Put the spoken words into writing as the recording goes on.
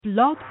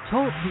Blog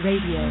Talk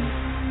Radio.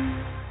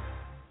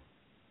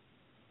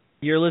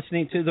 You're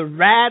listening to the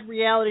Rad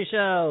Reality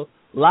Show,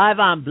 live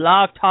on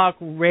Blog Talk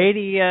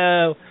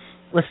Radio.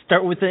 Let's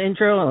start with the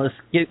intro and let's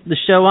get the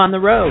show on the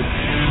road.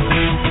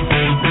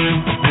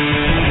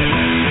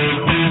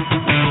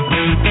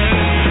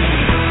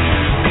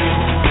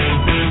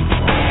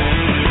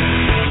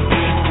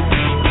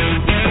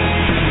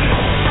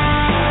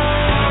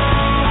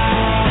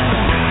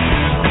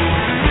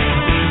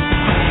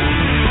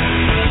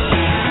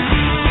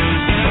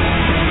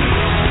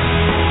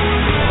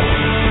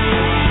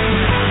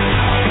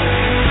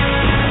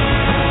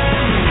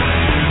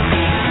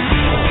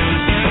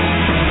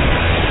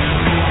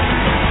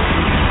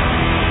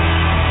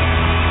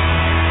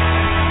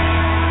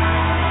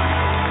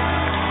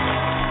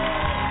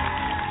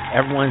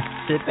 Everyone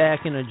sit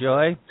back and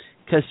enjoy,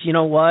 because you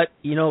know what?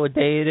 You know what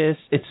day it is?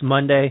 It's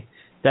Monday.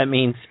 That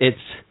means it's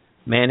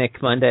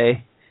Manic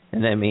Monday,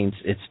 and that means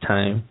it's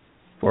time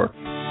for... Just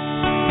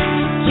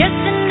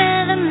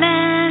another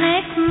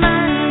Manic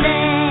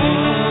Monday.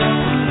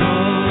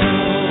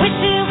 Wish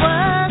it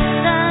was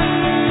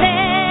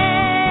Sunday.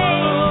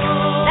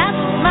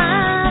 That's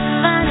my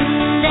fun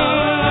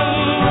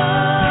day.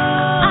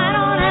 I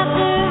don't have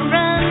to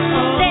run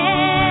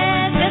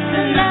there. Just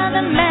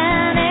another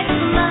Manic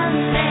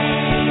Monday.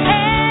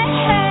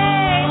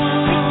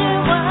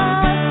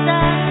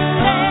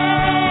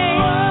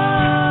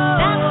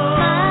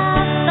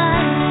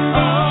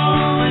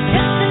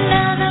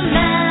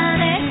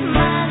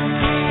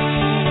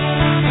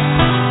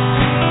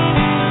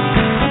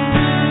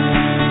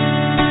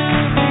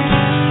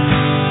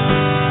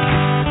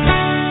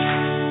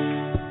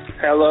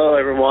 Hello,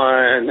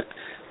 everyone,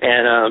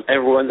 and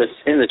everyone that's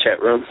in the chat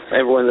room,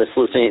 everyone that's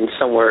listening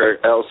somewhere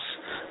else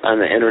on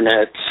the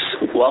internet.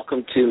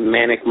 Welcome to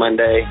Manic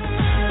Monday.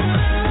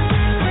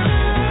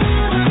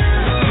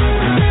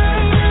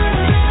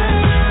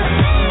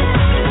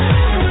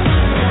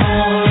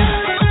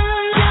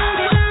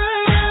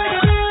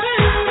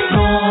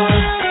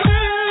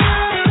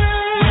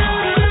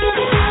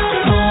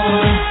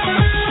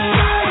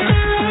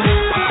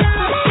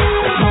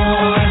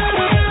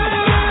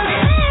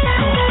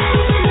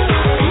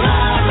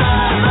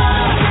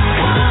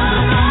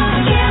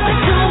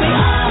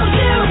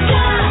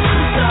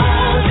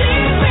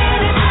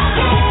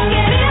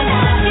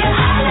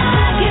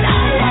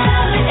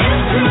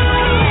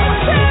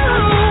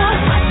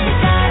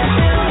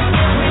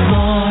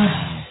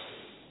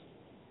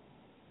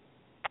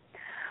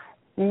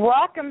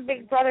 Welcome,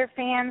 Big Brother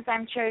fans.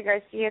 I'm Cherry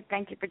Garcia.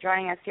 Thank you for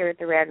joining us here at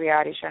the Rad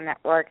Reality Show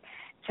Network.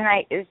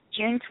 Tonight is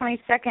June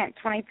 22nd,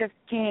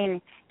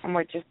 2015, and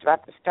we're just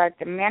about to start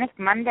the Manic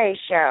Monday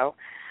show.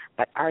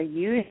 But our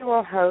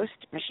usual host,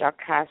 Michelle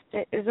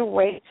Costa, is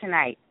away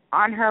tonight,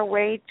 on her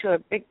way to a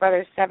Big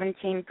Brother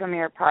 17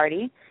 premiere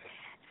party.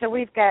 So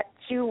we've got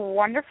two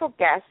wonderful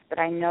guests that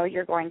I know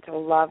you're going to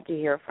love to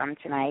hear from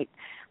tonight.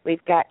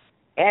 We've got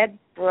Ed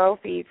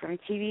Brophy from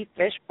TV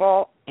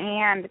FISHBOWL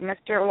and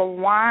Mr.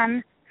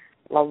 LAWON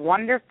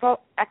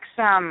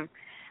EXUM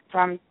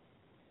from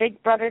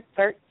Big Brother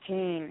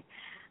 13.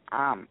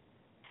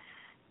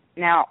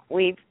 Now,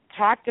 we've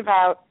talked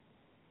about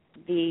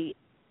the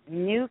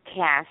new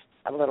cast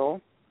a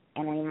little,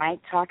 and we might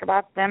talk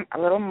about them a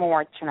little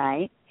more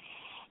tonight.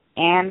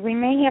 And we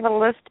may have a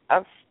list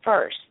of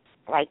firsts,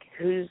 like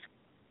who's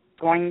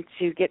going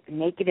to get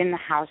naked in the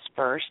house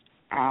first,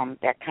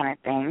 that kind of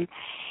thing.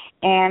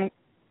 And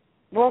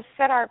we'll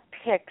set our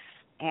picks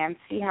and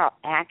see how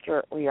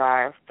accurate we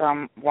are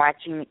from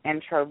watching the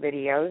intro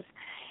videos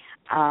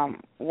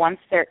once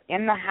they're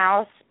in the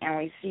house and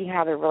we see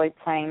how they're really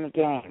playing the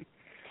game.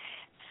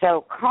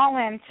 So call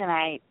in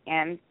tonight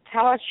and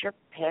tell us your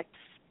picks.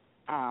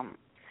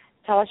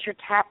 Tell us your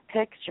top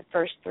picks, your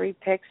first three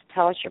picks.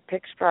 Tell us your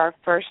picks for our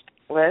first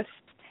list.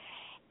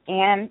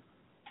 And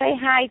say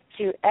hi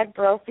to Ed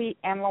Brophy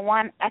and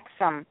LAWON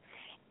EXUM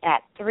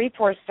at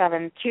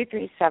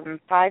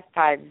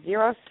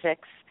 347-237-5506.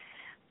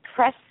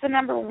 Press the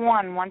number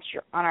 1 once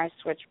you're on our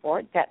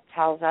switchboard. That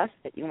tells us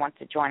that you want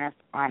to join us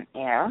on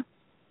air.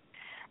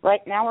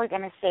 Right now we're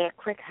going to say a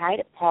quick hi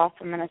to Paul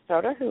from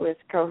Minnesota, who is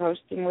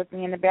co-hosting with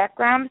me in the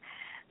background.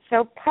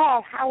 So,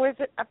 Paul, how is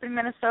it up in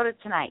Minnesota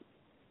tonight?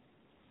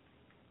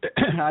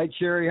 Hi,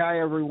 Cherry.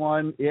 Hi,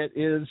 everyone. It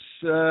is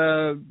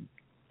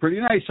pretty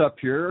nice up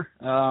here.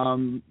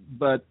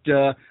 But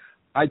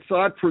I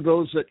thought for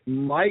those that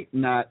might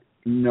not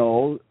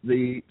know,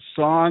 the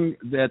song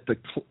that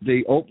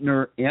the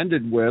opener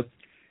ended with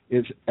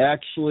is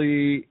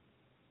actually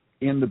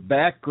in the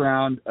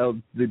background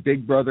of the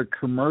Big Brother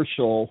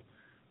commercial,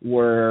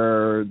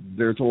 where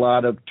there's a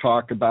lot of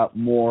talk about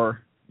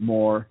more.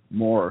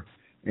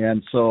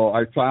 And so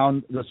I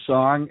found the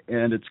song,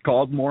 and it's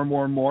called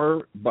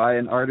More by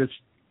an artist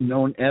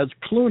known as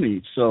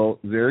Clooney. So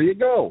there you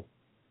go.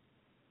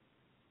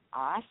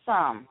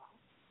 Awesome.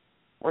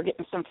 We're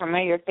getting some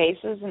familiar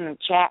faces in the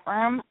chat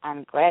room.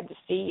 I'm glad to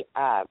see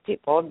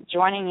people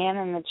joining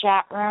in the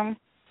chat room.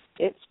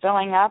 It's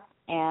filling up,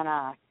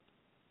 and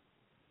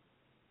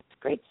it's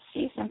great to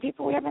see some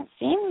people we haven't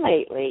seen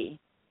lately.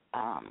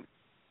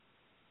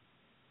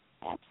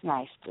 That's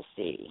nice to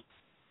see.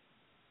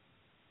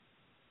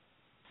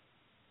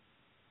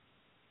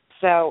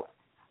 So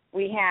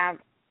we have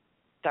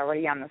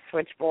somebody on the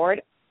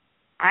switchboard.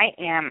 I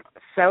am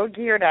so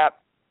geared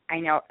up. I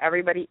know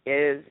everybody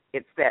is.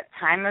 It's that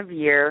time of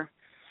year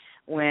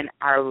when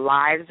our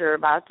lives are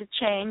about to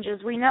change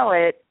as we know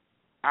it.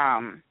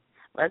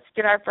 Let's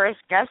get our first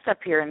guest up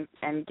here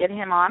and get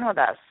him on with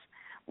us.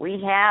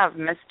 We have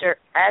Mr.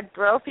 Ed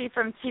Brophy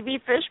from TV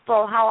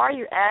Fishbowl. How are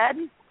you,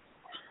 Ed?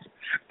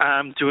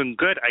 I'm doing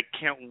good. I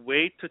can't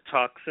wait to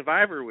talk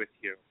Survivor with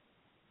you.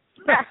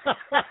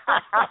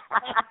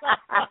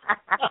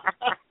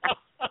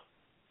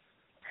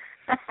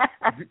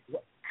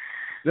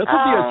 This will be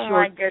a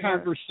short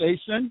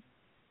conversation.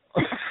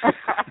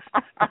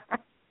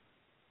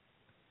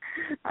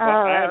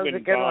 I have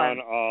been gone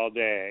all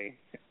day,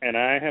 and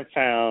I have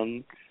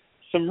found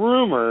some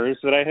rumors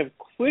that I have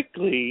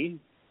quickly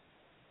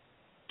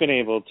been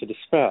able to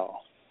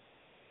dispel.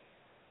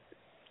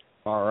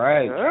 All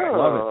right. Oh.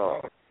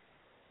 Love it.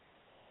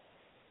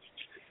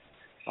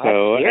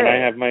 So, and I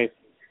have my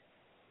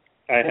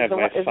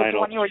final is it the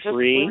one we were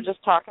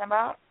just talking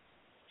about?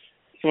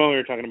 It's the one we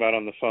were talking about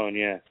on the phone,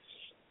 yeah.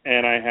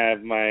 And I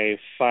have my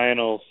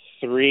final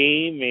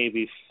 3,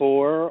 maybe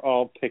 4,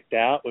 all picked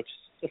out, which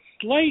is a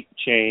slight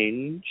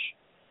change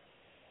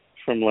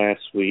from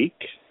last week.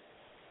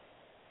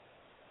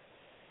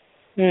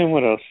 And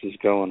what else is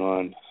going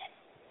on?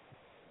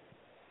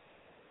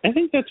 I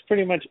think that's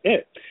pretty much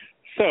it.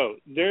 So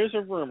there's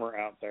a rumor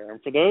out there,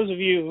 and for those of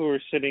you who are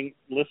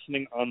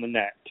listening on the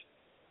net,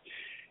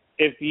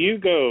 if you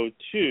go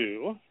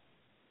to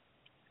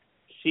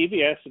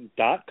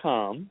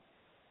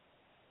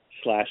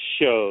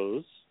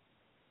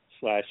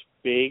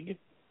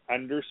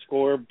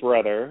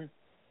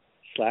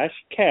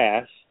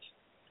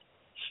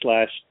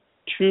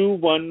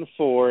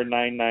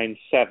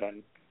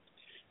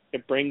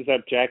it brings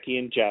up Jackie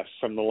and Jeff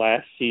from the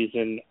last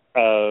season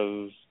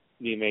of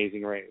The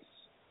Amazing Race.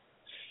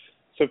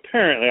 So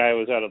apparently, I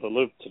was out of the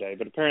loop today,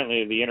 but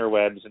apparently the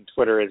interwebs and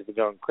Twitter has been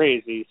going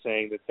crazy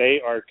saying that they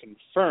are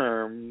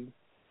confirmed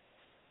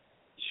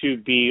to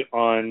be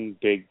on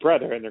Big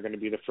Brother, and they're going to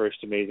be the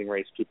first Amazing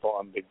Race people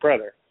on Big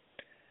Brother.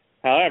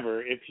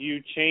 However, if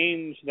you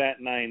change that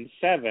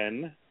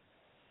 9-7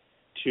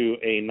 to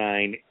a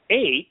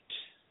 9-8,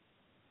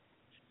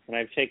 and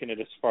I've taken it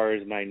as far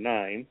as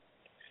 9-9,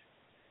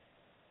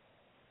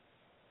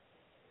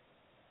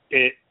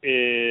 it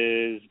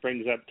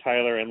brings up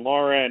Tyler and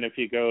Laura, and if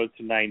you go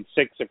to 9-6,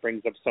 it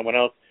brings up someone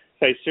else.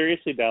 So I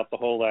seriously doubt the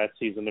whole last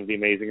season of The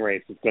Amazing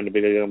Race is going to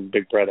be the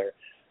Big Brother.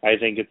 I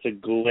think it's a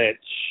glitch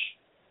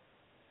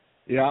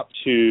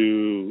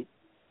to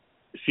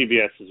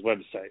CBS's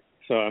website.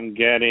 So I'm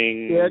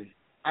getting... Ed,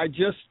 I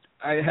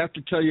have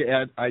to tell you,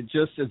 Ed, as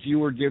you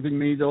were giving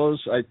me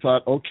those, I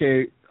thought,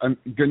 okay, I'm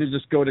going to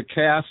just go to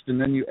cast, and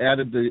then you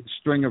added the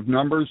string of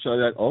numbers. So I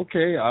thought,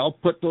 okay, I'll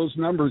put those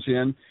numbers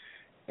in.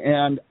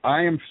 And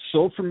I am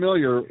so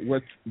familiar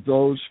with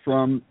those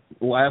from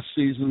last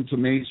season's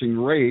Amazing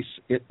Race.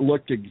 It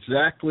looked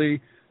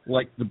exactly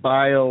like the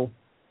bios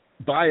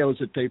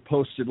that they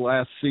posted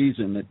last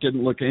season. It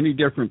didn't look any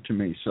different to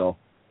me. So,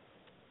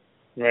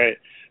 right.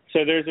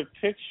 So there's a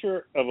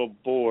picture of a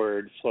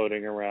board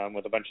floating around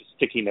with a bunch of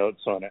sticky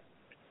notes on it.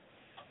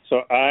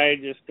 So I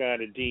just got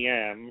a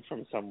DM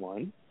from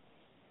someone,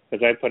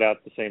 because I put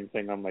out the same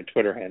thing on my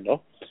Twitter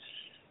handle.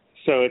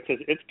 So it says,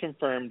 it's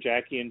confirmed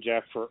Jackie and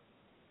Jeff are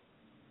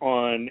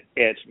on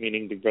it,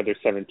 meaning Big Brother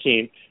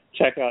 17.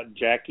 Check out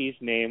Jackie's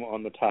name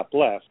on the top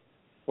left.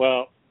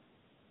 Well,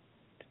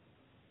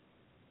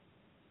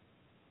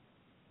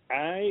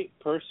 I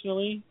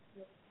personally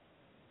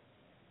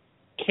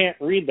can't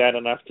read that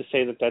enough to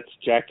say that that's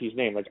Jackie's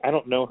name. Like, I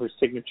don't know her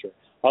signature.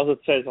 All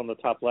it says on the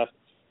top left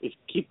is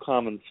keep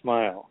calm and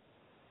smile.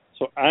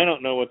 So I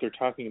don't know what they're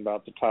talking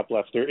about, the top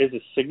left. There is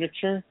a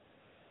signature,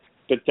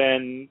 but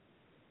then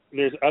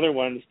there's other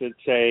ones that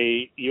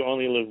say you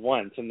only live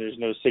once and there's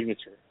no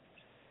signature.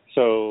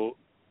 So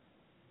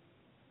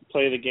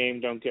play the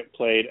game, don't get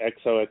played,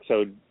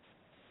 XOXO,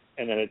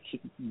 and then it's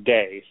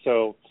day.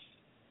 So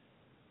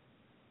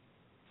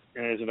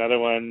and there's another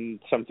one,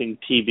 something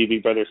TV,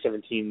 Big Brother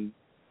 17,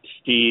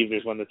 Steve.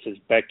 There's one that says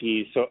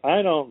Becky. So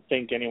I don't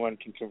think anyone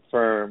can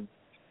confirm.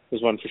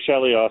 There's one for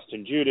Shelley,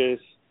 Austin, Judas.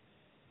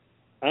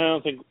 I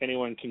don't think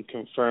anyone can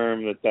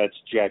confirm that that's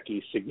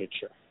Jackie's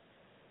signature.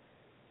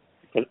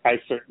 But I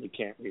certainly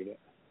can't read it.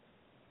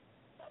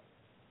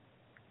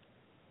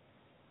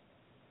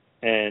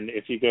 And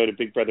if you go to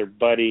Big Brother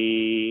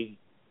Buddy,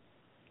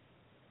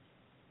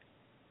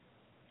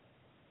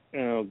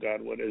 oh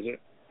God, what is it?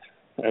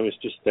 I was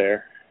just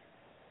there.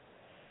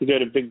 You go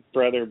to Big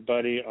Brother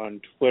Buddy on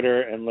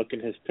Twitter and look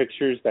at his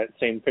pictures, that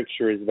same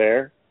picture is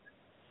there.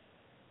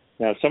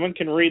 Now, if someone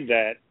can read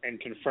that and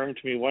confirm to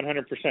me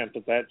 100%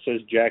 that that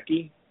says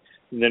Jackie,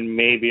 then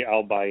maybe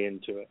I'll buy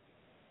into it.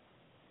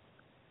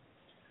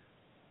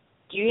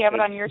 Do you have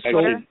it on your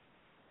Twitter?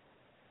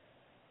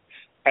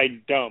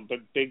 I don't, but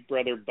Big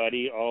Brother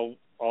Buddy, all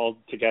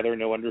together,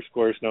 no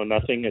underscores, no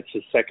nothing. It's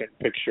his second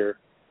picture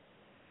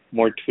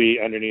more tweet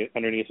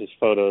underneath his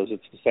photos.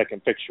 It's the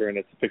second picture, and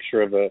it's a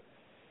picture of a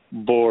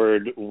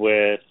board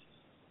with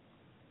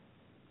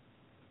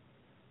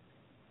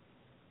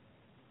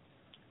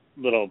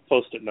little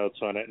Post-it notes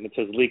on it, and it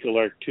says, "Leak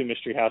alert, 2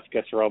 mystery house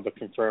guests are all but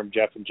confirmed,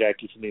 Jeff and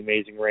Jackie from The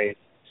Amazing Race,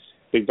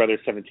 Big Brother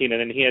 17."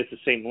 And then he has the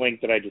same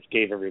link that I just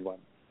gave everyone.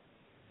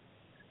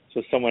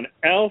 So someone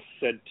else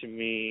said to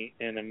me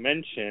in a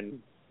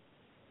mention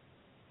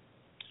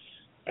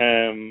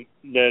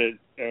that,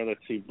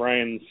 let's see,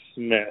 Brian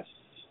Smith,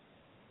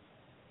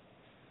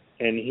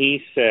 and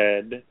he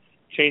said,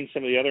 change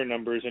some of the other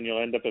numbers and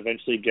you'll end up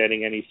eventually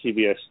getting any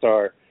CBS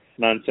star.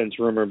 Nonsense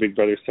rumor, Big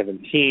Brother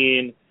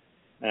 17.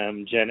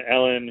 Jen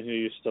Ellen, who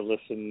used to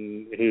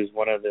listen, who's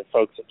one of the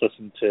folks that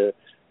listened to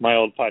my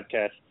old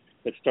podcast,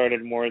 that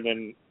started more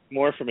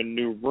from a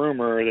new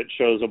rumor that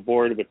shows a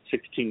board with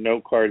 16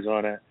 note cards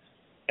on it,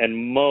 and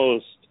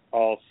most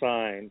all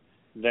signed,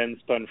 then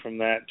spun from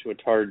that to a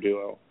tar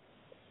duo.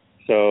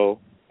 So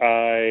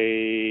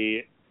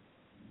I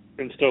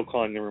am still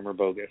calling the rumor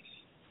bogus.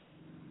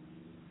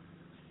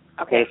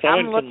 Okay, but if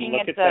someone I'm looking can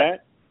look at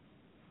that.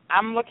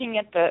 I'm looking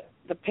at the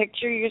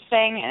picture you're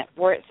saying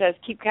where it says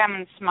 "Keep calm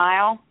and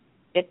smile."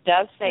 It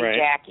does say Right.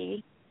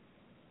 Jackie.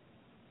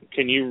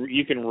 Can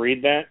you can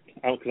read that?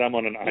 Because I'm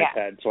on an Yeah.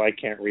 iPad, so I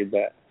can't read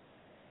that.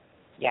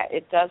 Yeah,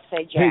 it does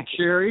say Jackie. Hey,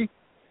 Sherry,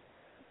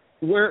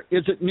 where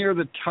is it, near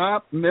the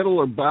top, middle,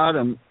 or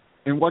bottom?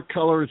 And what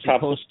color is the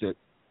Post-it?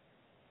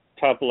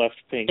 Top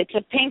left pink. It's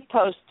a pink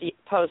Post-it,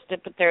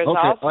 but there's Okay,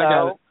 I got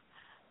also it.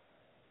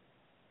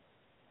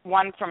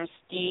 one from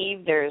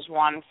Steve. There's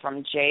one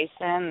from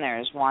Jason.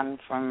 There's one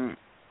from.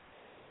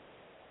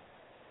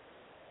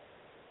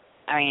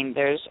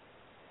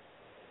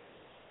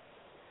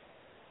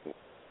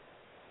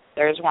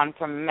 There's one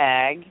from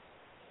Meg.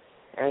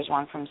 There's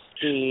one from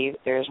Steve.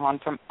 There's one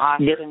from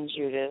Austin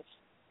Judas.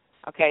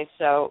 Okay,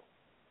 so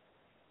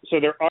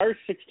there are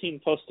 16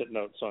 Post-it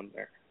notes on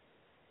there.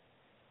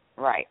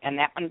 right, and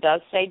that one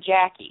does say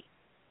Jackie.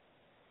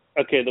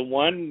 Okay, the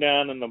one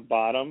down in the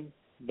bottom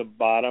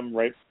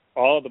right,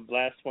 all the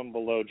last one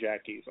below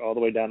Jackie's, all the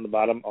way down the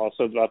bottom,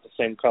 also about the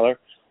same color.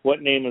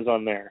 What name is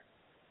on there?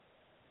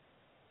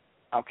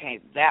 Okay,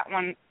 that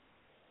one.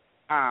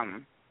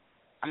 I'm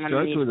going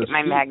to need to get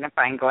my C.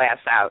 magnifying glass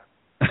out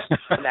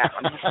for that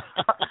one.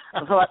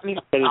 I'll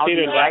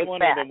be right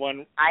back.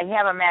 I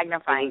have a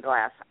magnifying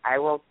glass. I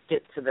will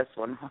get to this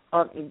one.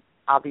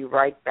 I'll be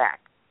right back.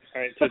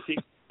 All right, so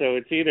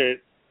it's either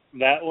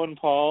that one,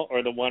 Paul,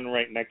 or the one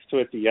right next to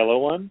it, the yellow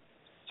one.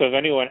 So if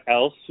anyone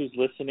else who's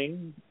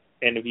listening,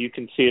 and if you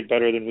can see it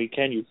better than we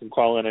can, you can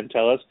call in and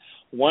tell us.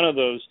 One of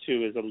those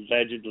two is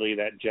allegedly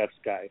that Jeff's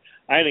guy.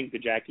 I think the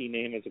Jackie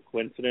name is a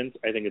coincidence.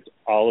 I think it's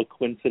all a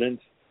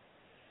coincidence.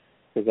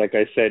 Because like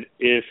I said,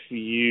 if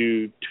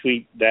you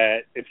tweet that,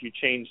 if you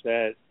change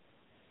that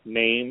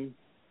name.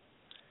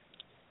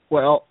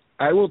 Well,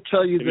 I will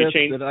tell you this,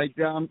 that I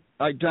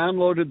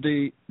downloaded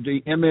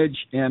the image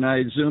and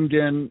I zoomed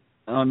in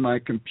on my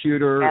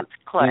computer. That's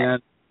Clay.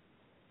 And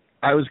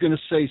I was going to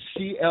say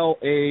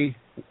CLAY,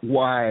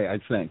 I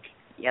think.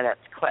 Yeah, that's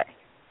Clay.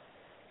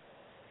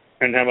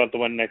 And how about the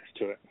one next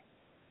to it?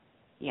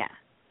 Yeah.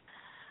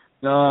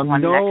 No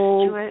next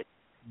to it?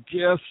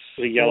 gifts.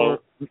 The yellow.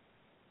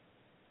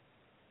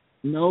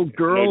 No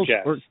girls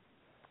no or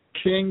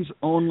kings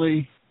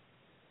only.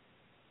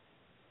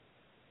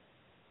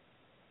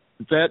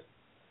 That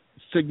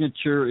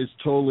signature is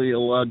totally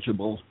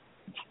illegible.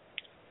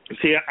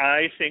 See,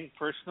 I think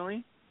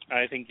personally,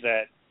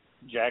 that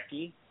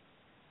Jackie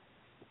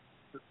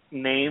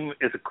name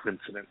is a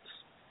coincidence.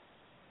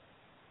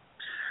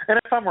 And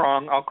if I'm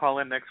wrong, I'll call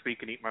in next week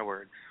and eat my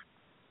words.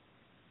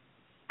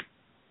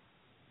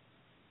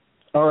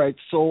 All right,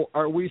 so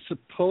are we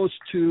supposed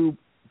to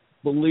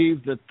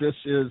believe that this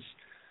is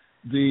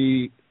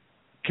the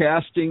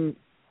casting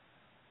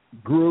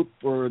group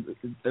or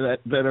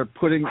that are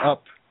putting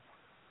up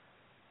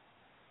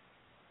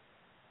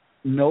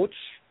notes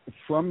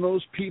from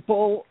those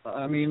people?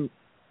 I mean,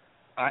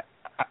 I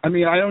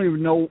don't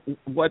even know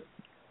what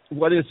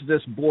is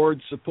this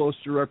board supposed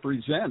to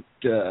represent,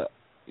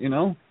 you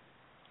know?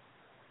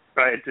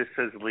 Right, it just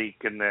says leak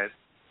and that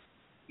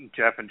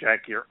Jeff and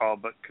Jackie are all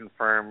but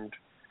confirmed.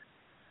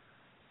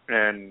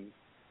 And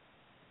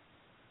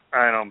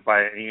I don't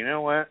buy it. You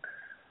know what?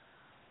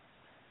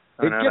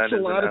 It gets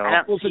a lot of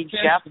people's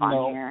attention,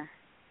 though. Here.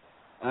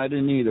 I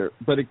didn't either.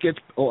 But it gets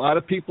a lot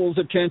of people's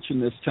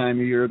attention this time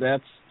of year,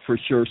 that's for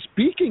sure.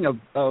 Speaking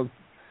of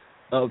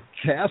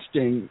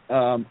casting,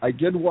 I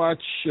did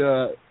watch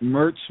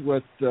Mertz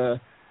with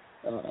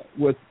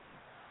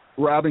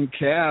Robin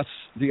Cass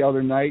the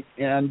other night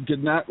and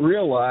did not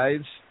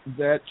realize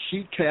that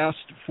she cast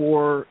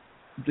for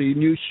the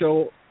new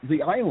show,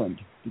 The Island.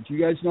 Did you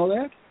guys know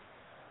that?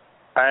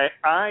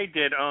 I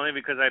did, only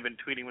because I've been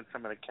tweeting with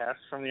some of the cast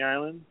from The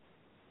Island.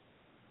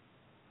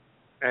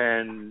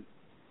 And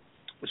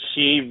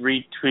she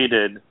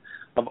retweeted,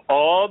 of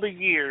all the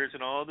years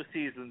and all the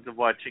seasons of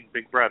watching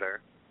Big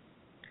Brother,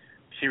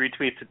 she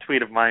retweets a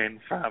tweet of mine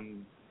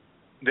from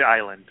The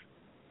Island.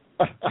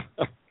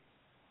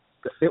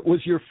 It was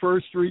your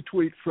first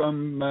retweet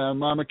from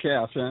Mama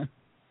Cass, huh?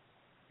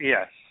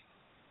 Yes.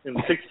 In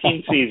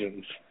 16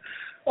 seasons.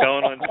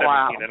 Going on 17,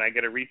 Wow. and I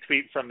get a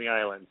retweet from the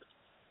island.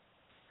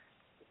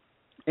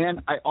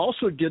 And I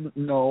also didn't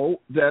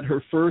know that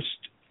her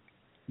first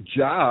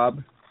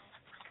job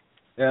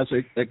as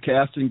a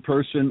casting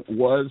person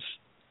was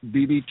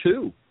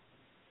BB2.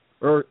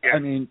 Or, Yeah. I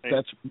mean,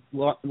 that's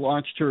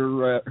launched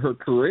her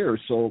career.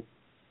 So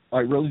I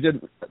really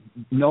didn't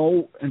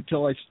know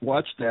until I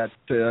watched that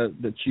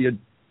she had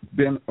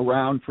been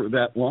around for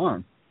that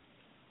long.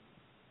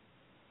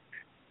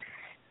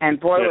 And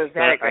boy, Yes, was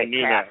that a I great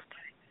knew cast.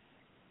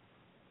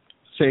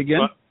 Say again?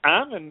 Well,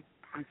 I'm in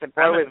I said,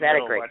 boy, was the that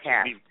middle a great watching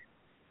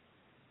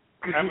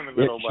cast. I'm in the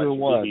middle It sure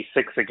watching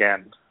BB6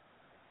 again.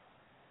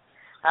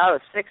 Oh,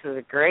 6 is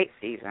a great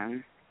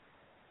season.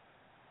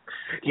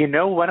 You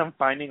know what I'm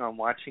finding on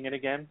watching it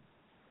again?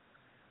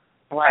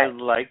 What? I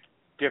like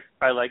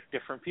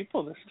different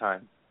people this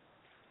time.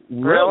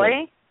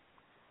 Really?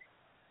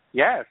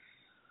 Yes.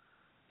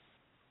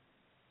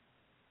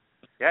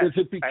 Yes. Is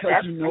it because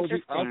That's you know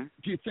interesting.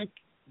 do you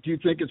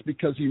think it's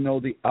because you know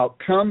the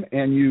outcome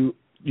and you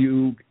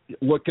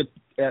look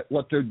at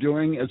what they're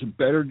doing as a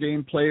better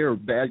gameplay or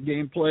bad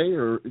gameplay,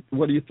 or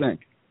what do you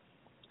think?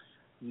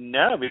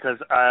 No, because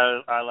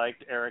I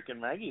liked Eric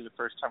and Maggie the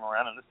first time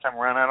around, and this time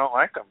around I don't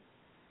like them.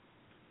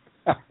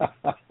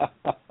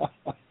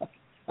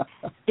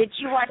 Did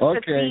you watch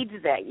the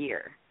feeds that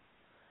year?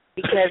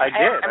 Because I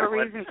did. I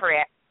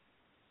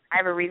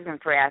have a reason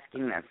for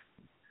asking this.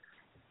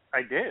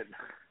 I did.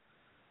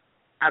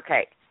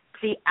 Okay.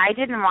 See, I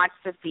didn't watch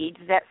the feeds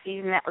that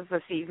season. That was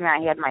the season I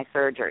had my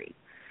surgery.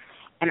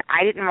 And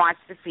I didn't watch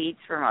the feeds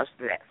for most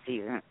of that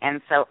season.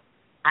 And so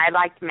I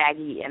liked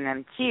Maggie and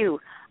them, too,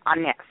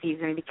 on that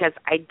season because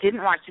I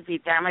didn't watch the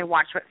feeds. I only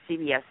watched what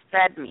CBS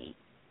fed me.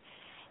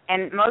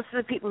 And most of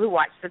the people who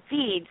watched the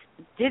feeds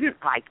didn't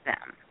like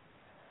them.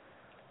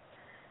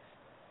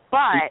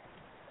 But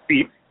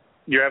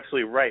you're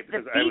absolutely right,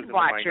 because I was in the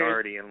watchers,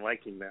 minority in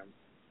liking them.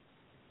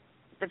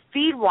 The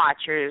feed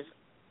watchers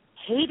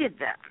hated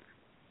them.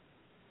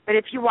 But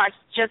if you watch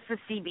just the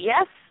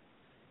CBS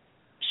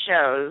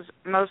shows,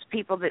 most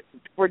people that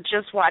were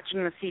just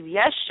watching the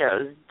CBS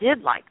shows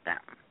did like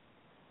them.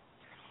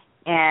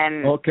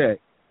 And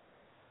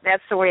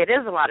that's the way it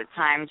is a lot of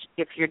times.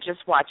 If you're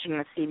just watching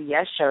the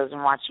CBS shows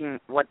and watching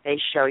what they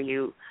show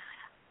you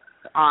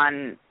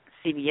on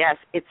CBS,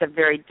 it's a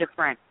very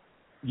different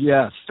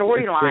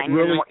storyline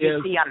really than what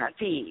you see on the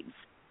feeds.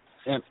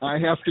 And I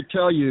have to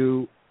tell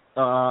you,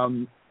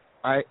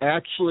 I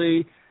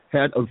actually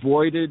had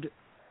avoided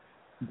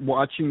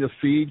watching the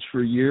feeds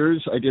for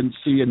years. I didn't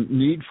see a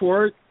need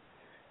for it.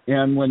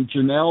 And when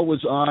Janelle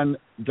was on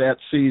that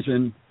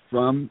season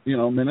from,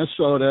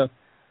 Minnesota,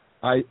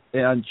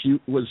 and she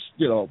was,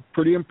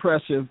 pretty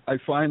impressive, I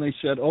finally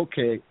said,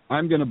 okay,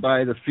 I'm going to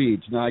buy the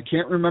feeds. Now, I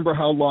can't remember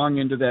how long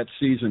into that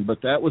season,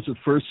 but that was the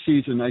first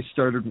season I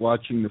started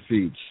watching the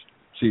feeds,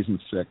 season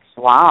 6.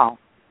 Wow.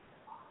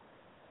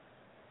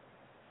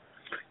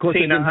 Of course,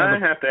 See, now I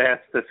have to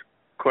ask this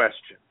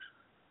question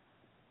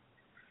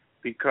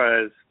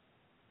because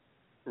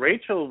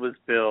Rachel was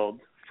billed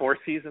 4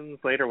 seasons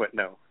later.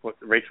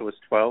 Rachel was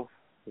 12,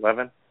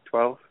 11,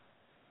 12?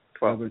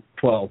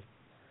 12.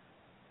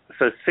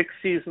 So 6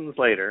 seasons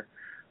later,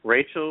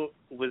 Rachel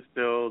was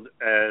billed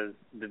as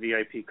the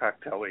VIP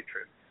cocktail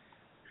waitress.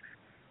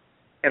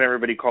 And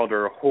everybody called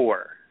her a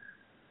whore.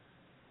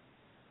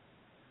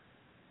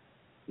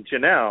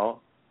 Janelle,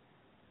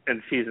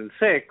 in season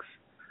 6,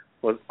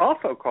 was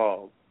also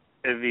called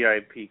a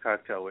VIP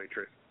cocktail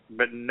waitress,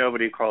 but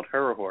nobody called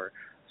her a whore.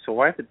 So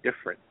why the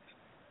difference?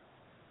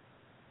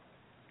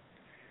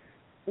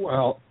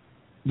 Well,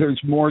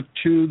 there's more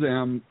to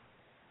them,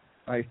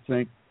 I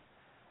think,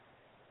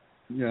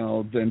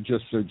 than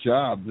just their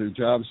job. Their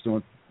jobs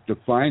don't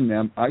define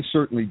them. I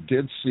certainly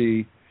did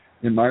see,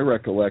 in my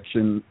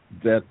recollection,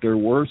 that there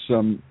were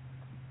some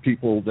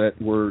people that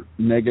were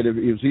negative.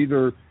 It was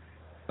either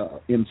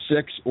in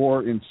 6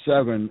 or in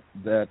 7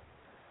 that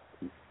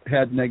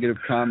had negative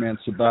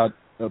comments about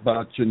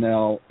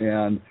Janelle,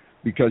 and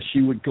because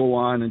she would go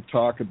on and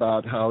talk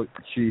about how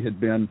she had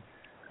been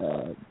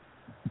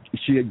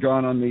she had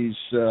gone on these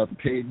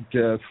paid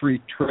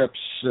free trips,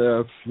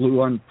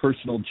 flew on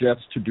personal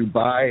jets to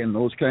Dubai and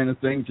those kind of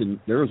things, and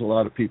there was a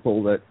lot of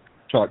people that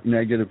talked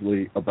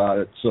negatively about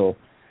it, so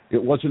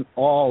it wasn't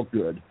all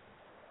good.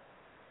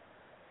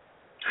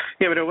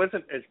 Yeah, but it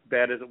wasn't as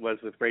bad as it was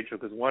with Rachel,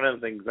 because one of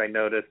the things I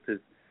noticed is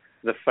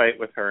the fight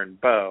with her and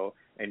Bo,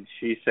 and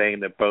she's saying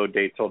that Bo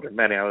dates older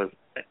men. I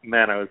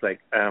was like,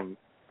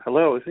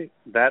 hello, is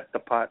that the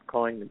pot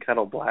calling the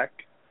kettle black?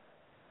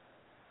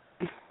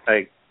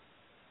 Like,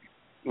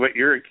 what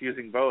you're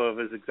accusing Bo of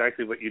is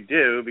exactly what you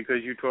do, because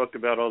you talked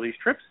about all these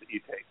trips that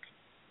you take.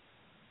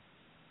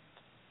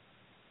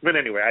 But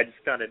anyway, I just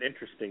found it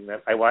interesting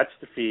that I watched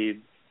the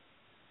feed,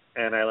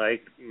 and I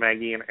liked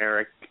Maggie and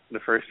Eric the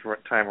first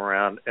time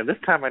around, and this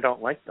time I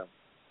don't like them.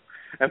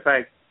 In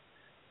fact,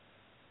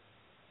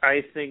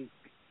 I think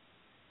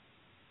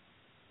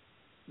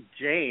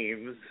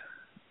James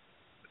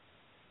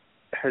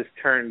has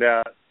turned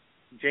out,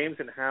 James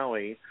and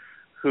Howie,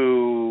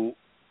 who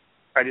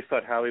I just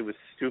thought Howie was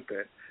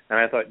stupid, and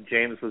I thought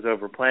James was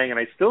overplaying, and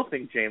I still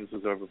think James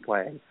was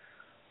overplaying,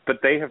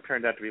 but they have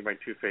turned out to be my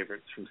two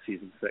favorites from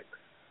season 6.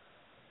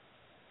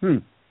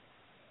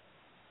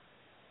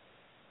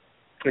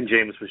 And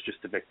James was just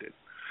evicted.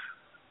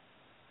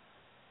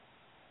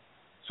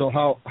 So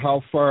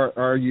how far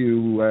are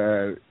you?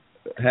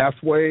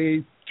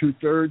 Halfway,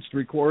 2/3,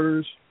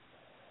 3/4?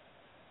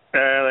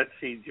 Let's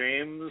see.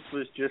 James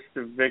was just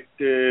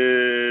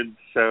evicted,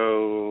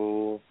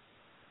 so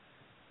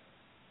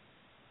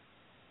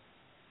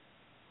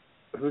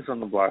who's on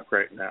the block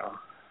right now?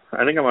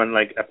 I think I'm on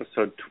like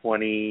episode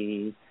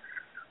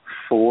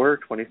 24,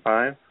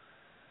 25.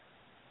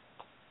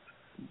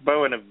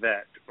 Bo and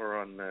Yvette are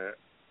on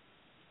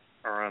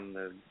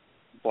the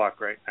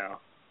block right now.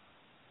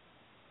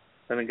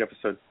 I think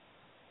episode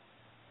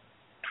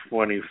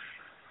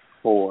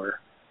 24.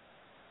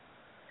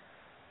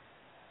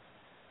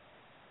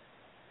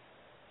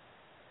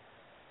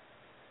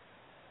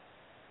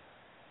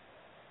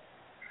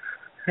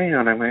 Hang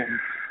on a minute.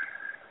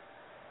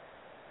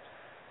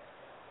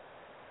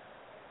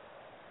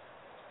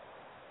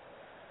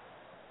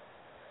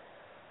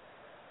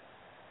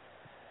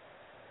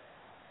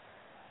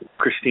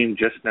 Christine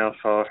just now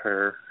saw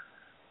her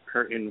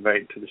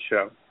invite to the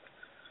show.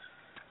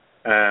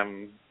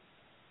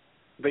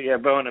 But yeah,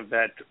 Bo and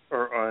Yvette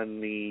are on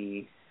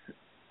the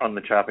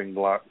chopping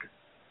block.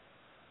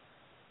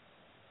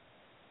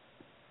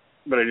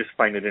 But I just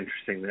find it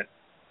interesting that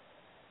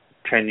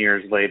 10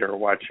 years later,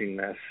 watching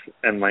this,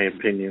 and my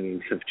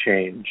opinions have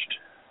changed.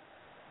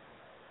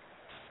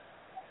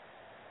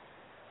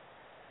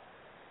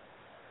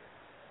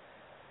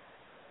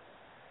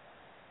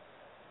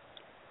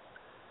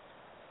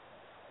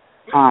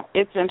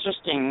 It's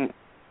interesting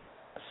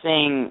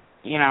seeing,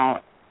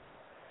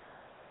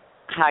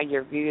 how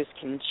your views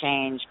can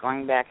change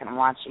going back and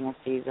watching a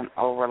season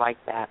over like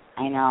that.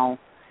 I know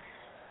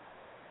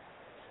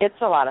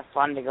it's a lot of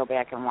fun to go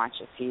back and watch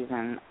a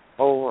season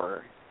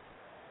over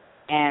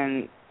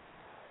and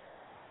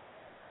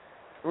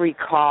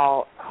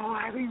recall,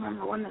 I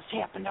remember when this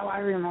happened, I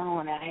remember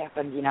when that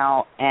happened,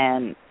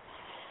 and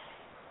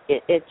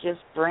it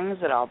just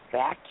brings it all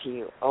back to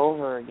you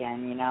over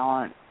again,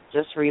 and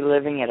just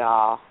reliving it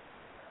all,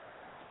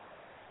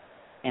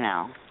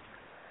 And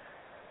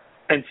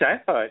so I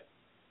thought,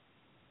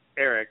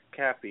 Eric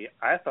Cappy,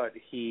 I thought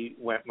he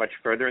went much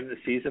further in the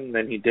season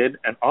than he did,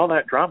 and all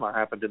that drama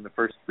happened in the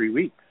first 3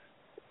 weeks.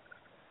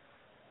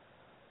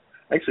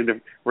 Actually,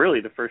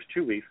 the first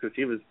 2 weeks, because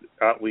he was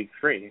out week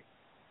 3.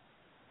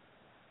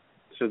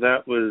 So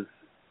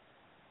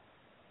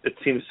it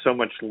seems so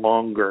much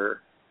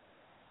longer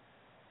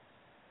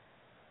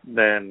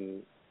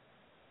than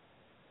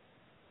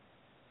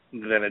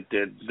it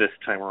did this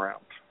time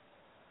around.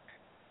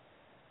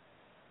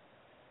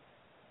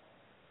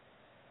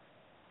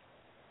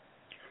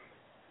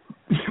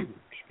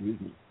 Excuse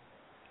me.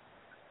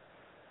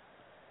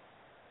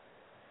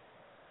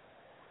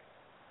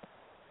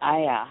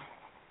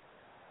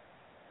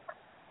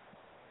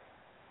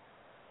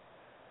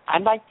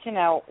 I'd like to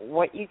know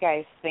what you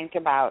guys think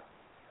about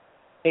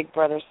Big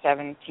Brother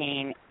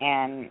 17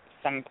 and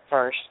some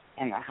first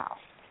in the house.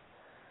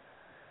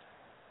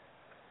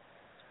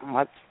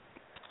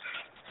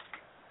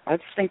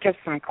 Let's think of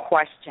some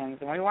questions,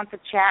 and we want the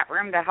chat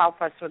room to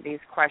help us with these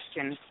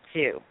questions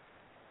too.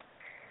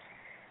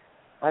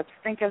 Let's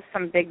think of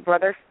some Big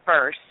Brother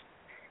first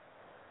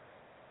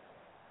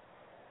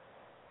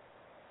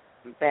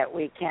that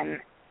we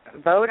can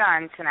vote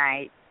on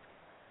tonight,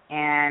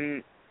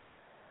 and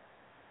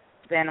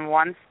then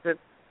once the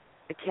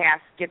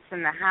cast gets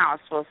in the house,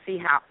 we'll see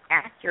how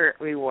accurate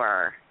we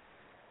were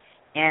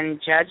in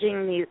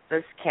judging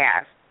this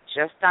cast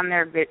just on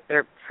their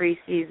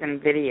preseason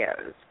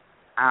videos.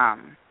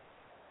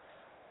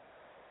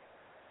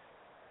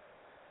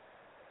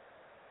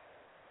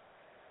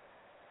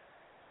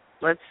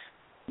 Let's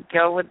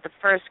go with the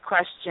first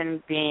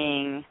question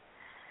being,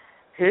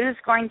 who's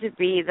going to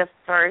be the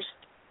first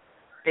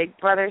Big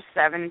Brother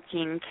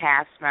 17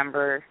 cast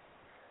member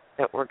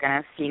that we're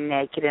going to see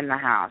naked in the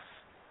house?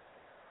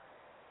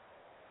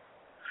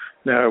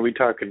 Now, are we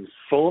talking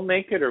full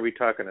naked or are we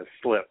talking a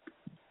slip?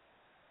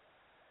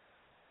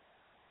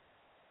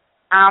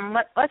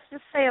 Let's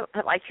just say,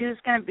 who's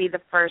going to be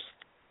the first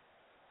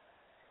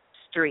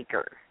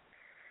streaker?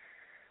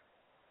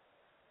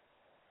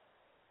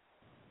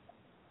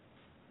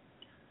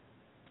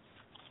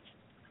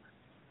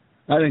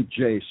 I think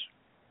Jace.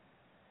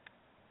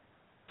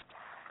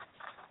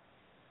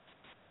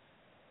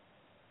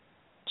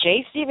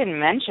 Jace even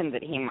mentioned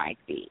that he might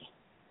be.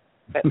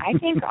 But I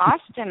think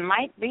Austin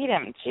might beat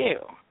him, too.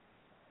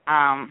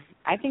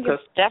 I think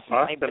it's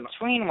definitely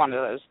between one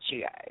of those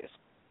two guys.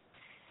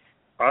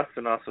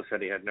 Austin also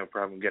said he had no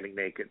problem getting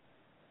naked.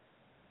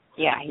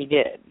 Yeah, he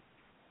did.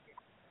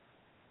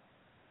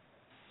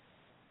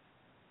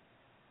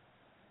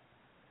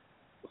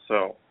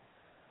 So,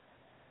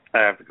 I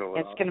have to go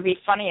with It's going to be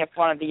funny if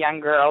one of the young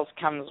girls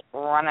comes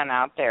running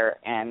out there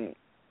and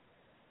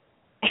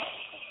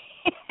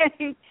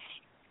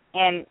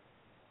and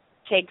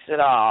takes it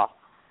all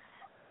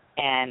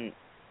and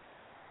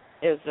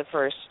is the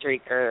first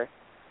streaker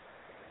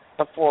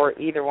before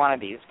either one of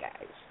these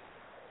guys.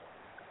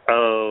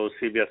 Oh,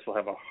 CBS will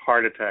have a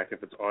heart attack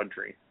if it's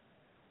Audrey.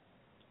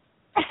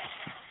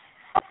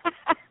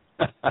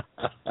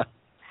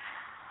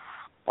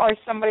 Or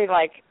somebody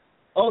like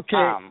I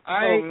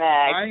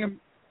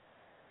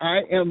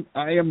am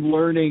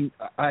learning.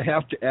 I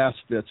have to ask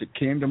this. It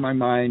came to my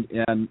mind,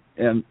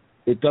 and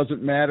it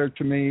doesn't matter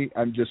to me.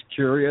 I'm just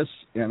curious,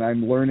 and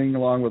I'm learning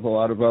along with a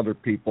lot of other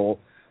people.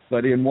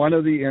 But in one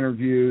of the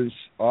interviews,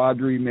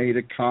 Audrey made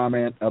a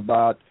comment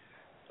about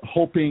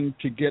hoping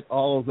to get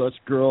all of us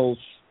girls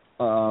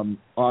on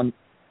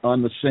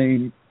the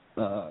same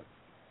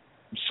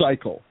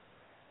cycle.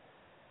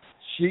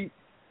 She,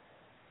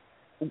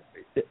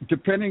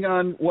 depending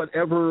on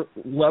whatever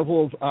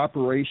level of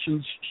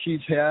operations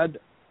she's had,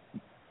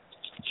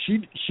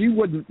 she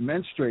wouldn't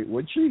menstruate,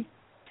 would she?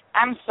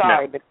 I'm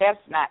sorry, No. but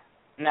that's not.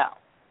 No,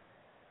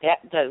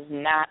 that does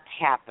not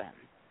happen.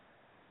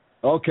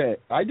 Okay,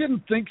 I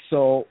didn't think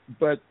so,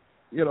 but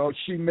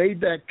she made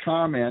that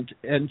comment,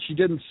 and she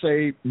didn't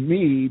say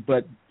me,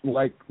 but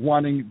like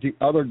wanting the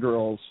other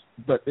girls.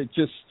 But it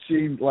just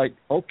seemed like,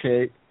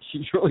 okay,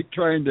 she's really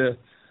trying to.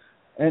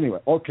 Anyway,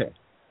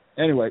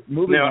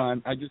 moving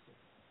on.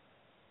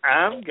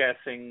 I'm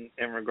guessing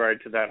in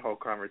regard to that whole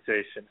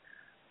conversation,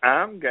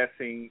 I'm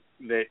guessing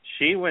that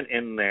she went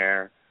in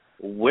there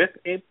with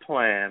a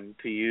plan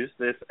to use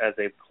this as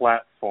a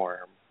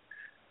platform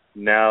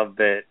now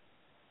that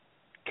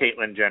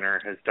Caitlyn Jenner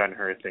has done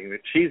her thing,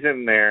 that she's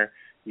in there,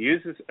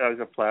 uses it as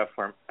a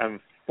platform.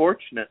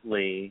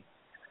 Unfortunately,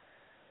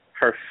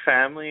 her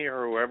family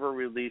or whoever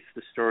released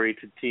the story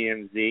to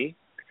TMZ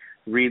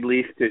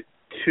released it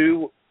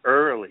too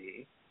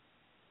early,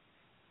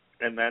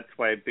 and that's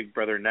why Big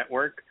Brother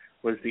Network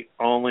was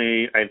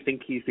I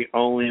think he's the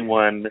only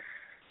one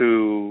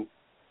who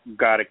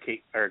got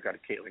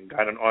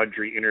an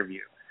Audrey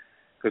interview,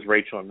 because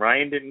Rachel and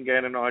Ryan didn't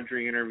get an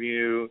Audrey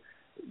interview.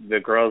 The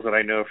girls that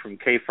I know from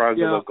K-Frog,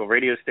 the local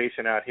radio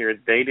station out here,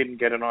 they didn't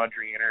get an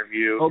Audrey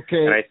interview.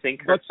 Okay, and I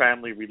think her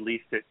family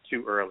released it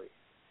too early.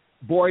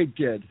 Boyd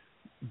did.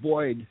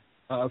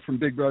 From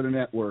Big Brother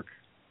Network.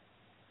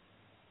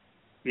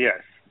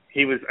 Yes,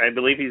 he was. I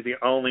believe he's the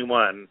only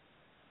one,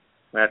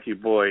 Matthew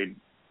Boyd,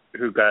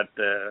 who got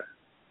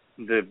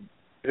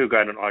who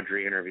got an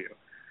Audrey interview,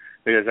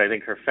 because I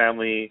think her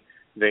family,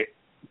 they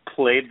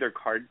played their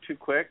card too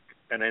quick,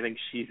 and I think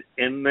she's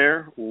in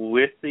there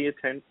with the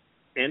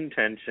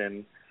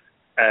intention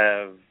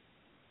of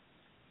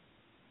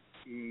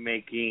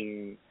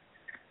making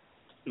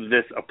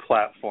this a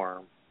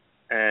platform,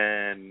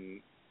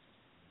 and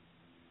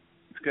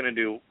it's going to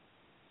do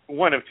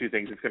one of two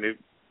things. It's going to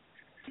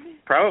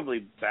probably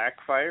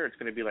backfire. It's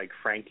going to be like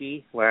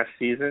Frankie last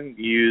season,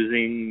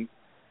 using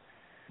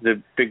the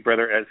Big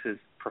Brother as his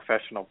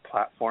professional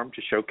platform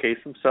to showcase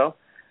himself.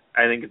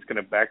 I think it's going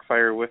to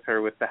backfire with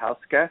her with the house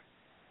guests,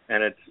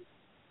 and it's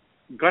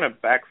going to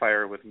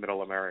backfire with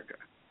Middle America.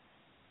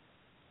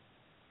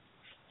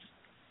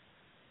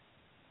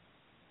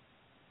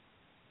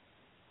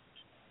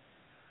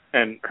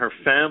 And her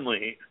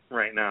family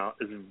right now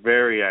is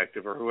very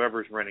active, or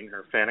whoever's running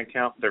her fan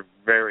account, they're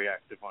very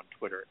active on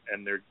Twitter,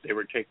 and they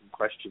were taking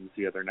questions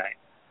the other night.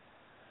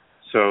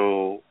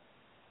 So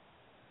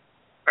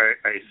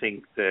I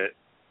think that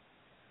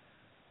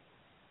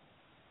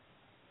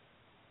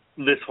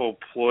this was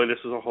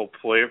a whole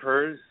ploy of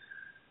hers,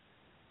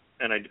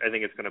 and I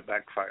think it's going to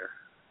backfire.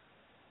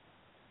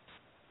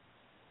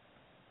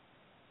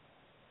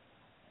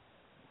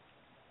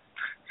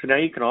 So now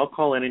you can all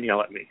call in and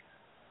yell at me.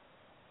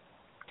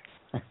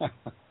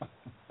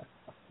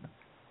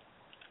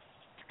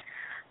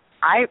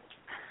 I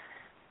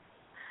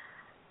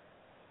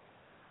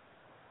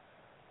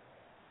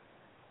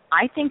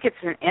think it's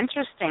an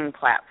interesting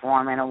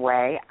platform in a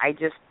way. I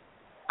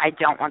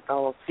don't want the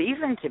whole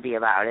season to be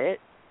about it,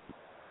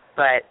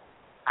 but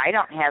I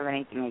don't have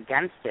anything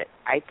against it.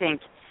 I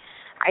think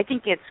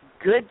it's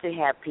good to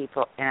have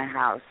people in a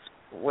house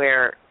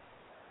where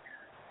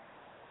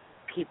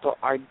people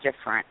are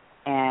different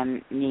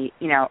and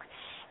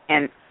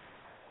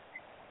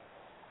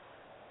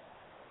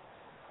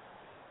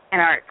and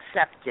are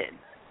accepted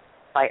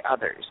by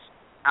others.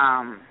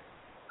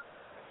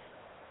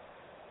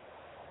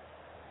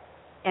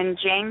 And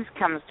James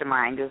comes to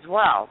mind as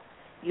well.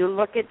 You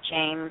look at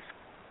James,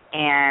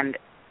 and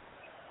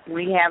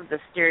we have the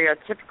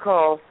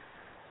stereotypical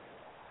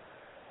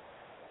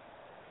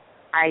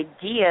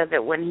idea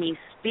that when he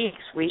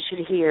speaks, we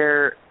should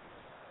hear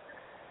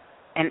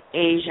an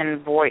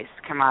Asian voice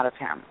come out of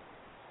him.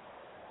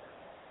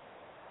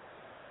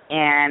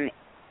 And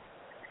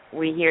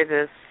we hear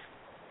this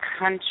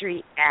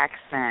country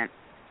accent.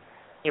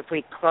 If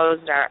we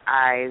closed our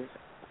eyes,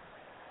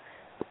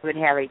 we would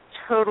have a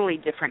totally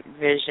different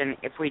vision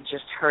if we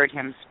just heard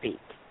him speak.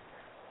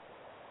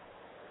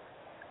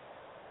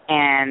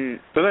 And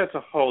so that's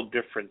a whole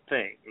different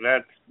thing.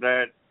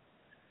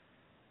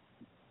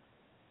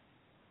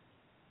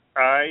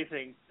 I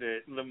think that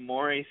the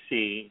more I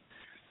see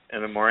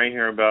and the more I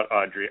hear about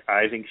Audrey,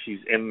 I think she's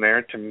in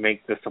there to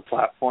make this a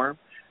platform.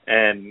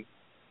 And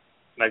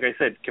like I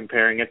said,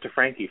 comparing it to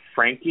Frankie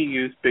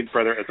used Big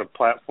Brother as a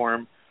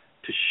platform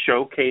to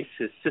showcase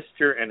his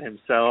sister and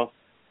himself,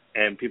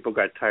 and people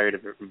got tired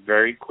of it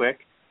very quick.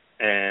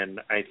 And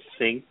I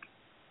think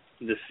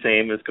the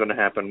same is going to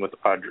happen with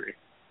Audrey.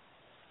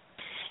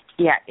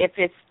 Yeah, if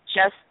it's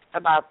just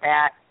about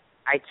that,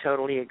 I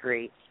totally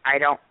agree. I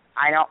don't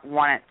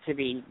want it to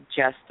be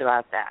just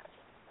about that.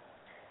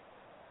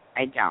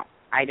 I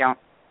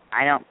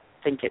don't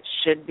think it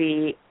should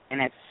be,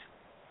 and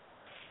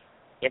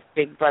if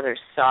Big Brother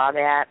saw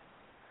that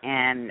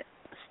and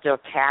still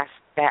cast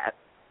that,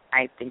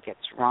 I think it's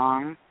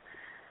wrong.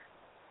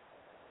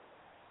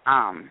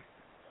 I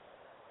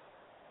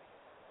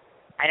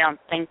don't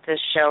think this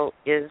show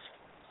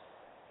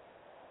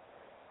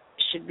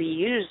should be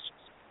used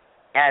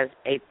as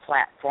a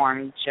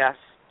platform just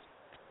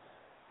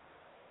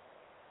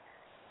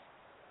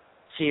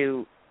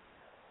to,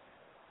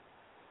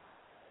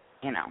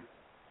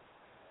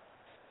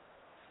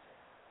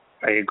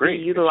 I agree.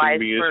 Be utilized it should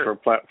be used for a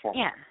platform.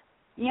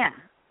 Yeah,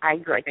 I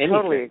agree. I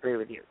totally agree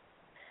with you.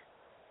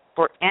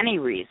 For any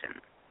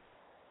reason.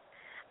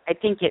 I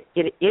think it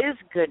is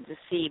good to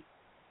see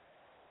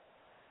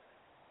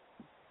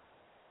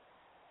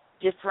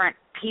different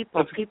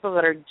people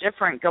that are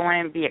different go in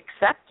and be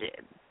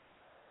accepted.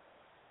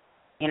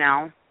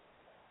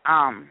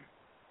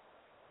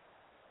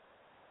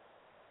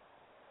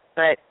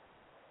 But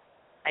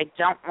I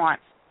don't want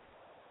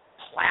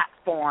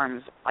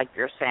platforms, like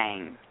you're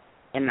saying,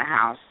 in the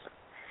house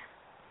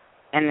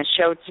and the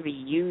show to be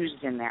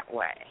used in that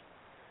way.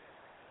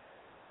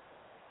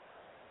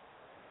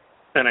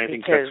 And I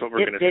think that's what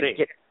we're going to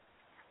see.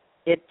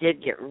 It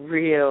did get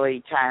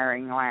really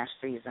tiring last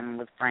season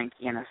with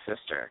Frankie and his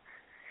sister.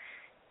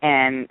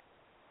 And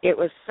it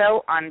was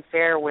so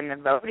unfair when the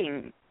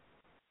voting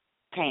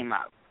came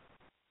up.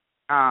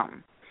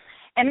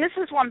 And this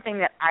is one thing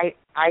that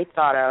I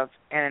thought of,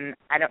 and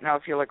I don't know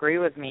if you'll agree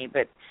with me,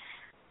 but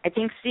I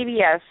think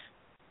CBS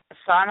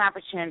saw an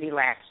opportunity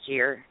last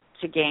year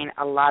to gain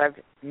a lot of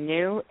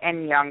new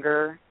and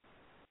younger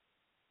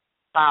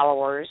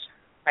followers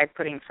by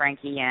putting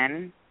Frankie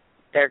in.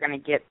 They're going to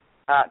get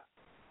a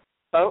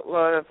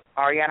boatload of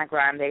Ariana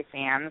Grande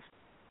fans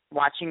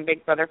watching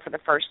Big Brother for the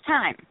first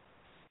time.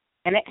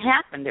 And it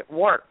happened. It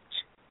worked.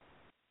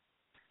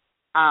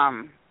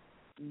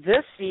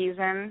 This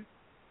season,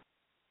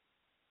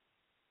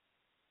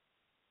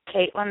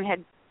 Caitlyn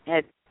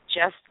had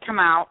just come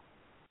out,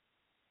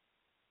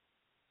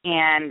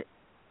 and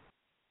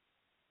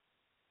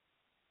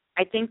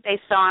I think they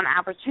saw an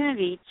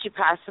opportunity to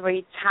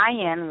possibly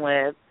tie in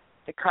with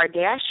the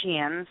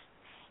Kardashians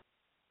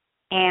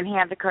and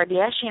have the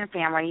Kardashian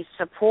family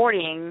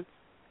supporting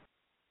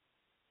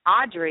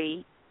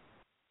Audrey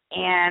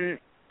and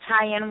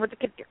tie in with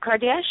the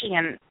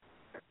Kardashian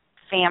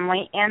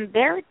family and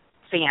their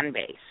fan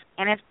base.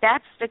 And if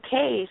that's the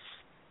case,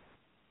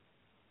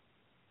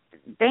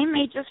 they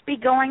may just be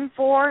going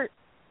for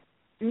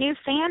new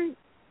fan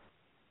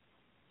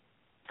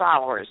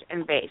followers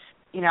and base,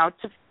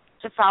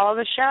 to follow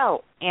the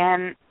show,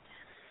 and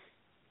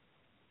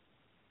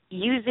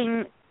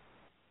using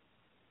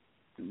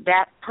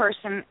that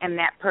person and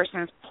that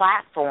person's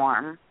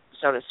platform,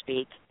 so to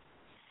speak,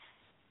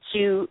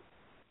 to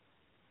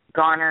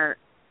garner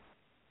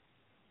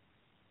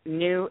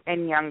new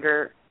and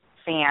younger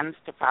fans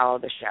to follow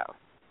the show.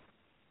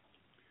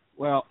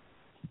 Well,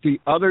 the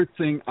other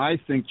thing I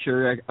think,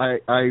 Cherry,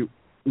 I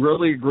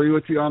really agree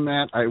with you on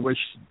that. I wish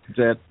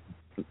that,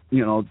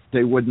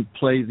 they wouldn't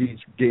play these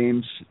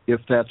games if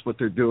that's what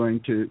they're doing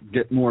to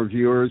get more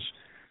viewers.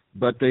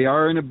 But they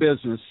are in a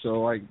business,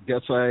 so I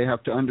guess I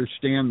have to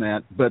understand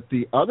that. But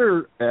the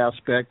other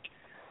aspect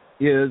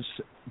is,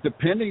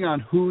 depending on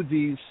who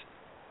these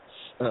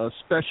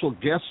special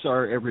guests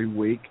are every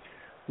week,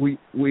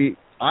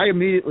 I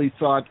immediately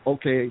thought,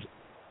 okay,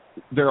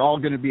 they're all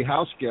going to be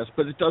house guests,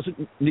 but it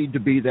doesn't need to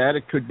be that.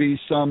 It could be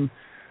some,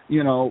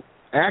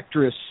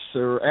 actress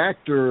or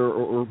actor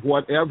or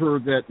whatever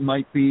that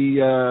might be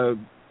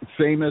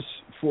famous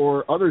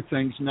for other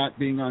things, not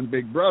being on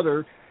Big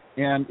Brother.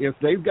 And if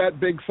they've got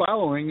big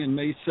following and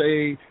they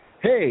say,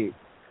 hey,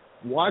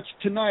 watch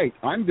tonight,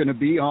 I'm going to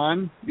be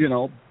on,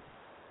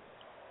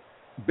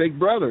 Big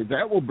Brother,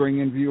 that will bring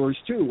in viewers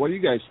too. What do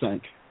you guys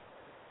think?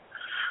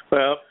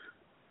 Well,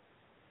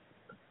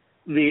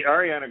 the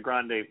Ariana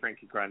Grande,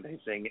 Frankie Grande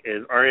thing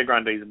is Ariana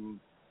Grande's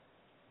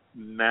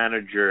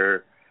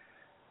manager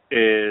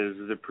is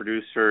the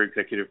producer,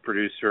 executive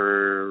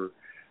producer,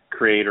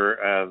 creator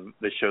of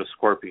the show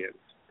Scorpions.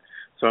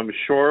 So I'm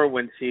sure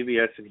when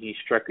CBS and he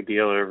struck a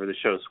deal over the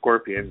show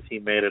Scorpions, he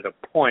made it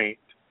a point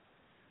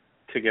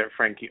to get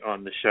Frankie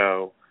on the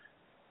show,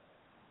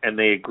 and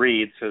they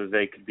agreed so that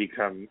they could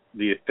become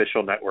the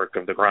official network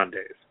of the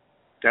Grandes.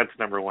 That's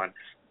number one.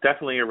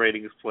 Definitely a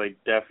ratings play,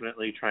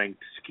 definitely trying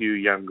to skew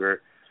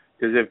younger.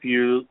 Because if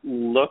you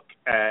look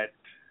at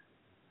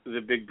the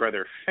Big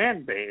Brother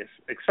fan base,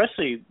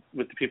 especially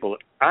with the people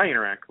that I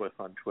interact with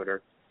on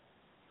Twitter,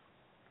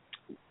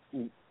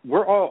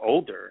 we're all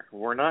older.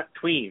 We're not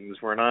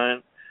tweens.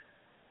 We're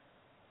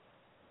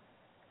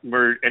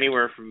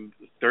anywhere from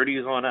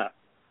 30s on up.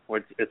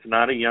 It's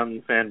not a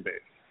young fan base.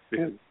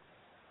 Because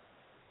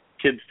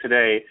kids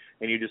today,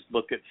 and you just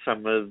look at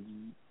some of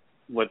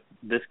what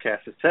this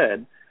cast has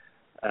said,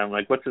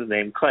 like, what's his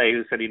name? Clay,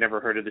 who said he never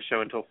heard of the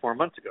show until 4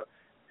 months ago.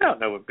 I don't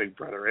know what Big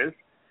Brother is.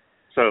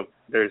 So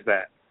there's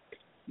that.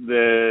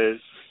 The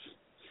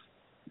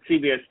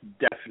CBS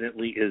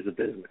definitely is a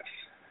business.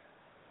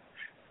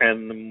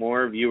 And the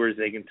more viewers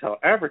they can tell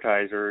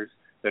advertisers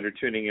that are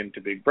tuning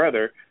into Big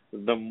Brother,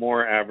 the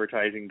more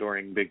advertising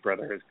during Big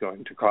Brother is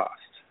going to cost.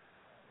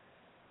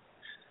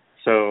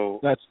 So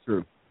that's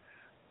true.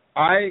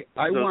 I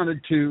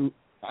wanted to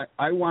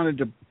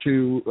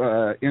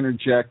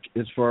interject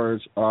as far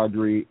as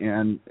Audrey,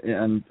 and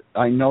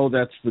I know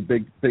that's the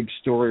big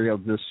story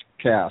of this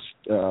cast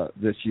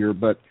this year,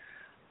 but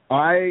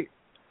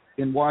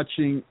in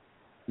watching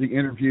the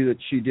interview that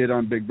she did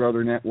on Big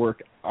Brother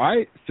Network,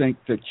 I think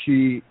that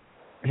she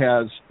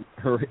has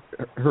her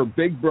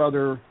Big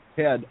Brother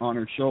head on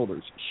her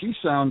shoulders. She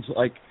sounds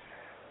like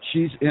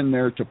she's in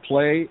there to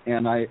play,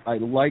 and I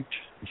liked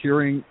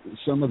hearing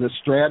some of the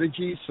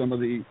strategies, some of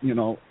the,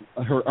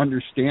 her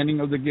understanding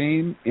of the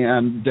game,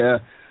 and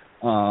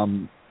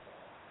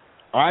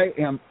I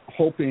am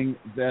hoping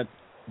that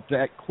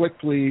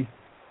quickly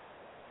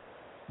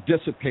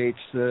dissipates,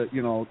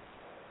 the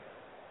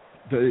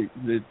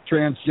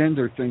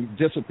transgender thing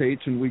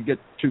dissipates, and we get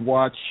to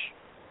watch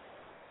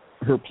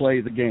her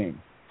play the game.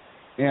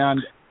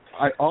 And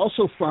I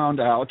also found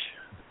out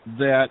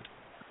that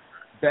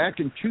back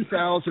in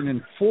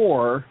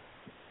 2004,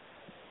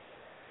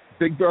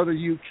 Big Brother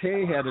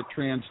UK had a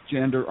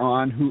transgender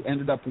on who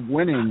ended up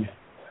winning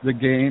the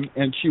game,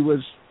 and she was,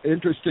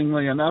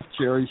 interestingly enough,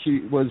 Jerry,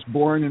 she was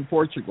born in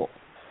Portugal.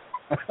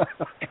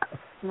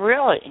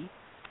 Really?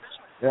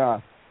 Yeah.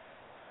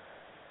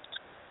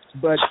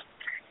 But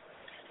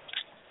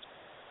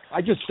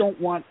I just don't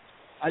want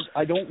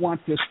I don't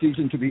want this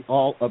season to be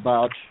all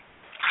about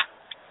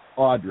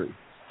Audrey.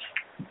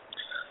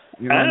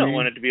 You know I don't mean?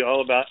 want it to be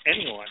all about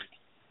anyone.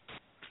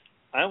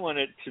 I want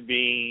it to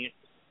be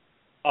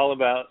all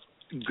about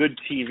good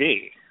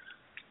TV.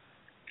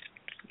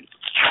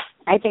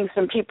 I think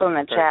some people in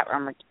the chat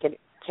room are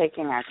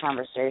taking our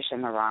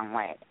conversation the wrong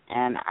way,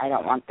 and I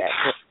don't want that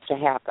to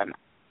happen.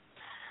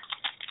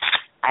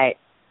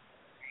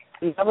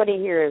 Nobody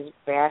here is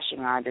bashing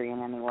Audrey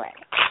in any way.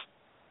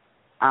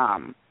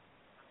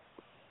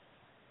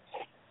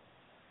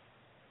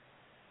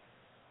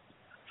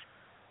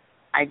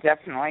 I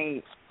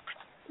definitely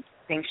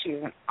think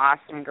she's an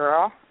awesome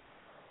girl.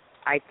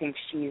 I think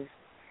she's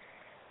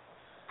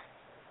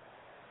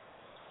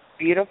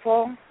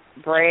beautiful,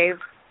 brave,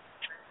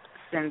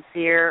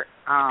 sincere.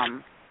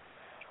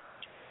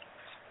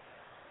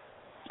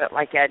 But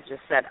like Ed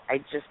just said, I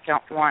just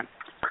don't want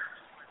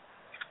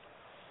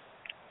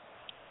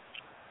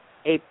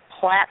a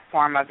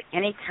platform of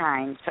any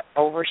kind to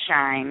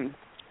overshine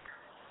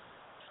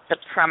the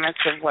premise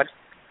of what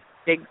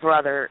Big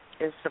Brother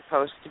is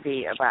supposed to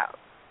be about.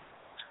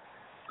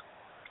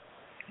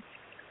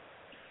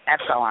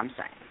 That's all I'm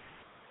saying.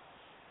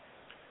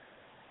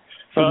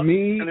 For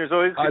me, and there's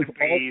always going to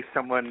be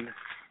someone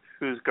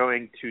who's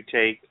going to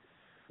take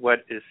what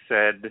is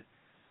said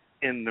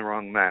in the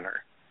wrong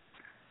manner.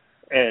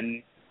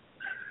 And,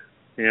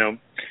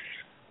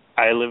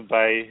 I live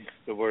by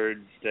the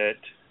words that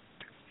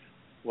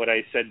what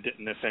I said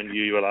didn't offend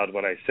you, you allowed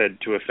what I said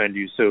to offend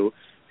you. So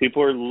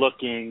people are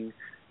looking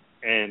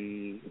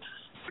and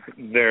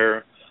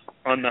they're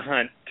on the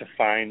hunt to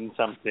find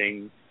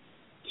something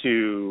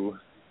to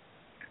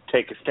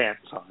take a stance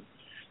on.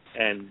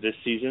 And this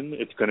season,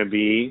 it's going to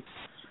be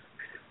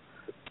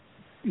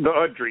the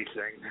Audrey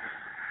thing.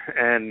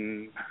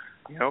 And,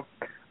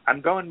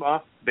 I'm going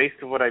off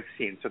based on what I've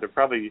seen, so they're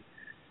probably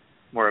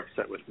more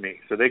upset with me.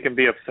 So they can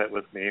be upset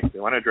with me. If they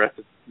want to address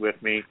it with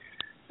me,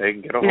 they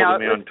can get a hold of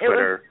me on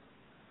Twitter.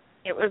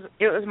 It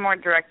was more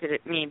directed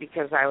at me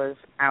because I was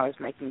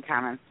making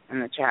comments in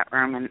the chat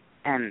room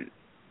and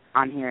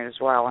on here as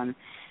well, and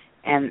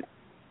I'm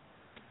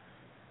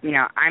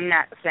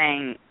not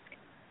saying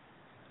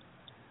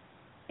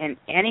in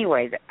any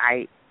way that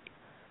I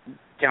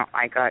don't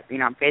like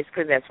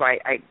basically that's why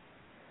I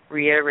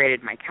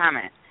reiterated my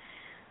comment.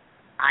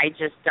 I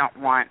just don't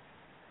want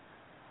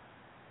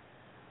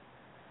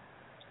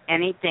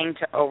anything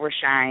to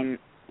overshine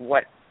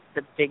what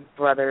the Big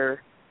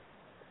Brother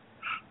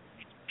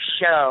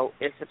show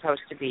is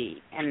supposed to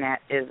be, and that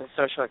is a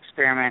social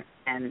experiment,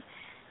 and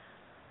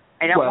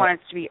I don't want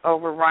it to be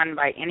overrun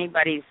by any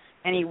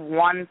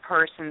one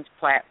person's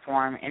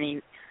platform,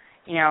 any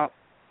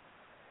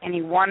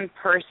one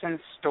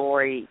person's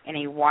story,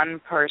 any one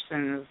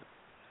person's,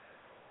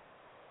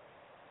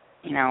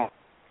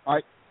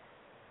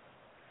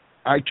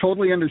 I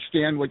totally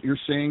understand what you're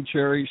saying,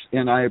 Cherry,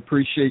 and I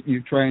appreciate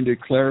you trying to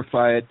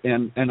clarify it,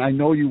 and I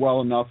know you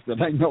well enough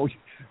that I know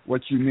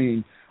what you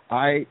mean.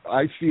 I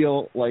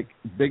feel like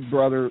Big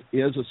Brother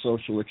is a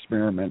social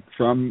experiment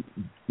from,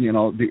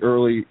 the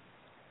early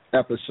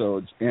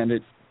episodes, and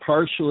it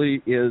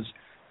partially is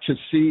to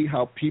see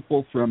how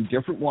people from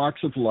different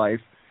walks of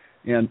life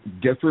and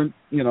different,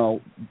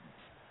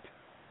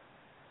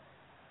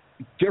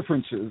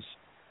 differences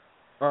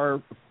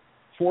are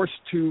forced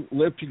to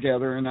live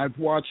together. And I've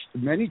watched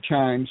many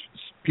times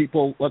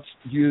people, let's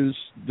use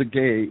the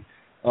gay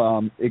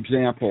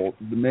example,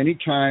 many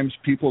times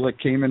people that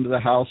came into the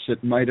house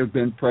that might have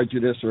been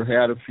prejudiced or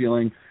had a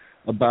feeling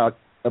about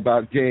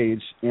gays,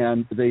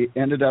 and they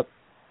ended up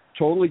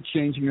totally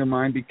changing their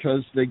mind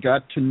because they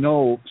got to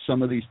know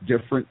some of these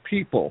different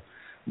people.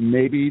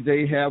 Maybe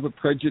they have a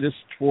prejudice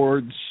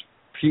towards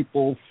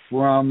people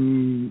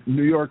from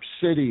New York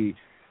City,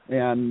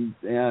 and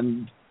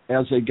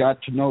as they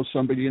got to know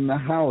somebody in the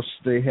house,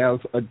 they have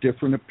a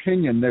different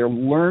opinion. They're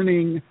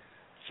learning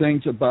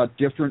things about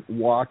different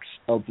walks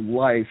of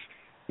life,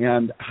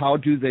 and how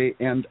do they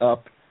end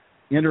up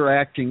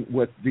interacting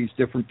with these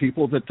different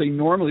people that they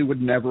normally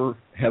would never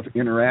have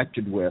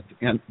interacted with.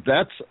 And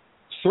that's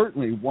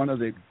certainly one of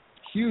the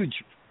huge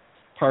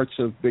parts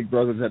of Big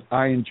Brother that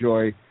I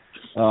enjoy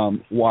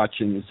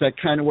watching. Is that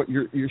kind of what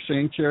you're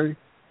saying, Cherry?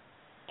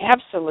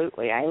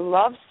 Absolutely. I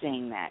love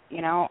seeing that.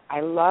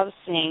 I love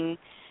seeing,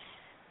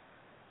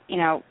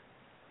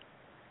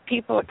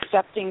 people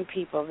accepting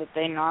people that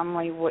they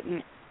normally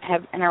wouldn't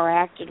have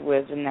interacted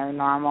with in their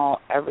normal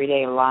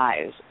everyday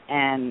lives,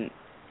 and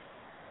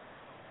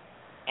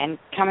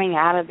coming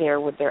out of there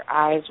with their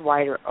eyes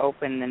wider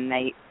open than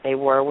they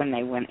were when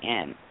they went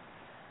in,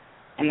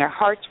 and their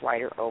hearts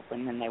wider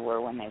open than they were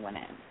when they went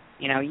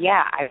in.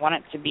 I want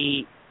it to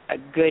be a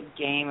good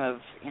game of,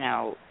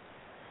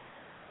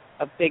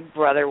 a Big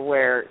Brother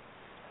where,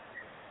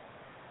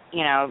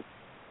 you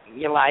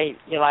lie,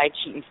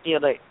 cheat, and steal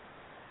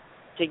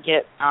to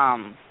get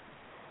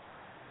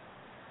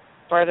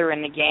further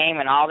in the game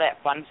and all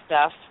that fun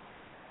stuff.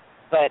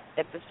 But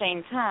at the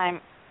same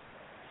time,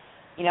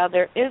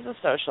 there is a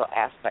social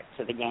aspect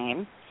to the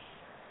game,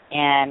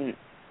 and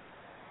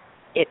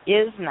it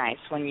is nice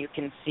when you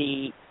can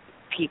see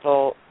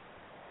people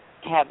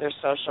have their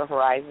social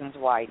horizons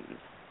widened.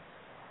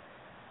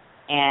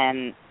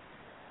 And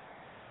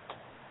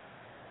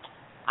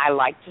I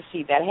like to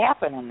see that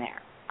happen in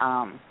there.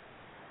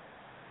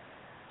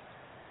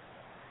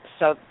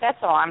 So that's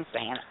all I'm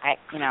saying.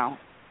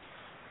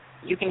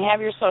 You can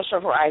have your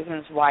social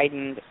horizons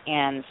widened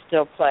and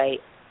still play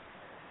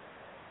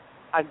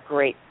a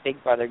great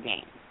Big Brother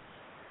game.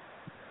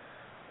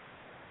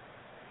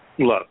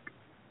 Look,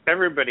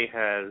 everybody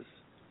has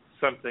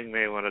something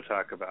they want to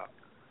talk about.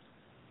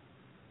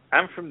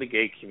 I'm from the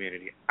gay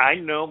community. I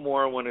no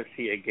more want to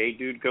see a gay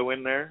dude go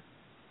in there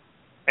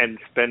and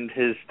spend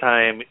his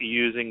time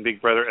using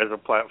Big Brother as a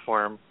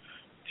platform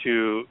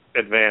to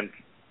advance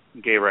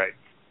gay rights,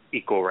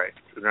 equal rights.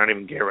 They're not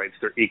even gay rights,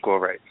 they're equal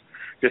rights.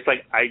 Just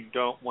like I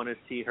don't want to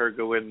see her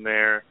go in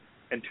there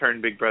and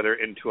turn Big Brother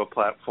into a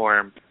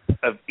platform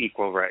of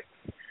equal rights.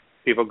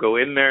 People go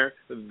in there,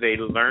 they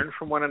learn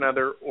from one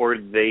another, or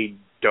they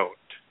don't.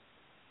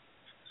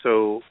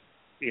 So,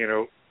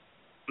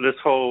 this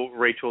whole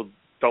Rachel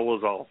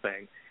Dolezal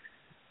thing,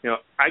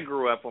 I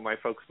grew up when my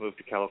folks moved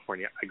to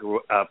California. I grew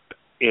up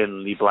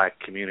in the black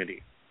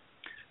community.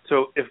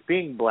 So if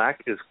being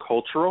black is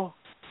cultural,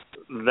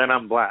 then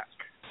I'm black,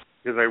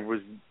 because I was,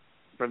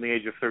 from the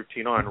age of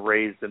 13 on,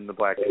 raised in the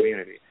black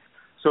community.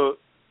 So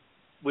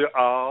we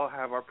all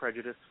have our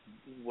prejudice,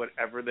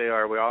 whatever they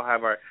are. We all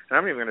have our, and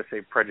I'm not even going to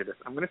say prejudice.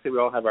 I'm going to say we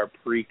all have our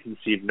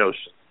preconceived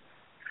notions.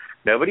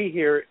 Nobody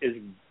here is,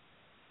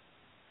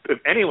 if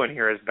anyone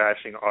here is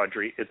bashing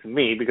Audrey, it's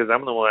me, because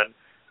I'm the one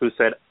who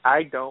said,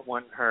 I don't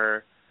want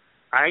her.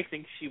 I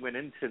think she went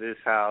into this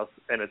house,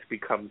 and it's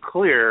become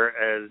clear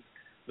as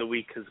the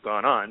week has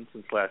gone on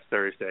since last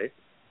Thursday,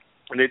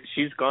 that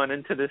she's gone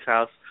into this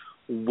house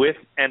with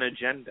an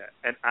agenda,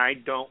 and I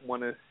don't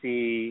want to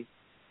see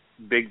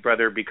Big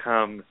Brother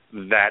become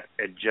that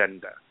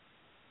agenda.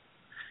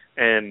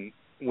 And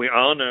we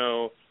all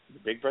know the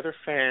Big Brother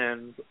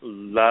fans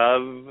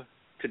love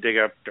to dig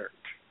up dirt.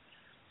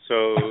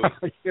 So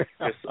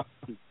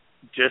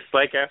just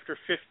like after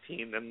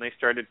 15, then they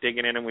started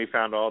digging in, and we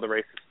found all the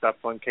racist stuff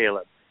on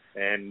Caleb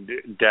and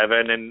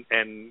Devin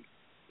and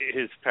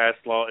his past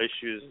law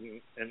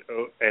issues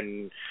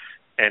and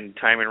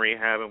time in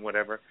rehab and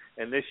whatever.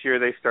 And this year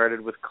they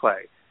started with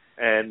Clay.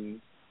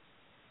 And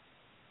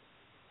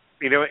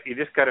you know what? You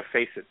just got to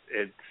face it.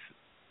 It's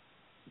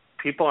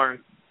people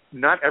aren't.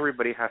 Not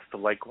everybody has to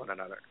like one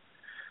another.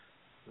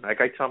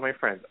 Like I tell my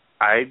friends,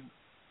 I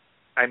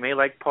may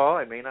like Paul,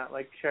 I may not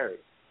like Cherry.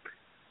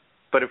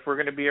 But if we're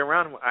going to be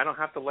around, I don't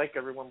have to like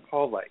everyone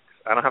Paul likes.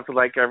 I don't have to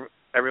like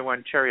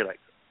everyone Cherry likes.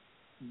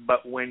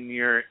 But when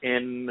you're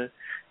in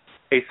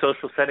a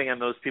social setting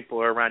and those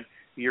people are around,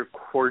 you're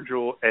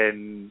cordial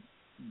and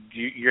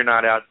you're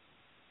not out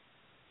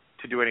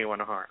to do anyone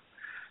harm.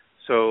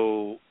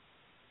 So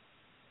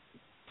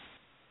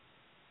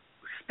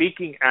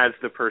speaking as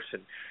the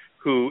person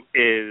who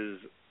is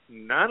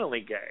not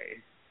only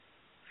gay,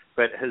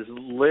 but has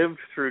lived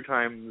through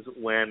times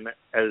when,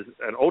 as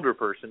an older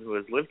person who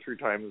has lived through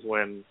times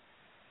when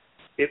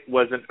it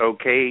wasn't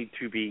okay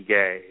to be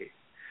gay,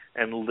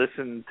 and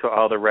listen to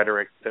all the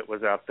rhetoric that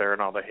was out there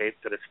and all the hate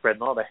that is spread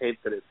and all the hate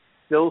that is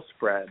still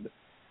spread,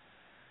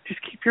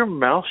 just keep your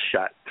mouth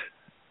shut.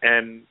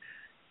 And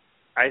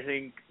I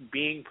think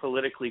being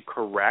politically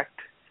correct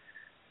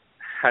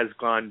has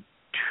gone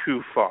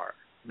too far.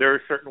 There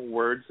are certain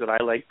words that I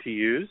like to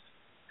use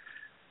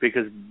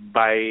because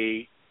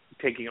by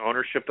taking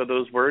ownership of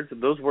those words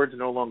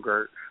no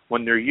longer,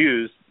 when they're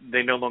used,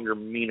 they no longer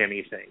mean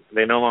anything.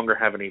 They no longer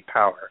have any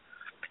power.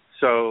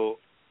 So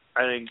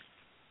I think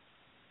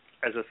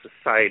as a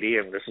society,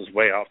 and this is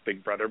way off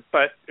Big Brother,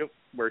 but it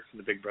works in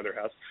the Big Brother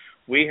house,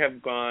 we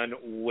have gone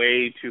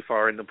way too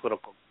far in the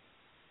political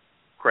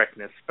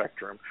correctness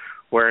spectrum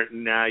where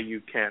now you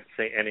can't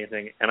say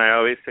anything. And I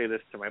always say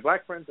this to my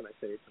black friends, and I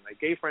say it to my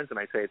gay friends, and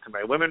I say it to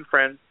my women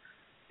friends.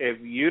 If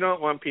you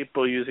don't want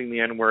people using the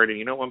N-word and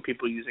you don't want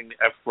people using the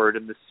F word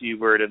and the C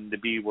word and the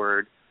B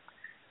word,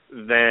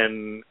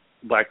 then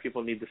black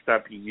people need to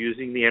stop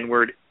using the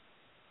N-word,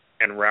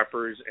 and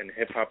rappers and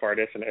hip-hop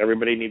artists and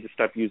everybody need to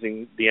stop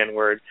using the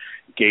N-word.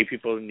 Gay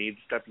people need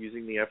to stop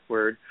using the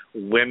F-word.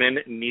 Women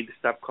need to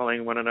stop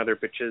calling one another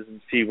bitches and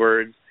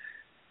C-words.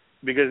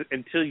 Because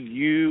until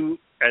you,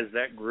 as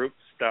that group,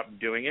 stop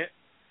doing it,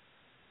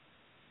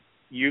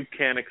 you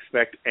can't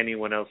expect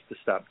anyone else to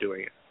stop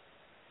doing it.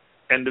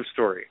 End of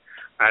story.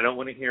 I don't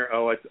want to hear,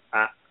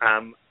 I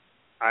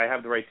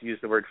have the right to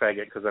use the word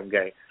faggot because I'm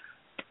gay.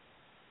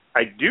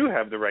 I do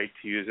have the right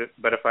to use it,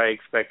 but if I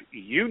expect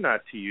you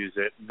not to use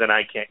it, then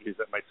I can't use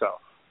it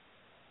myself.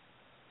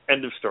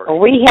 End of story.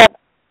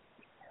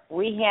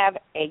 We have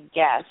a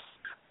guest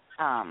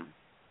on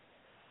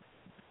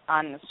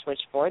the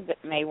switchboard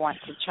that may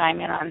want to chime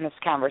in on this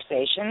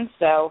conversation,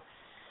 so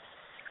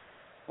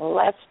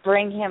let's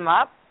bring him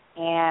up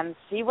and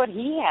see what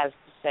he has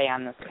to say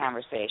on this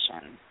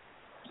conversation.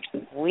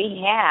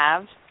 We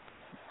have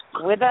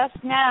with us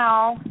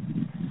now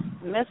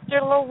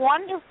Mr.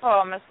 LaWonderful,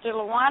 Mr.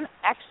 LAWON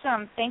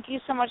EXUM. Thank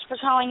you so much for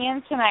calling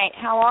in tonight.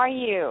 How are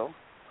you?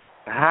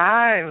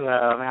 Hi,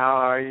 love. How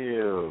are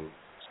you?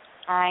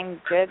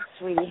 I'm good,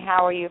 sweetie.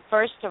 How are you?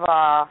 First of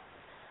all,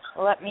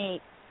 let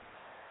me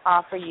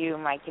offer you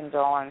my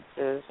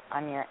condolences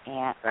on your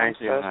aunt.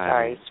 Thank you, I'm so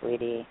sorry,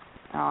 sweetie.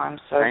 Oh, I'm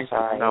so sorry. Thank you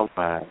so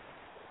much.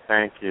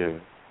 Thank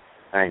you.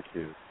 Thank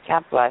you.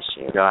 God bless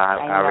you.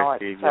 I know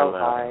receive it's your so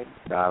love. hard.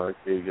 I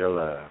receive your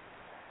love.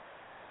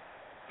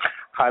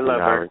 I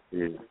love her.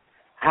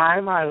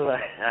 Hi, my love.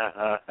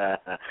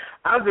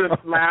 I'm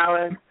just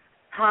smiling.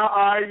 How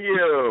are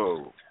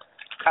you?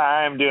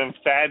 I'm doing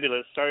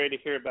fabulous. Sorry to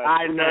hear about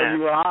I know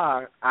you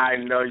are. I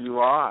know you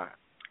are.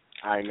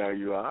 I know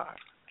you are.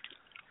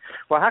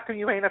 Well, how come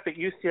you ain't up at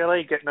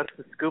UCLA getting us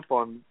the scoop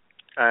on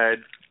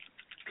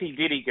P.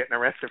 Diddy getting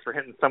arrested for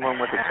hitting someone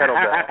with a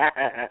kettlebell?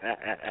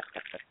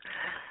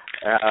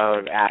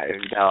 I'm not.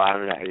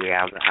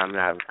 Yeah,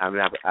 I'm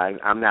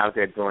not out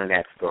there doing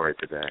that story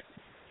today.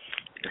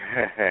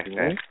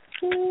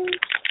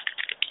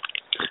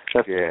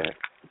 Yeah.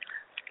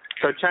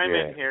 So chime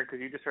in here because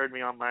you just heard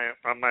me on my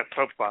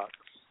soapbox.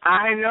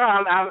 I know.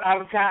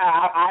 I'm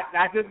kind.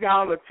 I just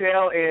got on the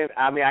tail end.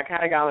 I mean, I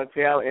kind of got on the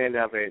tail end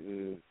of it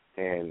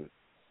and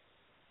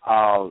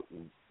all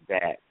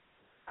that.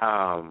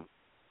 I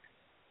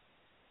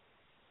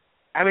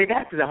mean,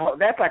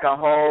 that's like a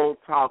whole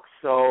talk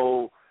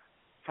show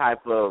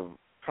type of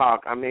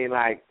talk. I mean,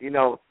 like, you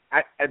know,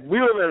 we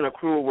live in a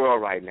cruel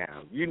world right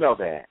now. You know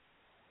that.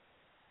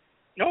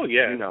 Oh,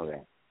 yeah. You know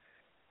that.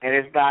 And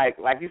it's like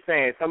you're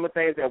saying, some of the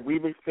things that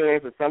we've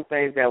experienced and some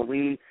things that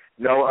we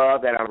know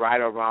of that are right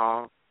or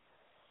wrong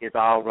is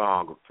all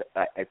wrong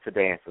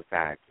today in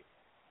society.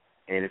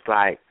 And it's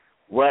like,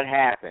 what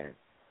happened?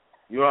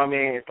 You know what I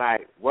mean? It's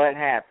like, what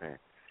happened?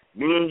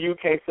 Me and you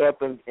can't sit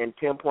up and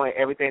pinpoint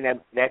everything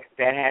that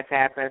has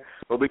happened,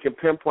 but we can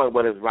pinpoint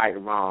what is right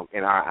and wrong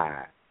in our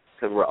eyes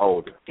because we're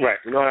older. Right.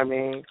 You know what I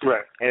mean?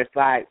 Right. And it's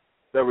like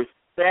the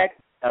respect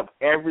of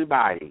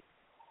everybody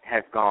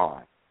has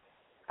gone.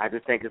 I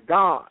just think it's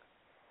gone.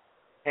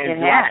 And it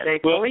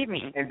has. Believe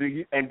me. And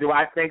do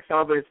I think some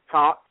of it is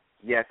taught?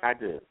 Yes, I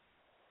do.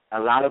 A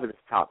lot of it is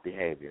taught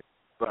behavior.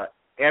 But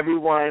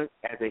everyone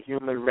as a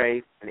human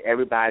race and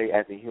everybody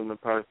as a human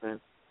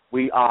person,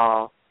 we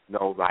all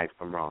know right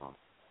from wrong.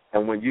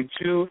 And when you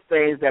choose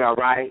things that are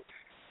right,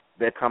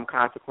 there come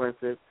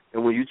consequences.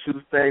 And when you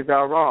choose things that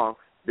are wrong,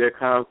 there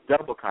comes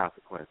double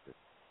consequences.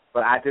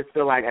 But I just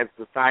feel like as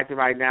a society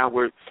right now,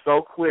 we're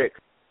so quick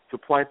to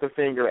point the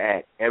finger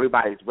at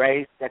everybody's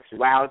race,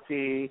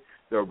 sexuality,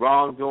 their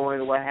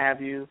wrongdoing, what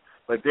have you.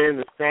 But then in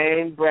the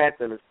same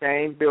breath and the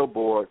same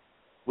billboard,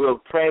 we'll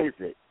praise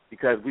it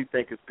because we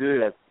think it's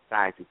good as a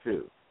society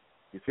too.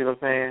 You see what I'm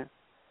saying?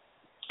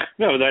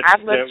 No,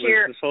 that was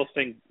this whole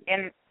thing.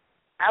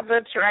 I've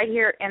lived right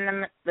here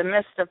in the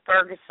midst of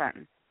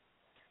Ferguson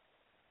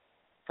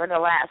for the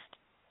last,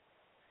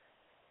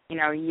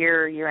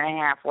 year and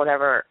a half,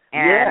 whatever.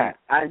 And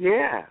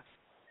yeah.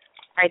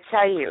 I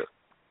tell you,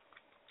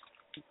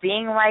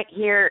 being right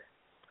here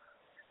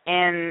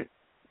in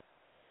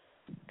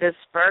this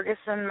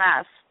Ferguson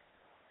mess,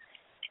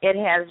 it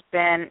has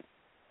been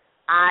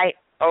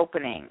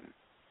eye-opening.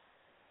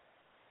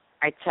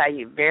 I tell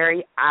you,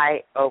 very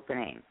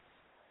eye-opening.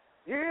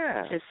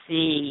 Yeah. To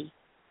see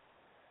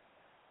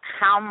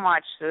how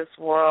much this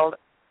world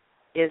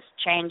is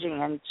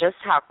changing and just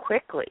how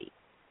quickly.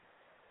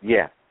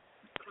 Yeah.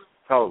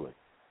 Totally.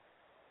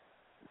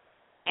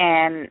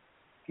 And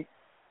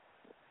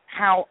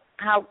how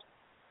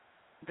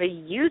the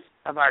youth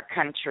of our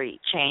country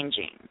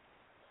changing.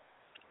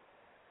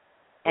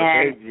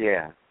 And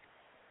yeah.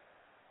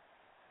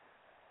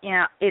 You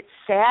know, it's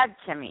sad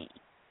to me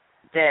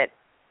that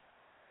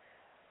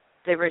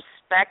the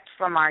respect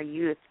from our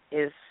youth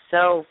is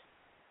so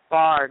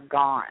far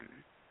gone.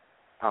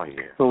 Oh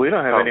yeah. Well, we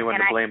don't have anyone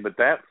to blame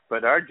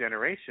but our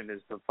generation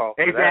is the fault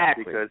for that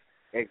because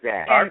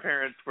our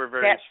parents were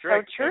very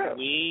strict. So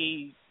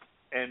true.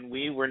 And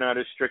we were not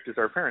as strict as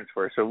our parents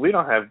were. So we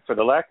don't have, for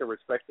the lack of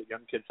respect that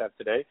young kids have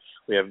today,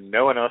 we have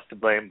no one else to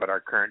blame but our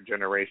current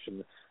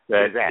generation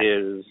that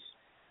is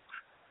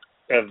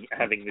of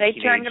having the They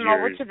teenage turned them years.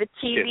 over to the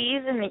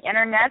TVs and the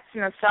internets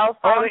and the cell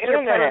phones. Oh, the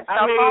internet. The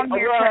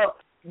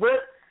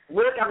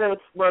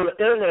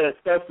internet,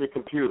 especially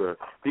computer,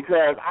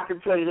 because I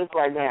can tell you this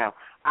right now.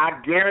 I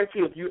guarantee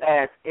if you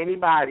ask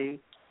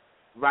anybody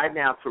right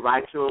now to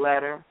write you a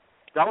letter,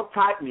 don't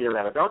type me a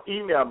letter. Don't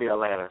email me a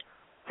letter.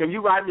 Can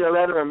you write me a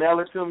letter and mail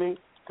it to me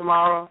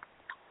tomorrow?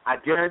 I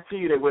guarantee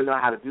you they wouldn't know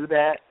how to do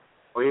that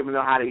or even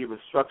know how to even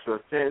structure a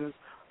sentence.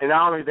 And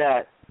not only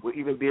that, will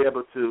even be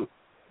able to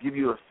give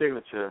you a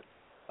signature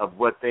of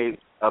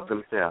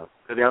themselves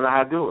because they don't know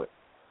how to do it.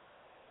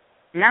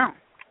 No.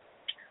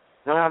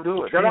 They don't know how to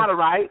do it. They don't know how to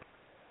write.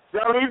 They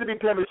don't need to be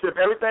penmanship.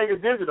 Everything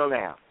is digital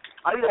now.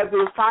 All you have to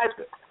do is type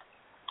it.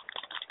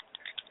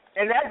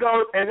 And that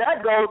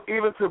goes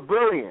even to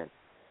bullying.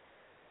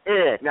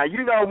 Ed, now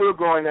you know when we were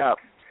growing up,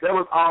 there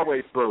was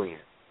always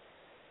bullying.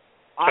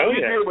 All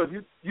you did was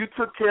you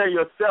took care of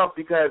yourself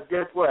because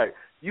guess what?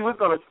 You was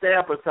going to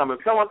stand for something.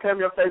 If someone came in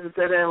your face and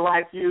said they didn't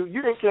like you,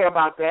 you didn't care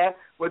about that.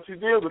 What you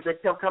did was they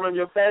kept coming in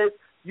your face,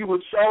 you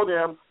would show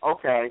them,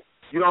 okay,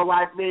 you don't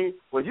like me?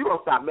 Well, you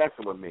don't stop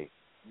messing with me.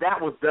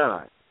 That was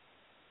done.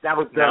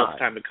 Now it's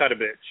time to cut a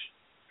bitch.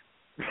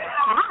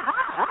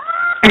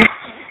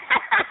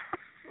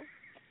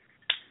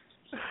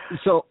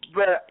 So,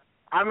 but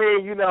I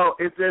mean, you know,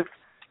 it's just.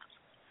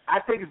 I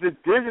think it's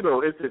just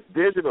digital. It's just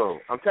digital.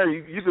 I'm telling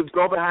you, you could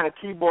go behind a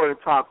keyboard and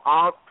talk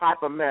all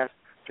type of mess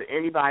to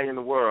anybody in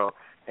the world,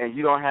 and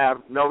you don't have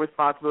no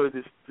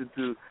responsibility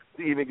to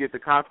even get the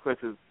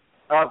consequences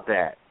of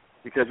that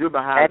because you're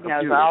behind the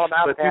computer. All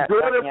about but that. You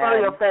do it in front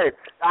of your face.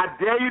 I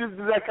dare you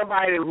to let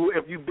somebody who,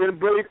 if you've been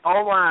bullied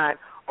online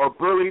or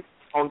bullied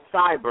on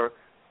cyber,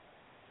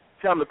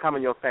 tell them to come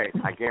in your face.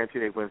 I guarantee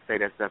they wouldn't say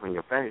that stuff in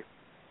your face.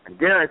 I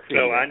guarantee.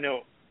 So I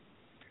know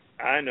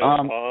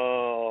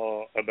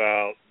all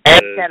about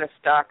Ed's had a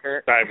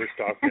stalker. Cyber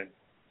stalking.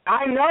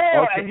 I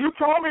know, and you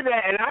told me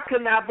that, and I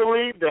could not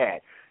believe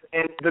that.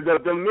 And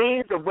the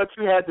means of what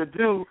you had to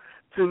do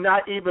to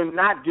not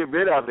get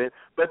rid of it,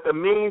 but the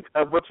means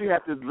of what you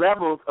have to,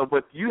 levels of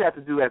what you have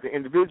to do as an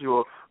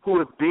individual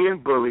who is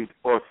being bullied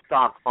or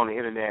stalked on the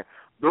internet,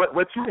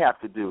 what you have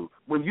to do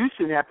when you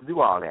shouldn't have to do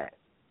all that.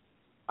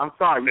 I'm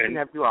sorry, you shouldn't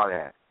have to do all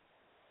that.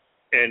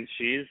 And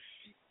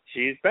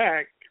she's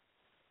back.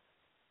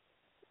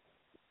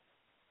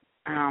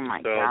 Oh,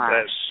 my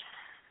gosh.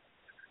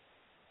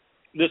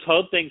 This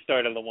whole thing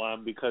started,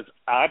 LaWan, because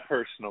I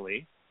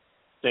personally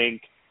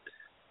think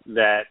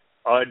that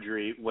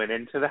Audrey went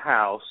into the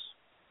house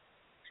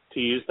to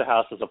use the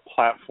house as a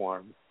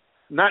platform,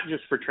 not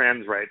just for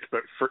trans rights,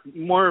 but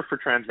more for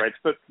trans rights,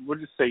 but we'll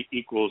just say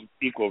equal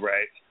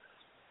rights.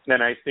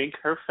 And I think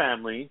her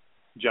family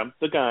jumped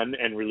the gun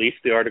and released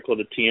the article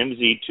to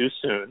TMZ too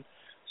soon.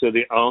 So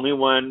the only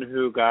one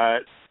who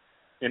got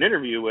an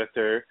interview with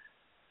her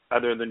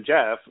other than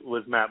Jeff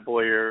was Matt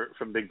Boyer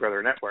from Big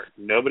Brother Network.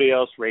 Nobody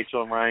else,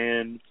 Rachel and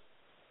Ryan,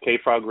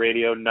 K-Frog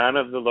Radio, none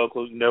of the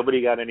locals,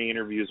 nobody got any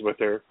interviews with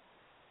her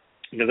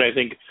because I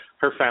think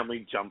her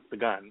family jumped the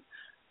gun.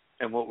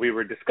 And what we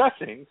were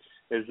discussing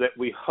is that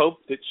we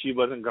hoped that she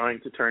wasn't going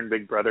to turn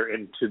Big Brother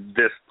into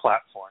this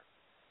platform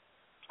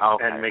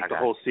and make the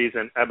whole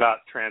season about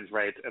trans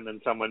rights, and then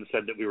someone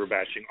said that we were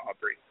bashing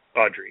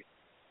Audrey.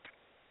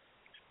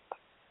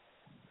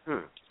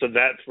 So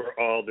that's where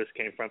all this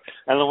came from.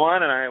 And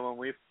LaWan and I, when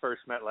we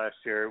first met last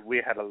year, we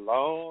had a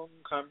long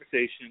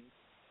conversation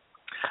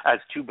as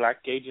two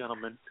black gay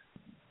gentlemen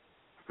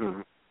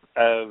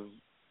of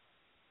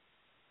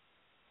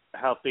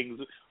how things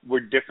were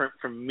different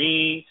from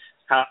me,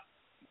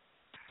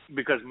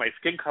 because my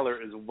skin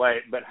color is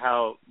white, but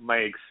how my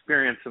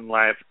experience in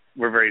life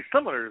were very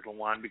similar to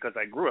LaWan because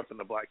I grew up in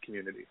the black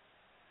community.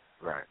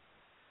 Right.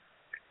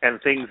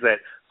 And things that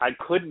I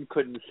couldn't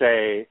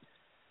say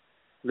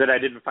that I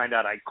didn't find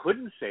out I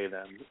couldn't say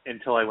them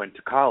until I went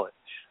to college.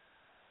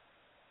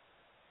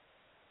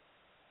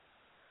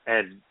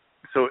 And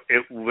so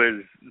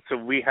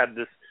we've had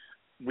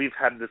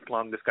this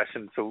long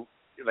discussion. So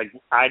like,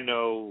 I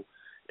know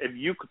if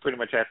you could pretty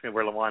much ask me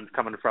where LaWan's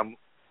coming from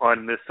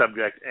on this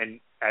subject, and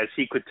as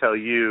he could tell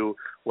you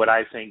what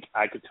I think,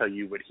 I could tell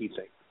you what he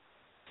thinks.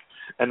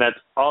 And that's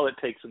all it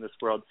takes in this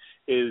world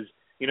is,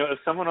 you know, if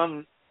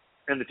someone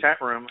in the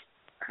chat room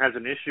has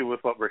an issue with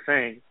what we're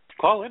saying,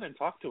 call in and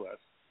talk to us,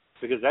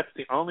 because that's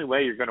the only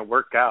way you're going to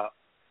work out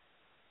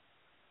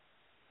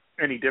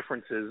any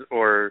differences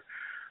or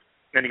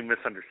any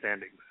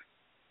misunderstandings.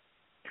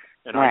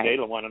 And our day,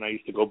 LaWon and I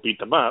used to go beat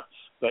them up,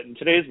 but in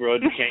today's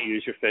world, you can't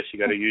use your fists. You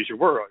got to use your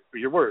words.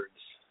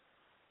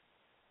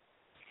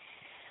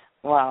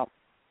 Well,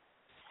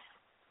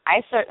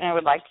 I certainly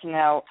would like to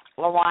know,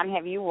 LaWon,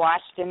 have you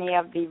watched any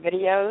of the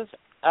videos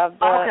of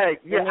the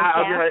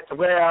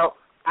well,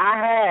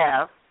 I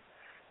have.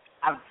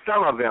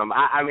 Some of them.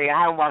 I mean,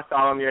 I haven't watched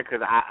all of them yet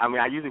because,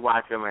 I usually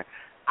watch them. And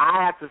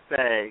I have to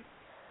say,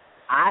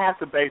 I have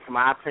to base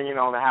my opinion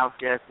on the house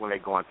guests when they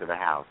go into the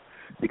house.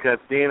 Because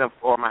being a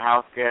former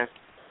house guest,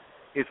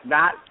 it's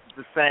not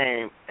the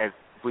same as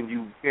when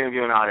you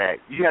interview and all that.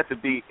 You have to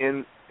be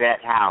in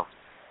that house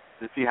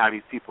to see how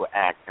these people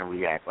act and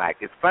react. Like,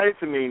 it's funny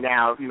to me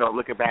now, you know,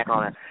 looking back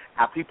on it,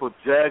 how people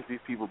judge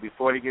these people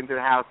before they get into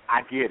the house.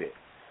 I get it.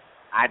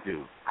 I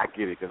do. I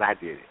get it because I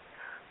did it.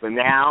 But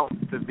now,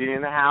 to be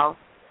in the house,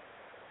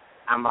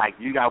 I'm like,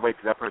 you got to wait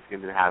till that person gets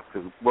into the house.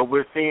 Because what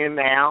we're seeing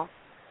now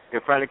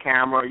in front of the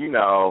camera, you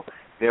know,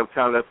 them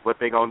telling us what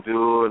they're going to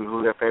do and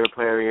who their favorite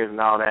player is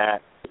and all that,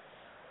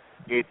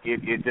 it's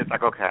just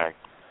like, okay,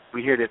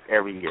 we hear this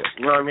every year.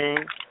 You know what I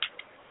mean?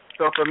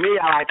 So for me,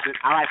 I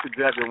like to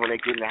judge them when they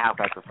get in the house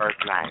like the first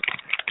night.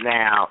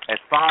 Now, as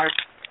far as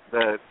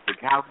the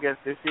house guests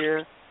this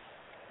year,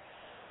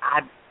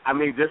 I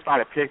mean, just by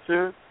the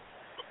pictures,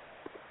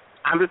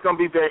 I'm just going to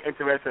be very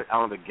interested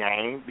on the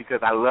game because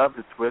I love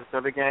the twist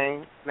of the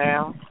game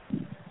now.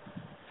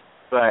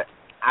 But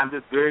I'm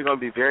just going to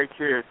be very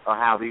curious on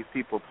how these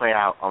people play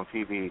out on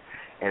TV,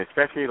 and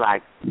especially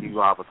like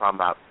you all were talking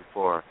about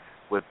before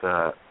with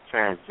the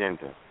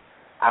transgender.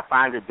 I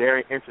find it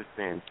very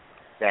interesting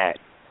that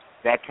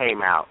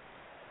came out,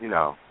 you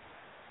know,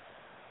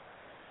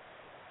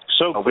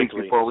 so a week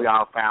before we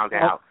all found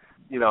out,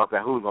 you know,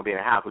 that who's going to be in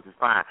the house, which is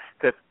fine.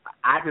 Because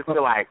I just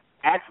feel like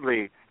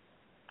actually,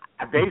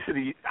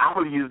 basically, I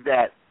would use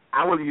that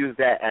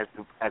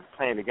as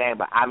playing the game.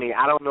 But I mean,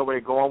 I don't know where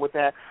they're going with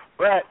that.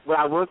 But what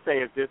I will say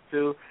is this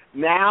too.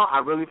 Now I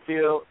really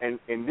feel, and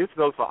this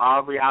goes for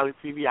all reality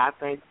TV. I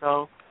think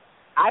so.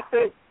 I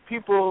think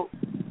people,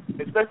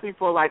 especially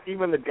for like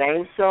even the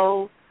game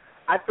shows,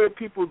 I think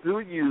people do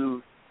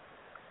use,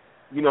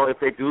 you know, if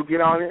they do get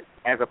on it,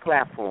 as a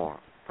platform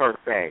per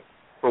se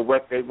for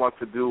what they want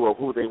to do or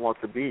who they want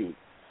to be.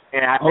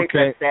 And I think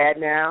that's sad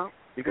now.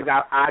 Because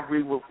I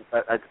agree with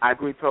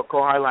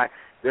Kohar, like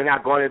they're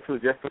not going into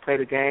it just to play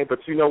the game. But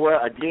you know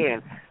what?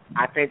 Again,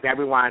 I think that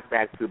rewinds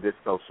back to this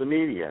social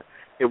media.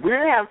 If we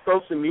didn't have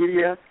social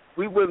media,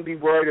 we wouldn't be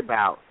worried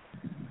about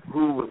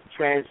who was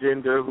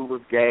transgender, who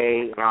was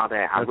gay, and all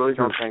that. I really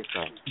don't think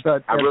so.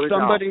 But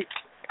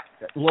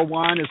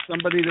LaWon, as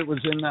somebody that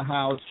was in the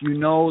house, you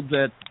know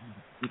that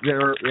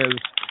there is,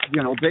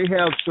 you know, they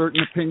have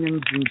certain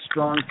opinions and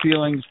strong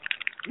feelings.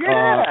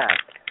 Yeah.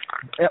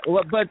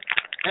 But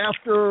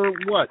after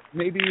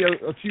maybe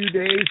a few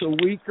days, a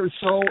week or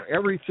so,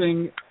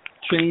 everything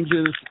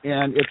changes,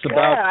 and it's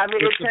about. Yeah, I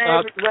mean, it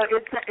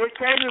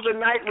changes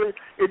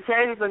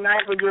the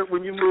night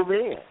when you move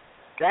in.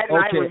 That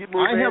night when you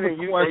move in, I have a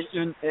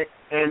question.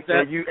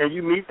 And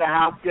you meet the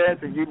house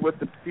guests and you with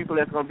the people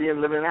that's going to be in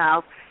the living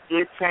house.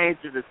 It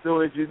changes as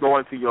soon as you go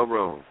into your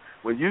room.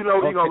 When you know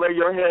you're going to lay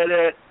your head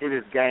at, it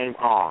is game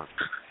on.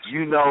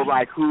 You know,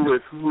 like who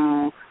is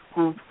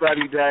who's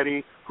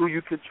fuddy-duddy, who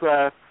you can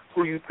trust,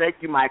 who you think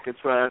you might can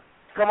trust.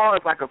 Come on,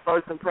 it's like a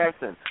first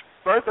impression.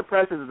 First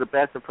impression is the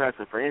best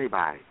impression for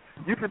anybody.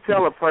 You can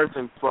tell a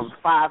person from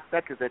 5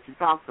 seconds that you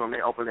talk to them,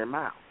 they open their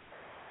mouth.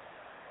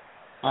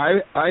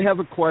 I have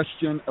a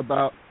question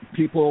about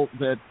people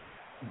that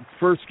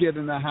first get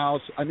in the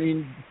house. I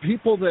mean,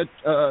 people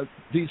that,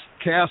 these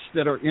casts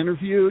that are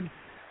interviewed,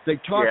 they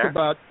talk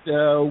about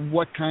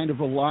what kind of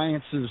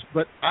alliances,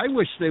 but I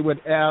wish they would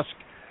ask,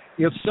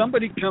 if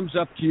somebody comes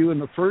up to you in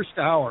the first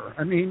hour,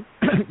 I mean,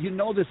 you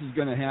know this is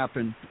going to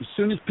happen. As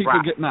soon as people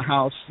get in the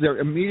house, they're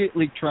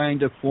immediately trying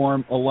to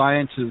form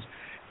alliances.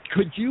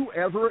 Could you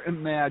ever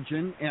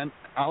imagine, and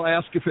I'll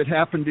ask if it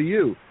happened to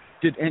you,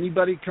 did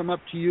anybody come up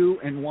to you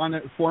and want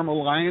to form an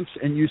alliance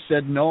and you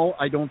said, no,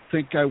 I don't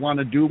think I want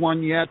to do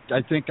one yet.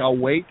 I think I'll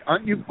wait.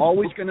 Aren't you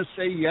always going to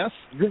say yes?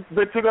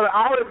 But you're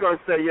always going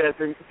to say yes.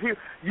 And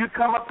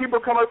people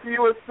come up to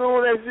you as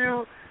soon as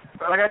you,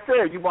 like I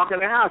said, you walk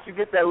in the house, you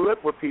get that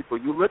look with people.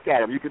 You look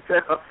at them. You can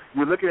tell,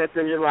 you're looking at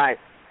them, you're like,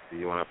 do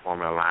you want to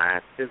form an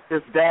alliance?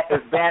 It's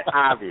that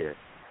obvious.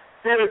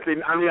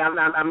 Seriously, I mean,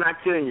 I'm not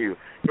kidding you.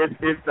 It's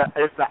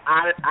the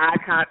eye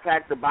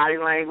contact, the body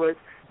language.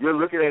 You're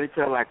looking at each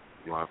other like,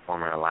 you want to form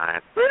an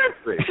alliance?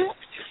 Seriously.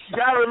 You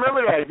got to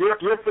remember that. You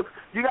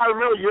got to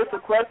remember you're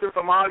sequestered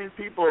from all these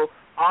people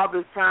all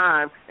this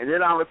time, and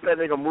then all of a sudden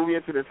they're going to move you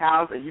into this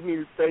house, and you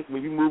need to think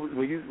when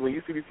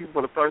you see these people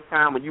for the first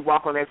time, when you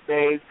walk on that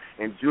stage,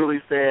 and Julie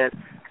said,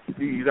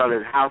 you know,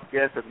 the house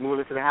guest that's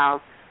moving into the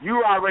house,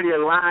 you already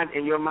aligned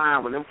in your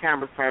mind when them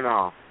cameras turn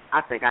on.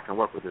 I think I can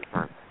work with this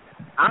person.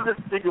 I'm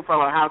just speaking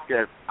from a house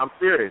guest. I'm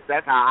serious.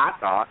 That's how I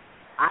thought.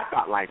 I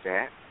thought like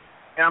that.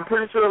 And I'm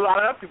pretty sure a lot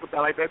of other people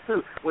thought like that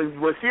too.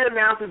 When she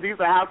announces these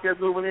are house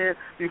guests moving in,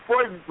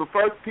 before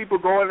people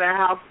go in that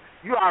house,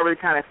 you already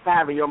kind of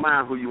have in your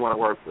mind who you want to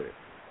work with.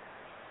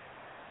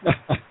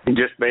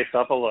 Just based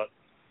off a look.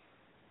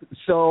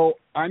 So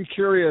I'm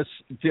curious,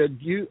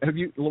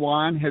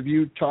 LaWon, have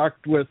you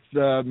talked with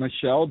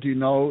Michelle? Do you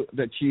know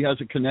that she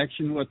has a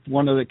connection with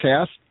one of the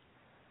cast?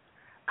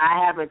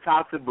 I haven't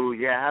talked to Boo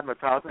yet. I haven't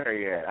talked to her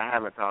yet. I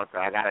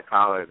got to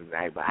call her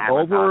today, but I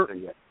haven't talked to her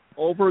yet.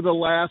 Over the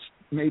last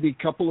maybe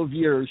couple of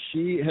years,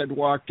 she had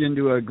walked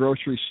into a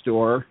grocery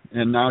store,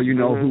 and now you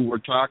know who we're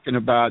talking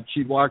about.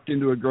 She walked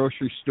into a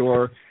grocery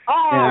store.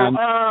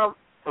 Go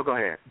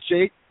ahead.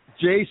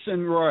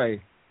 Jason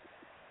Roy.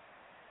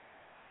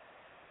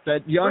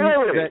 That young,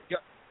 really?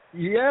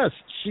 Yes,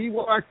 she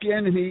walked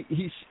in and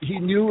he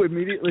knew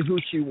immediately who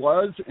she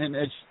was, and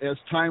as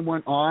time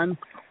went on,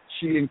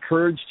 she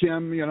encouraged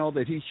him,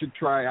 that he should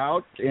try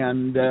out,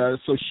 and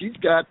so she's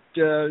got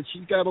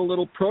a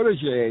little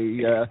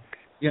protege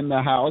in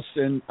the house,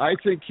 and I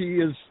think he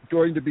is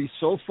going to be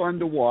so fun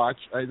to watch.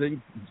 I think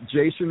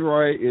Jason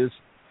Roy is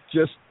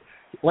just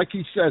like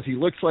he says, he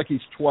looks like he's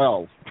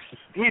 12.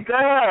 He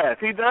does.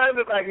 He does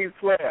look like he's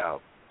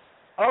 12.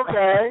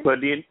 Okay. But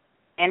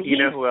and you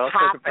know who else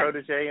has a popping.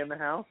 protege in the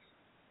house?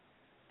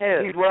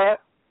 Who? He's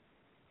what?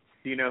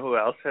 Do you know who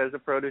else has a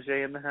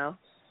protege in the house?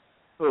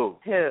 Who?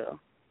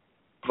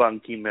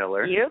 Bunky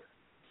Miller. You?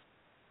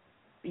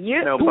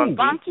 No, Bunky.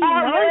 Bunky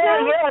Miller?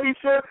 Yeah, he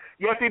sure.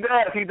 Yes, he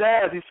does. He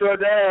does. He sure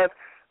does.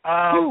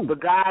 The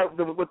guy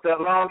with the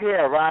long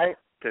hair, right?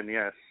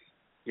 Yes.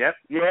 Yep.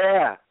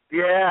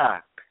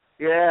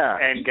 Yeah.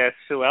 And guess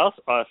who else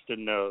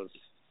Austin knows?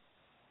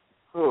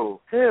 Who?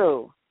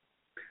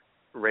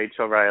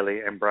 Rachel Riley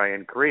and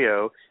Brian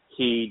Carrillo.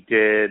 He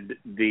did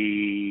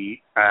the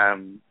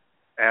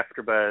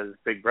AfterBuzz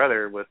Big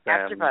Brother with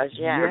them. AfterBuzz,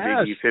 yeah.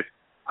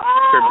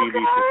 For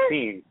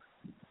BB15.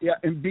 Yeah,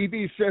 in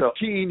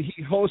BB15,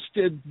 he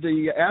hosted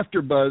the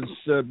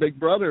AfterBuzz Big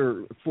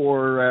Brother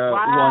for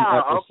one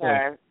episode.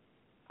 Okay.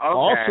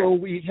 Also,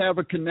 we have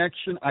a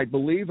connection, I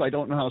believe, I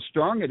don't know how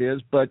strong it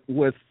is, but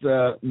with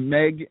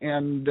Meg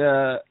and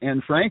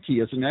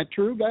Frankie. Isn't that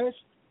true, guys?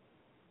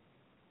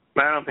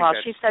 I don't think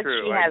that's she said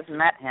true. she has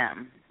met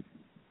him.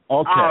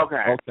 Okay.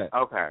 But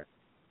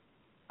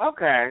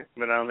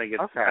I don't think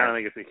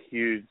it's a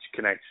huge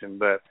connection.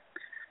 But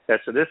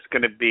so this is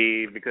going to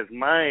be, because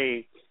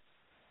my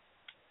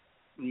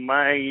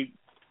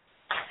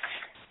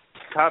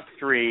top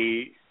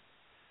three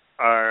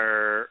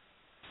are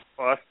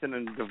Austin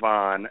and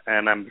Devon,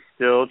 and I'm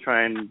still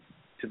trying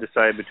to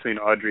decide between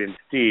Audrey and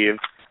Steve.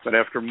 But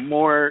after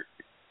more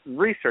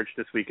research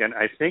this weekend,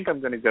 I think I'm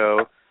going to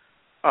go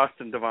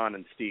Austin, Devon,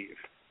 and Steve.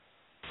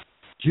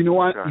 Do you know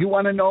what? You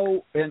want to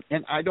know,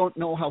 and I don't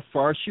know how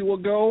far she will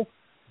go,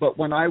 but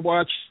when I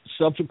watched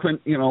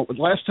subsequent,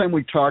 last time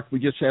we talked, we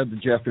just had the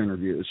Jeff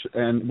interviews,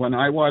 and when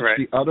I watched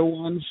the other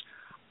ones,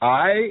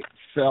 I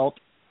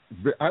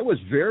was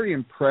very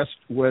impressed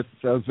with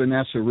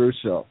Vanessa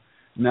Russo.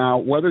 Now,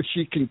 whether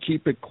she can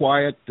keep it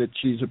quiet that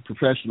she's a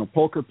professional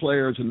poker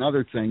player is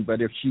another thing,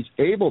 but if she's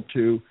able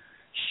to,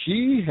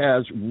 she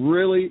has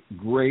really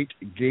great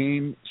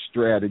game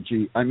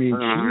strategy. I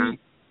mean,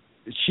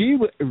 she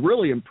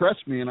really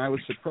impressed me, and I was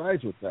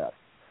surprised with that.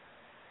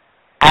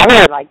 I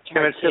really liked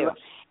her too.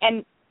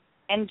 And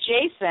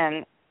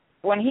Jason,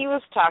 when he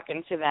was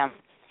talking to them,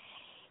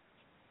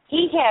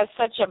 he has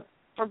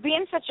for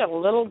being such a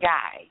little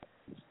guy,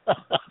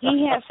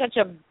 he has such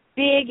a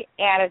big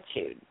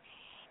attitude.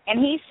 And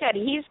he said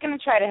he's going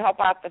to try to help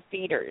out the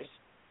feeders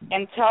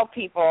and tell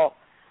people,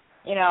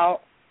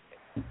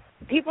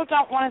 people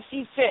don't want to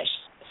see fish.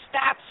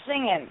 Stop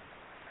singing,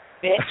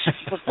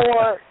 bitch,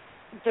 before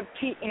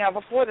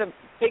the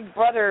Big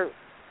Brother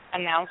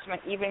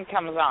announcement even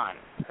comes on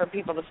for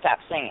people to stop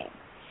singing.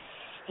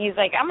 He's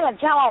like, I'm going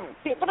to tell them,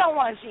 people don't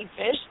want to see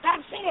fish.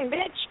 Stop singing,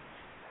 bitch.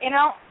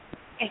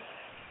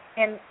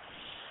 And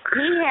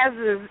he has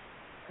this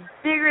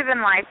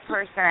bigger-than-life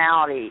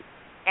personality.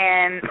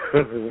 And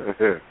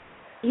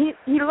he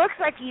looks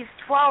like he's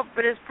 12,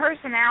 but his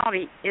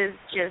personality is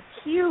just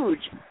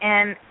huge.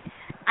 And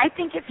I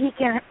think if he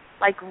can,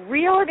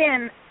 reel it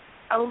in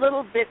a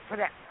little bit for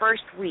that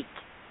first week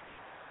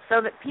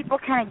so that people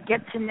kind of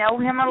get to know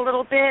him a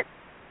little bit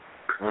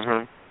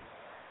and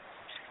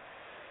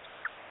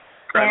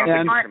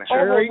aren't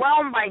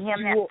overwhelmed by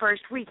him that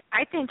first week,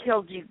 I think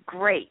he'll do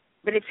great.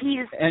 But if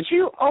he's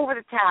too over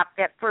the top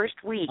that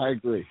first week, I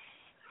agree.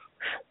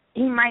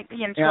 He might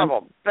be in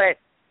trouble. But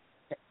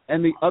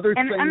the other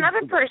thing,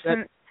 another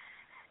person.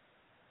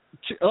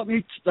 Let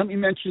me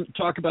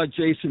talk about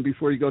Jason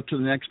before you go to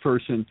the next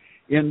person.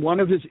 In one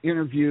of his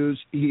interviews,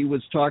 he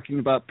was talking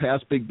about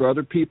past Big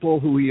Brother people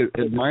who he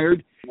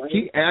admired.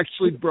 He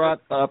actually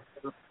brought up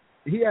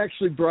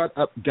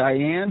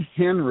Diane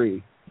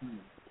Henry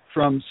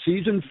from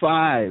season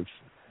 5.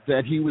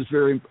 That he was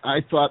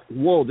I thought,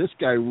 whoa, this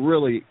guy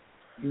really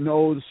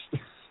knows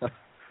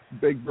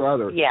Big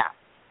Brother.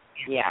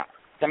 Yeah.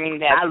 I mean,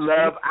 that's I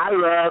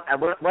love.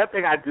 And one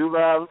thing I do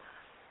love,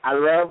 I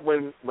love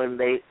when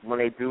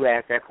they do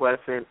ask that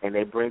question and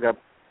they bring up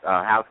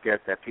house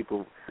guests that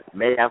people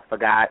may have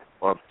forgot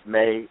or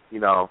may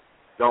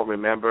don't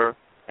remember.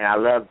 And I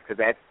love because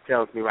that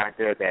tells me right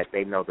there that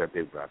they know their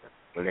big brother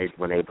when they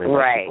bring up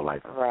people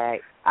like that.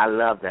 Right. I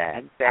love that.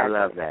 Exactly. I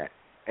love that.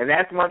 And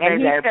that's one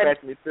thing that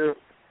impressed me too.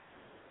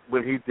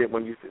 When he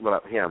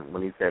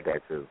said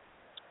that too.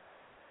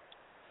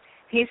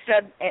 He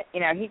said,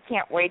 he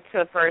can't wait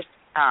till the first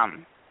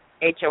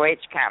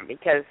HOH camp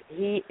because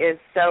he is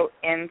so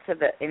into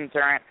the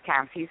endurance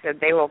camps. He said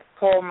they will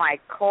pull my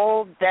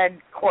cold, dead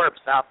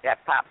corpse off that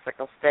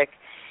popsicle stick.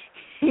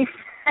 He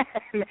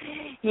said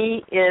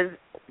he is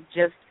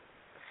just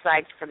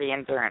psyched for the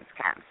endurance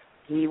camps.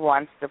 He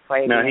wants to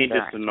play the endurance. No,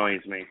 he just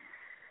annoys me.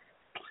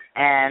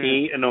 And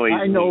he annoys me.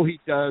 I know he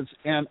does,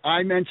 and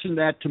I mentioned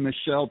that to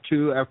Michelle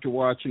too after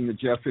watching the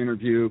Jeff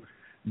interview,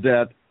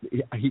 that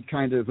he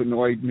kind of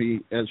annoyed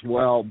me as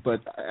well. But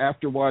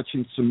after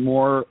watching some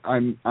more,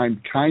 I'm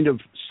kind of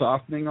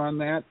softening on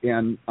that,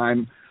 and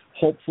I'm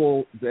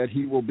hopeful that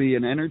he will be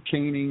an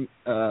entertaining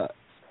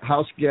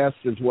house guest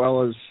as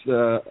well as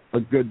a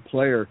good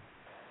player.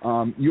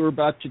 You were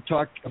about to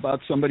talk about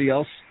somebody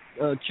else,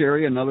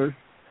 Cherry, another?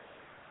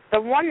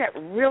 The one that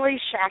really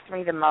shocked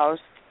me the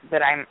most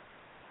that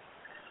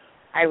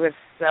I was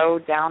so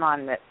down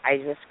on that I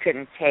just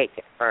couldn't take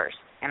at first.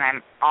 And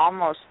I'm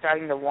almost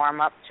starting to warm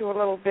up to a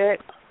little bit,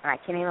 and I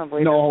can't even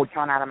believe it's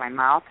coming out of my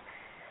mouth.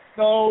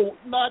 No,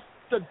 not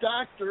the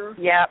doctor.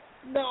 Yep.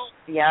 No.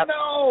 Yep.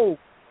 No.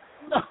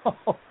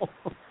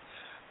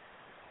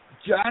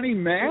 Johnny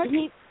Mac?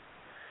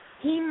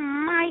 He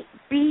might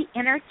be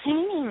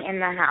entertaining in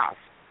the house.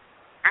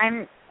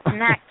 I'm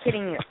not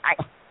kidding you.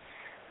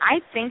 I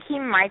think he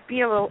might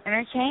be a little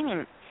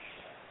entertaining.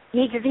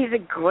 He's a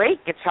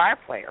great guitar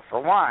player,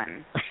 for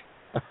one.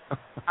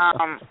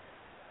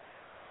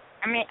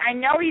 I mean, I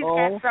know he's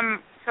got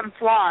some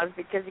flaws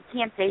because he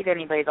can't date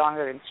anybody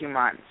longer than 2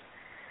 months.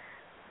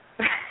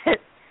 But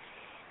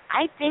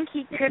I think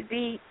he could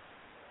be.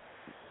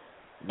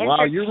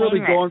 Wow, you're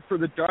really going for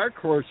the dark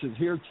horses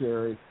here,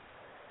 Cherry.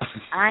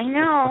 I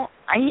know.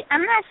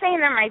 I'm not saying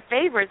they're my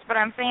favorites, but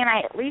I'm saying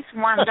I at least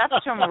warmed up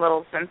to him a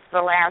little since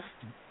the last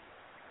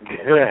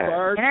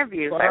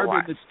interviews I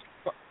watched.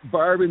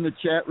 Barb in the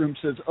chat room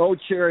says, "Oh,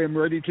 Cherry, I'm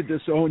ready to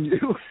disown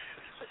you."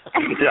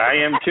 I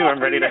am too.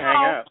 I'm ready to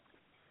hang up.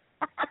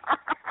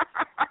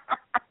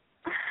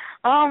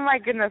 Oh my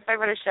goodness! I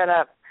better shut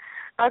up.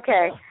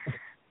 Okay,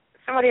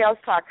 somebody else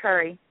talk.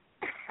 Hurry.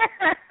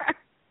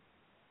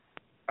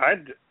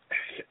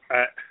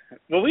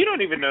 Well, we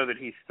don't even know that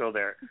he's still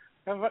there.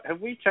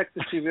 Have we checked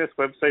the CBS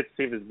website to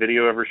see if his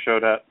video ever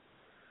showed up?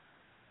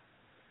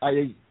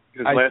 I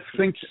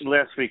think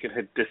last week it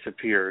had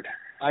disappeared.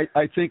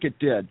 I think it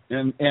did,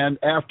 and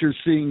after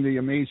seeing the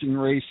Amazing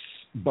Race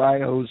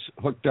bios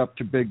hooked up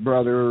to Big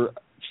Brother,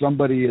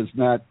 somebody is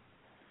not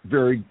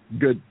very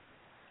good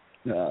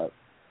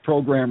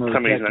programmer.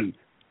 Somebody's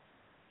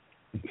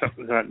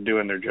not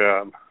doing their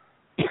job.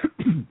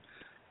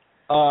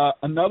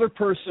 Another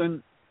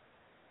person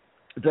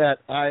that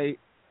I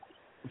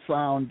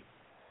found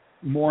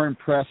more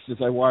impressed as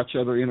I watch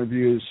other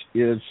interviews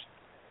is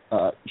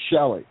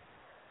Shelley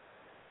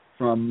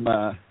from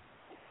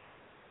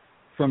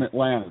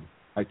Atlanta,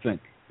 I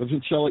think.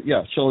 Wasn't Shelley?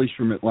 Yeah, Shelley's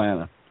from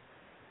Atlanta.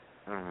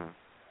 Uh-huh.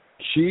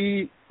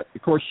 She's,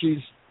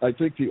 I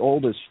think, the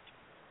oldest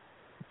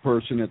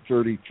person at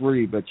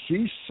 33, but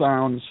she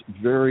sounds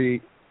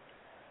very...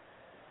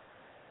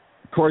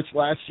 Of course,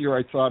 last year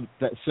I thought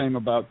that same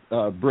about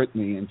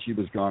Brittany, and she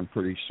was gone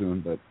pretty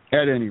soon, but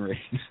at any rate...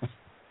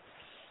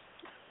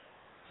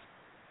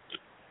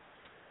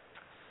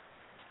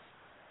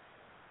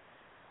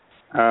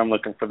 I'm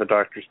looking for the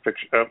doctor's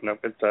picture. Oh, no,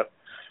 it's up.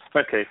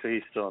 Okay, so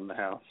he's still in the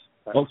house.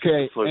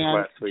 Okay,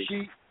 and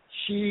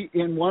she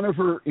in one of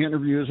her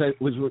interviews,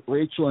 it was with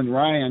Rachel and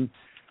Ryan,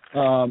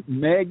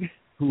 Meg,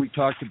 who we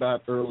talked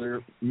about earlier,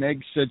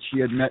 Meg said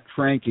she had met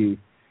Frankie,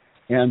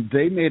 and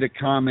they made a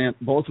comment,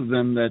 both of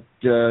them, that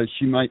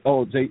she might,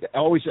 they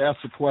always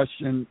ask the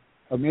question,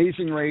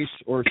 Amazing Race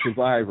or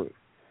Survivor?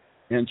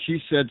 And she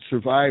said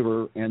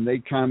Survivor, and they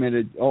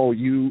commented,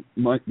 you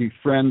might be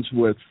friends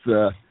with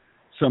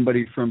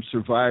somebody from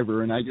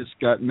Survivor, and I just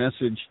got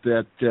messaged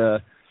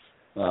that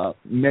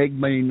Meg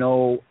may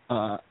know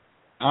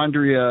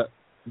Andrea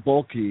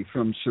Bulke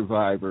from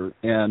Survivor,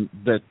 and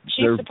that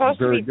she's they're supposed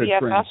very to be good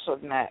friends.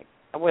 BFFs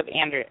with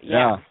Andrea.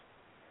 Yeah.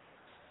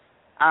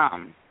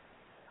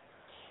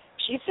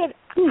 She said,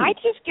 I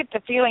just get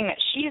the feeling that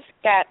she's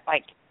got,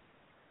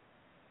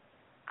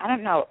 I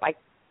don't know,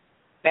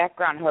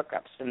 background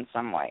hookups in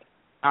some way.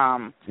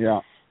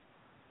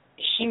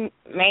 She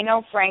may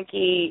know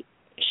Frankie.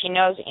 She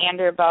knows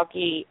Andrea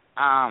Bulke.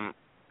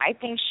 I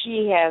think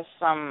she has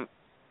some,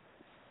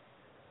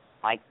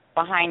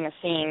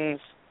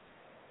 behind-the-scenes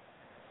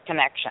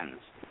connections.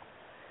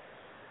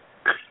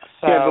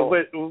 So,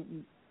 yeah,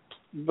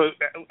 but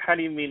how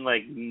do you mean,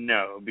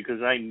 no?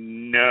 Because I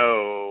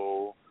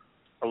know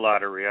a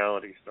lot of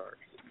reality stars.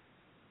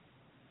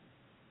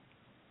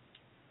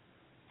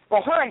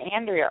 Well, her and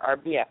Andrea are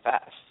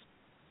BFFs.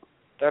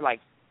 They're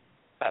like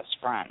best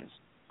friends.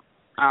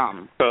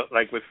 So,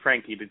 like with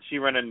Frankie, did she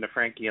run into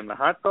Frankie in the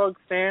hot dog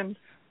stand?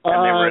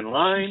 And they were in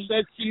line? She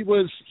said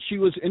she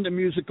was into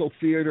musical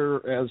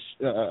theater as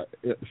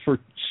for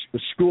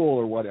school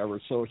or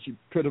whatever, so she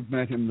could have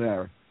met him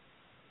there.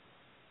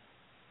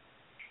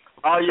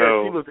 Oh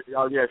yeah,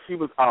 she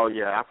was. Oh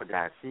yeah, I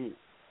forgot. She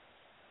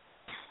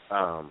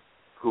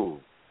cool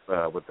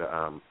with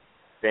the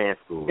dance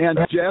school. And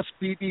Jess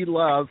BB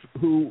Love,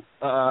 who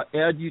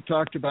Ed, you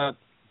talked about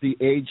the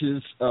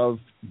ages of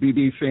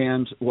BB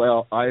fans.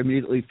 Well, I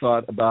immediately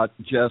thought about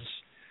Jess,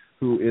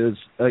 who is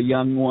a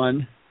young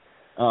one.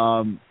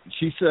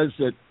 She says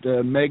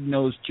that Meg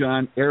knows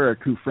John Eric,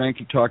 who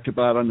Frankie talked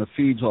about on the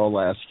feeds all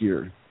last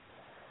year.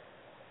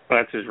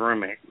 That's his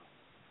roommate.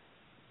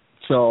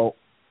 So,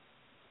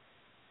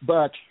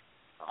 but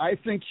I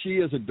think she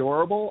is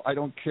adorable. I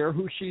don't care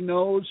who she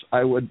knows.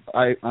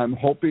 I'm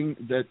hoping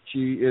that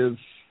she is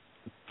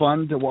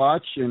fun to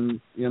watch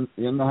in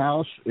the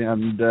house,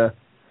 and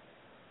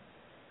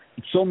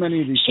so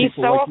many of these she's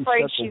people. She's so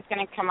afraid she's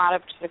going to come out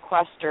of the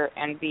sequester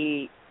and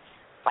be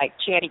like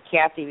Chatty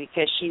Cathy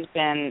because she's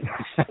been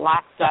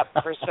locked up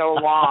for so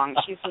long.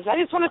 She says,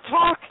 I just want to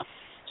talk.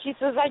 She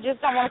says, I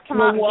just don't want to come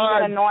out and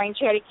be an annoying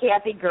Chatty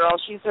Cathy girl.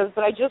 She says,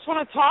 but I just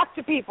want to talk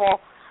to people.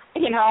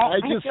 You know, I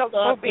feel so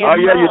bad. Oh,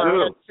 yeah, you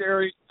do.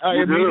 Jerry, I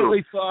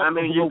immediately thought of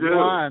you do.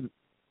 LaWon.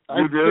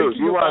 You do.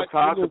 You want to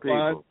talk to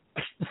people.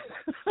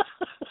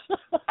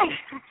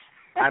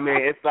 I mean,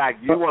 it's like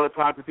you want to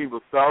talk to people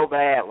so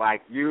bad.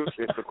 Like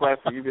it's the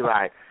question. You be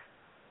like,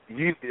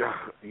 you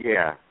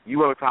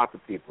want to talk to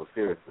people.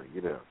 Seriously,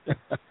 you do.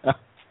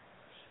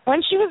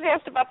 When she was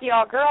asked about the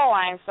all-girl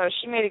alliance, though,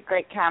 she made a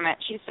great comment.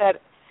 She said,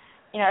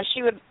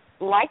 she would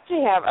like to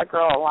have a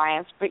girl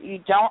alliance, but you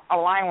don't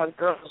align with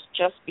girls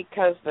just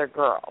because they're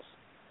girls.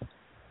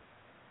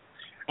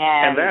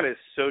 And that is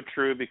so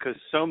true because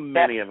so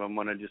many of them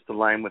want to just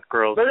align with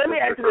girls. But let me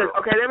ask you this.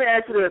 Okay, let me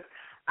ask you this.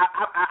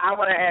 I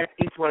want to ask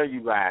each one of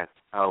you guys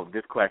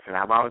this question.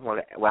 I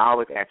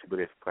always ask you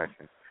this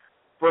question.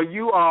 For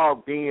you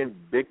all being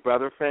Big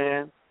Brother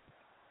fans,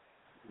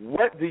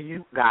 what do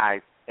you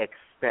guys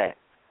expect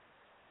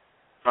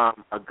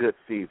from a good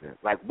season?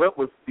 Like, what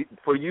was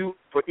for you,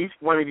 for each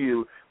one of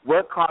you?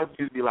 What caused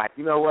you to be like,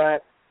 you know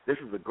what, this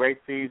is a great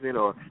season,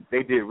 or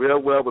they did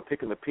real well with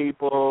picking the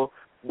people?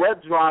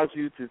 What draws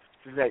you to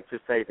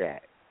say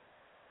that?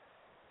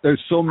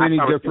 There's so many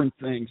different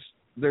things.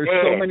 There's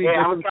so many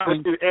different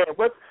things.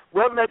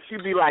 What makes you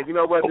be like, you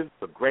know what, this is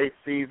a great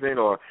season,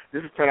 or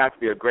this has turned out to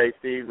be a great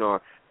season,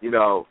 or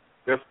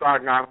they're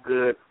starting off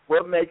good?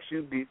 What makes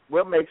you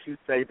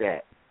say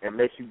that? And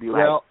makes you be like,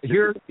 well,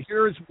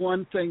 here's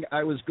one thing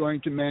I was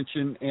going to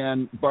mention,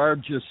 and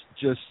Barb just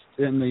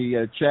in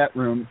the chat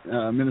room,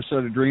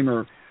 Minnesota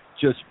Dreamer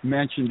just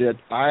mentioned it.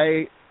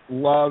 I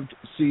loved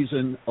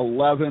season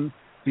 11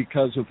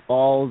 because of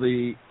all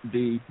the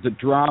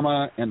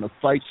drama and the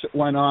fights that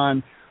went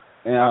on.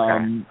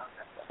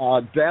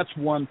 That's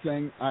one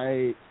thing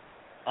I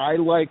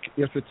like.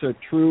 If it's a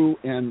true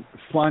and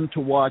fun to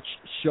watch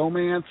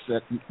showmance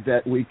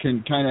that we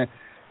can kind of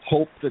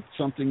hope that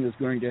something is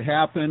going to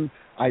happen.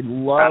 I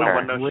don't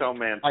want no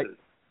showmances.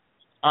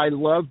 I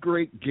love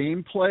great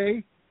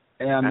gameplay,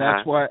 and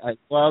that's why I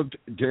loved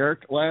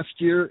Derek last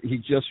year. He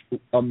just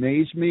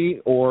amazed me.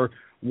 Or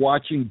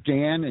watching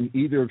Dan in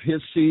either of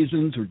his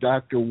seasons, or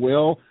Dr.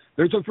 Will.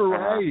 There's a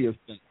variety of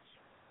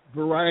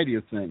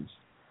things.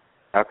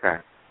 Okay.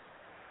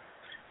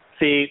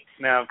 See,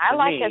 now I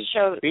like me, a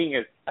show,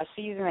 a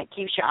season that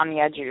keeps you on the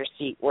edge of your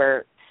seat,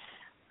 where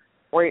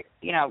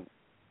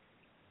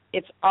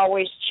it's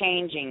always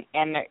changing,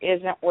 and there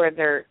isn't where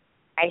they're.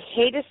 I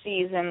hate a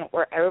season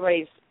where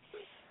everybody's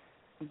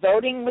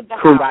voting with the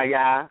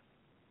Kumbaya.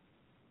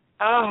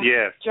 Oh,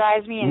 yes.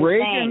 Drives me insane.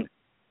 Reagan,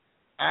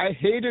 I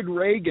hated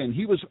Reagan.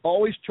 He was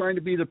always trying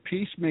to be the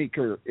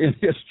peacemaker in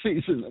his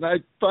season, and I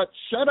thought,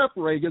 shut up,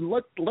 Reagan.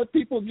 Let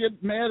people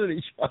get mad at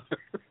each other.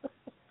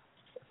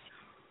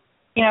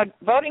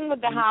 Voting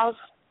with the House,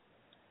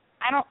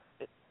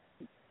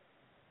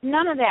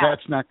 none of that.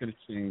 That's not going to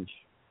change.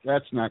 You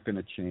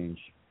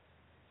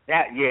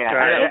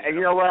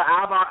know what?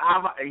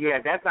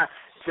 That's not.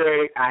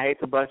 Sherry, I hate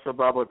to bust your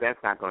bubble. That's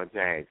not going to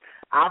change.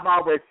 I've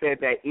always said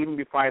that even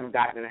before I even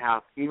got in the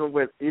house, even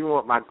with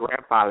my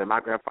grandfather. My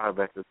grandfather,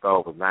 bless his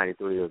soul, was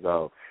 93 years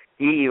old.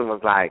 He even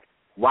was like,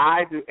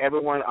 "Why do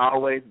everyone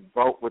always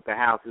vote with the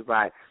house?" He's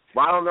like,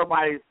 "Why don't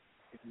nobody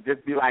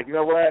just be like, you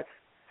know what?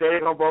 Say they're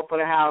gonna vote for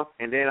the house,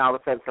 and then all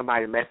of a sudden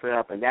somebody mess it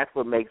up, and that's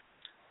what made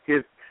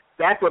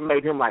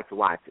him like to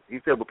watch it." He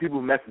said, "Well,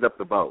 people messes up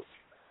the vote."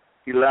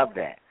 He loved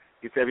that.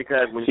 He said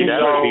because when that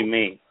would be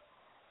me.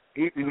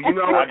 Everybody's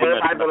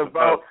gonna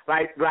vote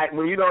like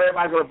when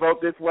everybody's gonna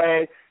vote this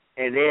way,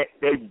 and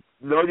they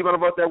know you're gonna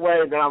vote that way,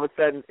 and then all of a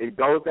sudden it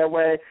goes that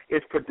way.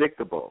 It's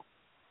predictable.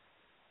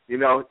 You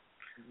don't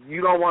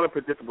want a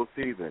predictable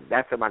season.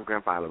 That's what my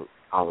grandfather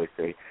always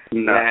say.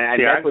 No,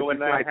 and I go in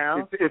that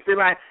house. It's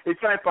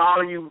like for all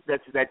of you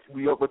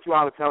what you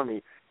all are telling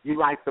me. You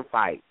like to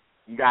fight.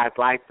 You guys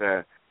like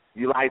to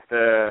You like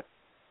the,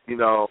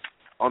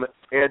 on the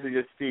edge of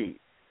your seat.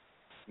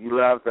 You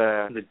love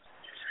the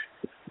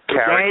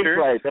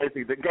gameplay,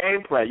 basically. The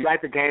gameplay. You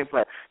like the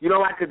gameplay. You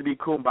don't like it to be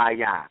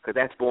kumbaya, because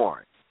that's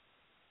boring.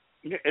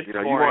 It's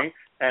boring,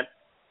 and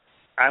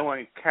I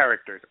want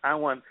characters. I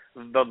want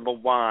the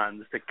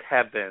Lawons, the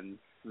Kevins,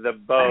 the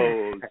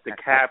Bows, the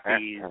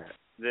Cappies,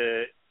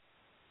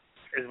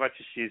 as much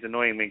as she's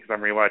annoying me because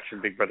I'm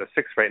rewatching Big Brother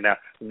 6 right now,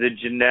 the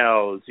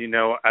Janelles,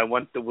 I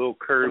want the Will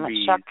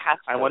Kirbys,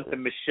 I want the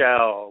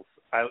Michelles.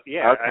 I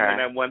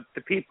want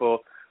the people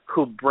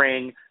who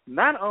bring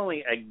not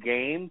only a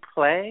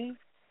gameplay,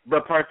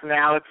 but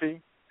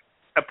personality.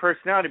 A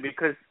personality,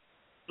 because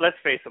let's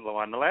face it,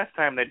 Lawon, the last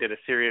time they did a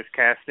serious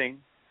casting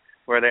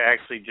where they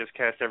actually just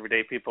cast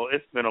everyday people,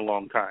 it's been a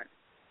long time.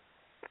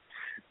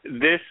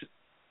 They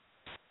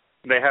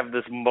have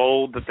this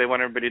mold that they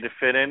want everybody to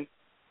fit in.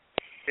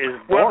 Is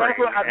boring.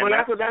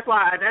 That's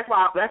why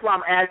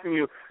I'm asking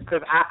you,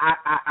 because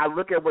I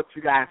look at what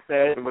you guys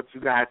say and what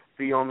you guys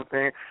see on the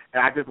thing,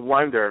 and I just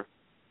wonder,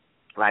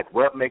 like,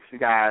 what makes you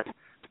guys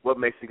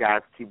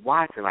keep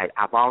watching? Like,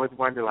 I've always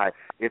wondered, like,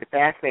 it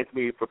fascinates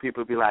me for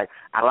people to be like,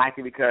 I like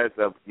it because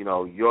of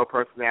your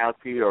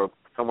personality or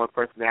someone's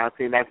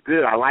personality, and that's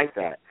good. I like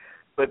that,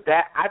 but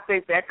I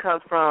think that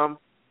comes from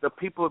the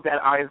people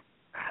that are.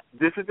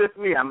 This is just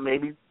me. I'm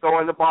maybe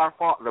throwing the ball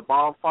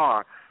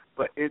far.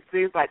 But it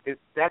seems like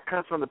that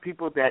comes from the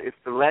people that is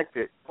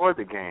selected for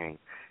the game.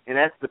 And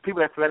that's the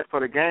people that selected for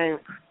the game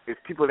is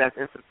people that's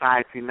in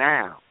society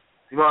now.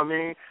 You know what I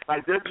mean? Like,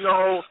 it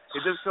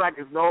just feel like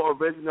there's no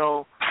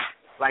original,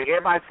 like,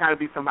 everybody's trying to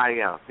be somebody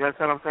else. You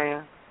understand what I'm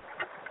saying?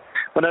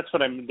 Well, that's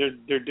what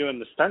they're doing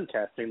the stunt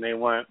casting. They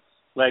want,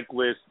 like,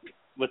 with,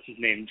 what's his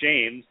name,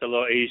 James, the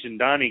little Asian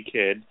Donnie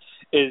kid,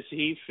 is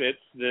he fits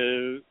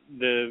the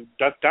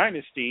Duck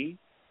Dynasty.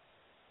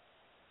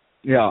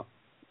 Yeah.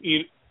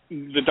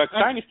 The Duck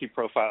Dynasty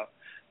profile,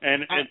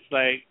 and it's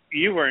like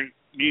you weren't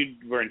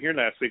here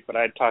last week, but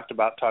I had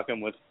talking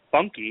with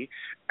Funky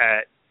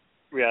at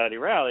Reality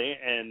Rally,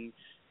 and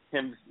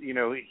him,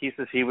 he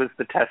says he was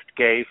the test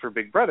gay for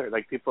Big Brother.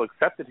 Like, people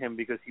accepted him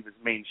because he was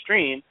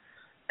mainstream,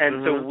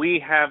 and so we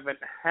haven't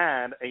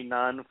had a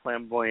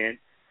non-flamboyant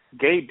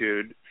gay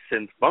dude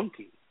since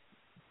Funky.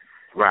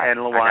 Right. And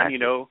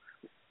Lawon,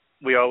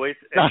 we always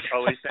it's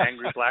always the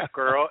angry black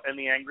girl and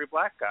the angry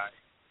black guy.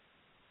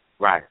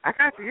 Right. I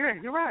got you. Yeah,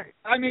 you're right.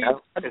 I mean,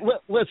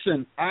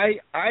 listen,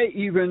 I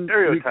even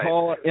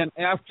recall, and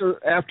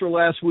after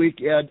last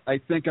week, Ed, I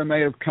think I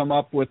may have come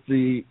up with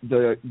the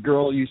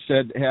girl you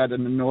said had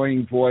an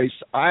annoying voice.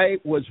 I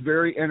was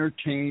very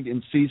entertained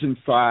in season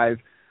 5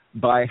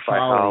 by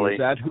Holly.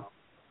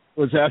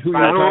 Was that who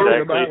you're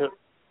talking about?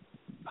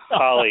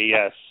 Holly,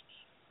 yes.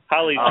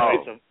 Holly's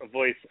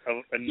voice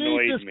annoys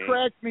me. She just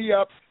cracked me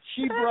up.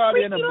 She brought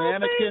in a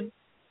mannequin.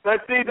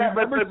 But that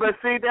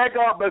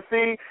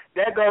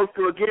goes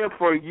to, again,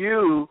 for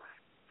you.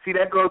 See,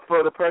 that goes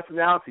for the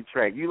personality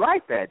trait. You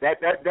like that.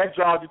 That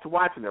draws you to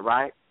watching it,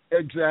 right?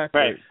 Exactly.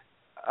 Right.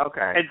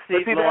 Okay. And see,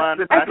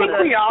 I think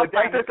we all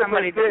find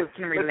somebody that we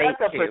can relate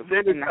to. That's a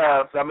percentage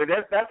of. I mean,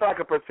 that's like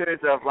a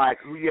percentage of, like,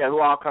 who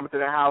all come to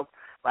the house,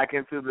 like,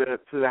 into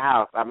the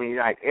house. I mean,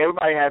 like,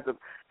 everybody has the.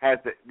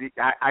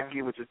 I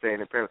get what you're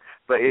saying,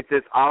 but it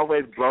just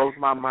always blows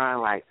my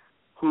mind, like,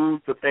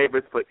 who's the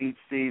favorites for each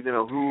season,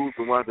 or who's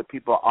the ones that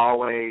people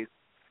always,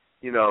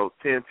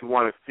 tend to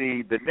want to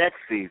see the next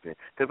season.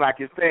 Because, like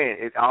you're saying,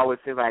 it always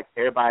seems like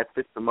everybody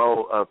fits the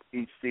mold of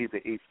each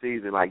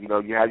season. Like,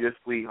 you have your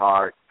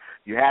sweetheart,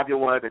 you have your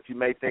ones that you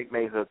may think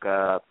may hook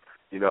up,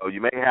 you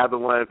may have the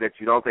ones that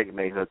you don't think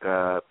may hook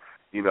up.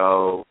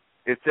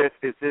 It's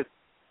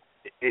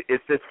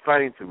just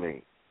funny to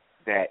me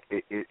that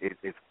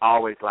it's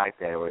always like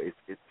that, or it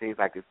seems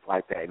like it's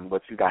like that, and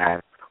what you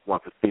guys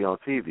want to see on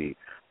TV.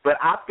 But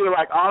I feel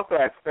like also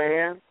as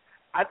fans,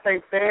 I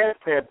think fans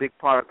play a big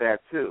part of that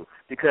too.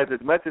 Because as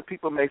much as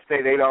people may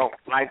say they don't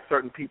like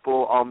certain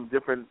people on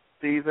different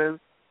seasons,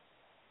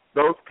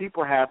 those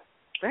people have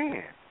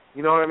fans.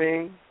 You know what I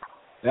mean?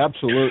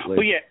 Absolutely.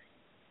 Well, yeah.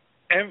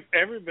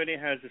 Everybody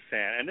has a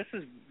fan, and this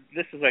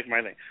is like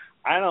my thing.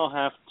 I don't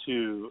have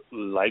to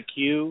like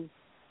you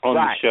on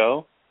the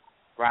show.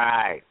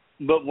 Right.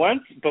 But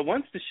once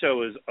the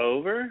show is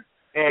over,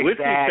 with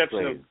the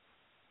exception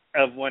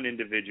of one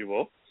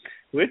individual,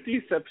 with the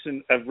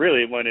exception of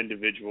really one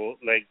individual,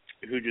 like,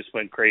 who just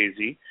went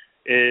crazy,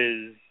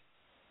 is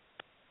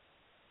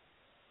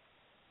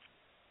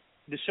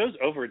the show's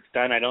over. It's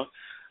done. I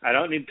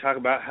don't need to talk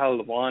about how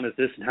Lawon is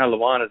this and how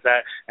Lawon is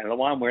that, and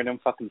Lawon wearing them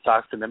fucking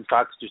socks, and them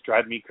socks just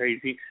drive me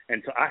crazy,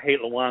 and so I hate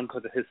Lawon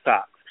because of his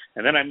socks.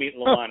 And then I meet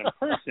Lawon in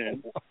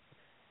person.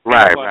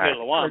 Right. I hate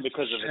Lawon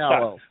because of his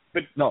socks.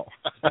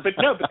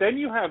 But then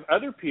you have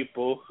other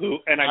people who,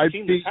 and I've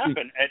seen this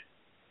happen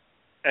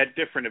at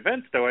different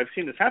events, though. I've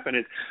seen this happen.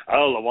 It's,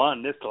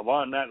 Lawon this,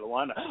 Lawon that,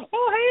 Lawon that.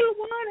 Oh, hey,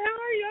 Lawon, how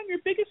are you? I'm your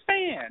biggest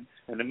fan.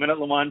 And the minute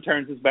Lawon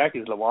turns his back,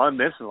 he's Lawon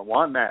this and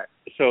Lawon that.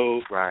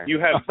 So you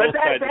have both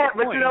sides of the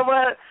coin. But you know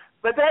what?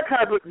 But that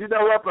kind of,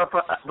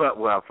 but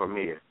well, for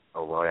me,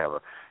 or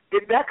whatever,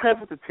 that comes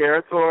with the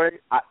territory,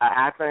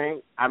 I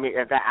think. I mean,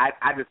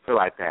 I just feel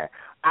like that.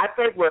 I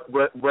think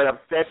what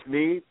upsets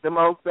me the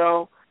most,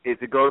 though, is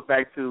it goes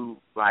back to,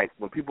 like,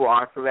 when people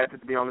are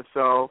selected to be on the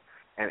show,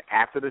 and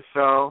after the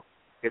show,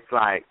 it's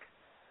like,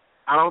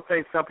 I don't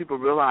think some people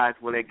realize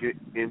when they get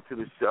into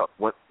the show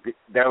what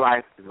their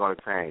life is going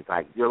to change.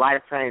 Like, your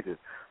life changes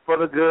for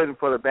the good and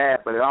for the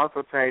bad, but it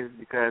also changes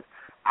because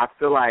I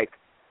feel like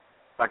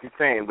you're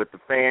saying, with the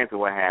fans and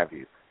what have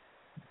you,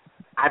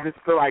 I just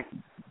feel like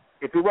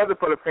if it wasn't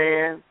for the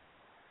fans,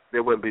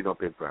 there wouldn't be no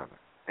Big Brother.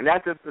 And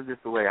that's just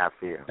the way I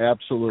feel.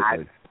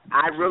 Absolutely.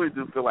 I really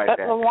do feel like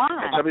that. But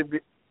why?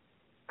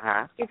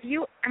 If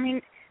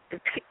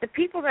the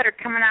people that are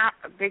coming out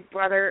of Big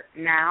Brother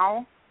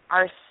now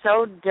are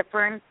so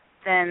different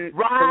than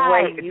the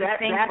way you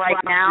think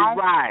right now.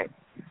 Right.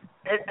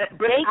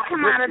 They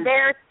come out of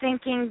there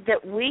thinking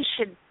that we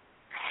should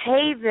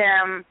pay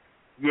them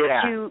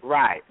to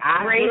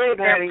raise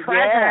their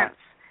presence.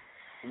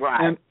 Yeah.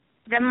 Right. And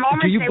the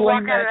moment they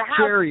walk out of the house,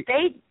 Cherry?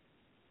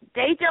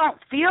 they don't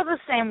feel the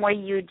same way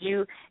you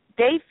do.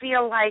 They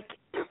feel like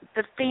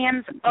the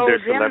fans owe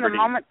them the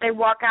moment they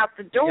walk out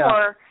the door.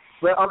 Yeah.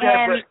 Well, all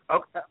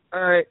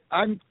right.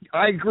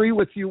 I agree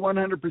with you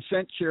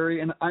 100%, Cherry,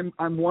 and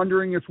I'm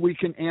wondering if we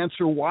can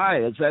answer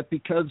why. Is that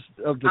because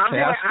of the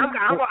casting?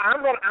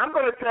 I'm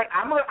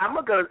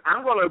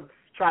gonna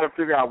try to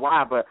figure out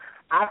why, but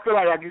I feel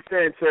like you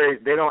said, Cherry,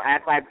 they don't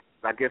act like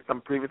I guess some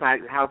previous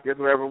house guests,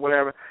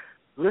 whatever.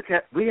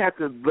 We have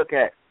to look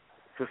at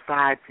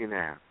society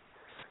now,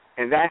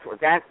 and that's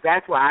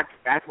why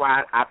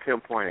I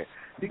pinpoint it,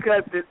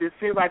 because it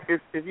seems like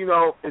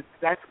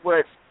that's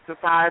what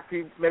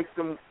society makes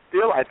them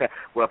feel like that.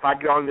 Well, if I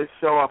get on this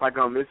show, or I get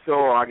on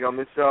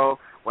this show,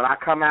 when I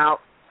come out,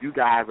 you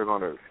guys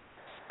are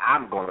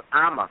I'm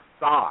a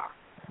star.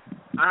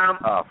 I'm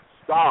a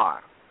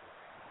star.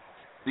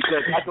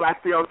 Because that's what I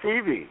see on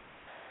TV.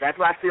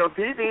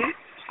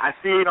 I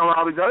see it on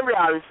all these other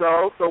reality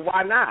shows, so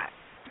why not?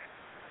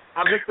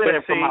 I'm just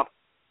saying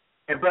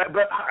but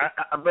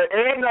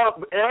Ed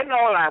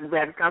knows, I've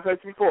had this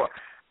conversation before,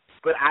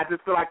 but I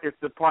just feel like it's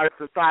the part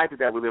of society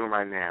that we're living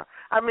right now.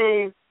 I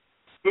mean,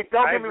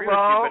 don't get me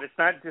wrong. With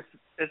you, but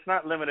it's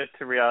not limited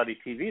to reality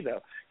TV though.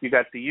 You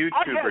got the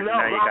YouTubers,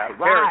 now you got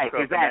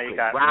Periscope, exactly, now you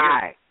got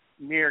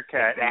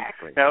Meerkat.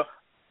 Exactly. Now,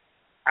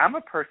 I'm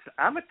a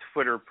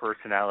Twitter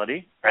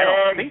personality. I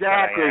don't think that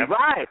I am.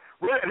 Right.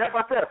 That's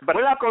what I said. But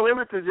we're not going to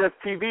limit it to just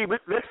TV.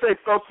 Let's say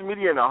social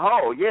media in a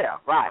whole. Yeah,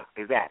 right.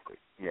 Exactly.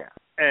 Yeah.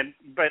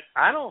 But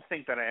I don't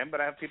think that I am.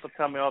 But I have people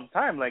tell me all the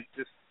time. Like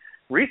just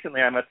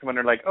recently, I met someone.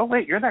 They're like, "Oh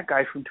wait, you're that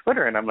guy from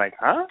Twitter," and I'm like,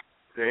 "Huh?"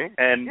 See?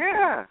 And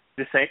yeah.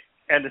 The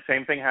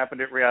same thing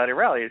happened at Reality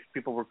Rally.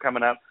 People were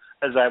coming up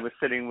as I was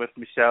sitting with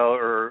Michelle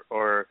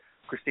or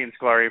Christine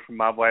Scolari from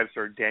Mob Wives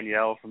or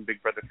Danielle from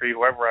Big Brother 3,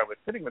 whoever I was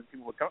sitting with,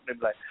 people would come and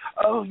be like,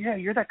 "Oh yeah,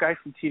 you're that guy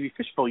from TV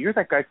Fishbowl. You're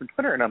that guy from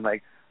Twitter," and I'm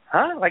like,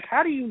 "Huh? Like,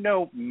 how do you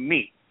know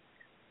me?"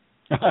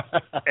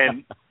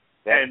 and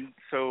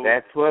so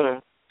that's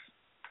Twitter.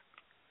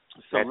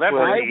 Celebrity.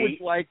 I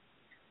would like.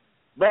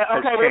 But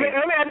okay, let me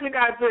ask you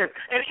guys this,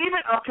 and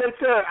even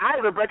Sarah, I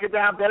even break it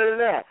down better than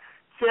that.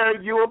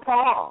 Sarah, you and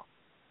Paul.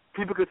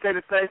 People could say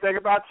the same thing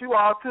about you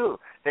all, too.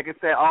 They could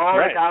say,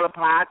 they got a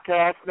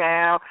podcast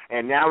now,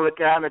 and now look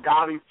at them, they got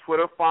all these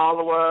Twitter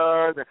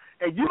followers.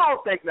 And you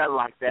don't think nothing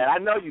like that. I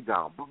know you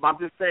don't. But I'm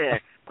just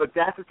saying, but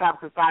that's the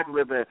type of society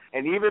we live in.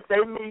 And even if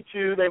they meet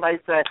you, they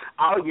might say,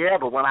 "Oh, yeah,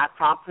 but when I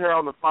talked to her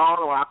on the phone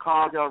or when I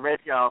called her on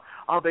radio,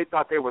 they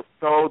thought they were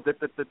so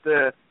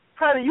da-da-da-da."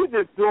 Honey, you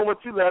just doing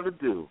what you love to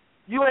do.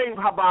 You ain't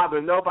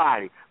bothering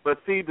nobody. But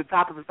see, the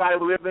type of society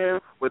we live in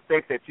would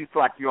think that you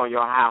feel like you're on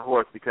your high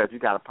horse because you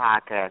got a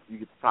podcast. You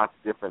get to talk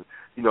to different,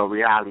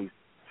 reality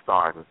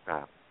stars and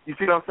stuff. You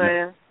see what I'm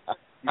saying? You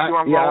see where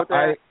I'm going with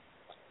that?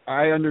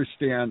 I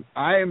understand.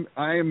 I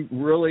am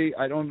really,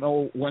 I don't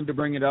know when to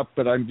bring it up,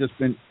 but I've just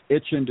been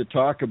itching to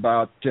talk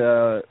about,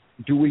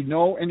 do we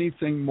know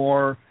anything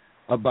more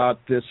about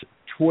this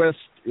twist?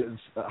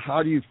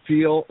 How do you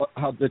feel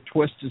how the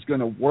twist is going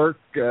to work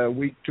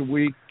week to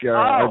week?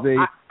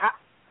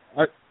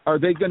 Are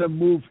they going to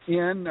move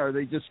in? Are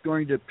they just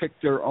going to pick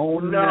their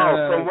own?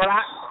 No,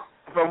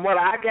 from what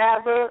I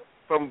gather,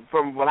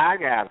 it's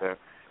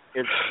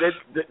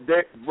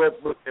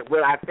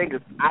what I think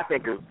is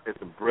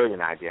a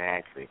brilliant idea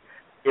actually.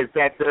 Is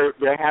that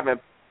they're having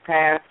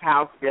past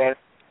house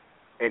guests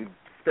and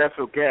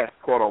special guests,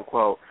 quote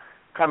unquote,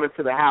 come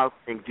into the house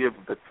and give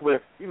the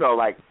twist.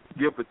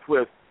 Give the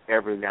twist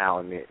every now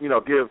and then.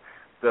 Give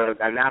the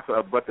announcement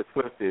of what the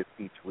twist is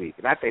each week,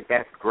 and I think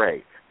that's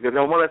great. Because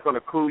number one, that's going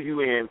to clue you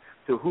in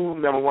to who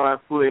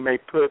they may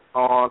put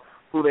on,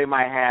 who they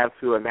might have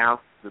to announce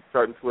the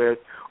certain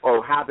twist,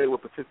 or how they will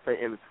participate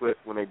in the twist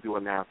when they do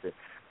announce it.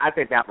 I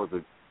think that was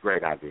a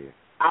great idea.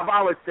 I've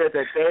always said,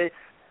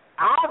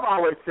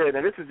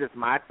 and this is just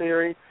my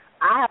theory,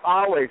 I have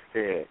always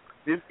said,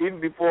 this even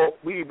before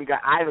I even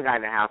got in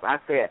the house, I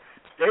said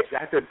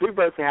Big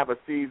Brother should have a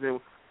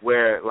season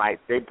where,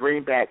 they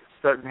bring back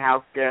certain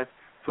house guests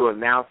to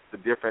announce the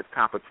different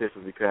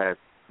competitions because,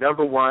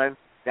 number one,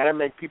 That'll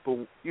make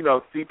people,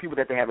 see people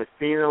that they haven't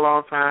seen in a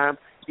long time.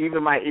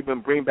 Might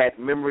bring back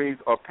memories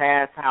or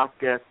past house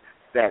guests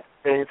that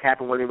things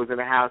happened when he was in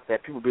the house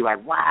that people be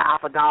like, wow, I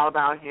forgot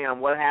about him.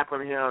 What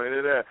happened to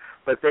him?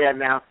 But they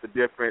announced the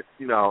different,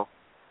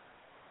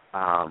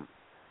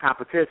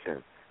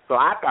 competition. So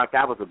I thought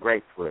that was a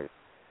great twist.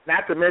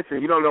 Not to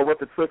mention, you don't know what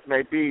the twist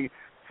may be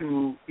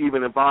to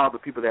even involve the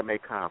people that may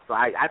come. So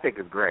I think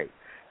it's great.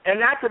 And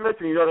not to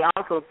mention, they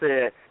also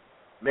said,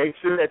 make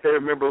sure that they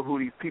remember who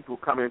these people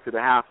come into the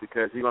house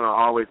because you're going to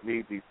always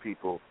need these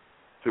people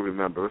to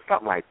remember. Or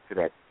something like to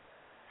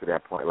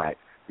that point. Like,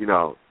 they're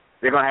going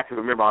to have to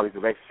remember all these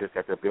relationships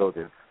that they're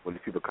building when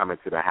these people come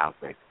into the house,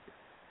 basically.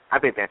 I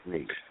think that's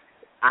neat.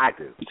 I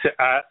do.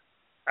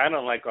 I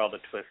don't like all the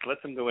twists.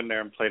 Let them go in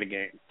there and play the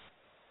game.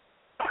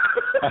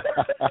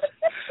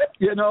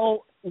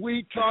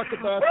 We talk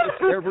about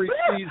this every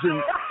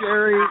season.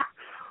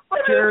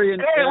 Jerry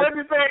and Ed. What did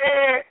you say,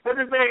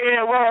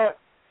 Ed? What?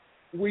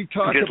 We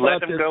talk Just about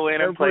let them go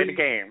in and play the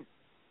game.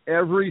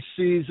 Every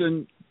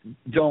season,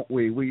 don't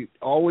we? We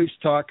always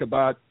talk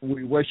about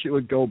we wish it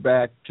would go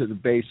back to the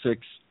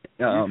basics.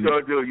 You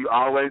sure do. You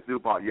always do,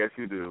 Paul. Yes,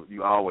 you do.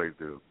 You always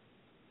do.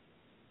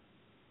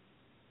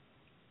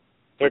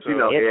 But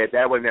Ed,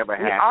 that would never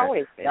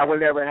happen. That would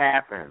never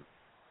happen.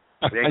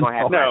 It ain't going to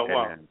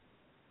happen.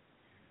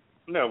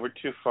 No, we're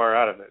too far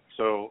out of it.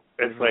 So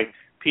it's like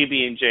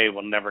PB&J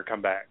will never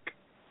come back.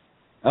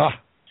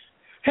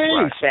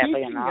 Hey,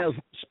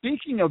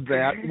 speaking of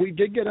that, we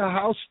did get a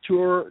house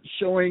tour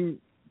showing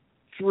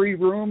 3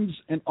 rooms,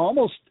 and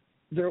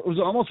there was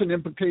almost an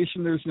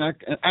implication there's not.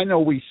 I know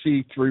we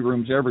see 3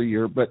 rooms every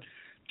year, but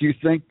do you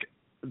think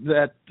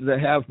that the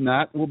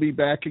have-not will be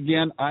back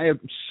again? I am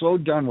so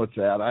done with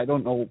that. I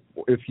don't know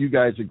if you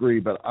guys agree,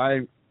 but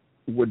I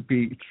would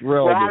be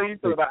thrilled. Well, how do you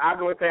feel about? I'm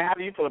going to say, how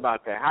do you feel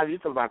about that? How do you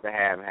feel about the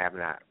have and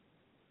have-not?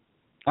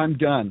 I'm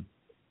done.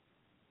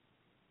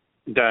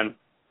 Done.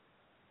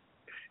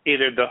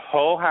 Either the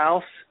whole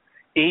house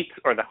eats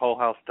or the whole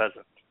house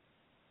doesn't.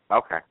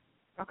 Okay.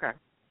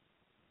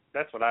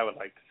 That's what I would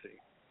like to see.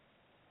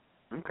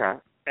 Okay.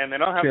 And they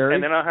don't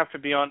have to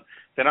be on.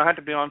 They don't have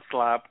to be on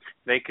slop.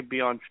 They could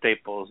be on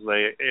staples.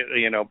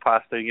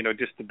 Pasta.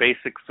 Just the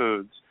basic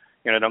foods.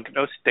 Don't get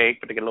no steak,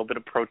 but they get a little bit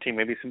of protein,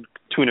 maybe some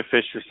tuna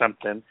fish or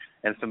something,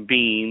 and some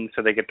beans,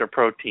 so they get their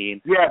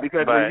protein. Yeah,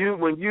 because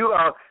when you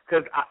are,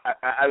 because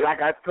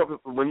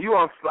when you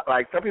on,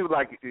 like, some people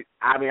I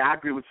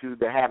agree with you,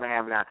 the have and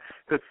have not,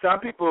 because some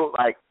people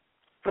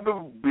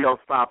be on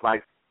stop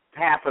like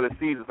half of the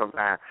season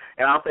sometimes,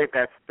 and I don't think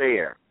that's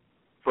fair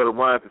for the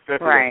ones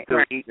especially that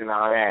still eating and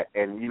all that,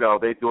 and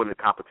they're doing the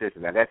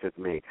competition. Now that's just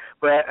me,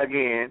 but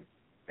again,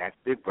 that's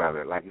Big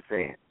Brother, like you're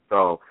saying.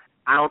 So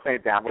I don't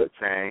think that would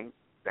change,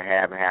 the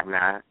have and have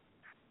not.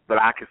 But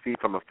I can see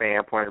from a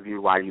fan point of view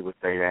why you would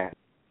say that.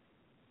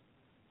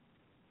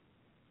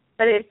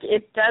 But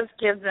it does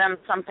give them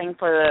something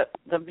for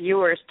the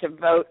viewers to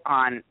vote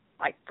on,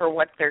 like for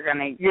what they're going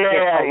to get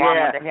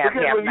along with the have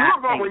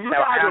not thing.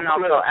 So I don't know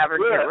if they'll ever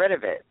get rid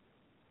of it.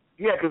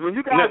 Yeah, because when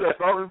you guys are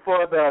voting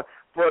for the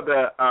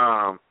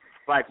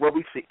like what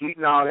we should eat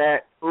and all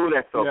that,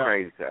 that's so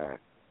crazy to us.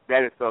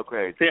 That is so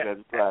crazy.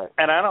 Yeah.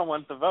 And I don't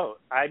want the vote.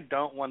 I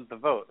don't want the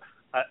vote.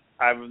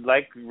 I would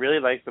really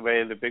like the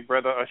way the Big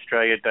Brother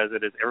Australia does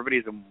it is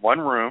everybody's in one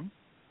room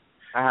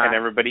and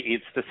everybody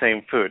eats the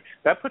same food.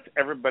 That puts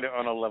everybody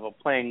on a level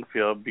playing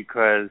field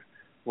because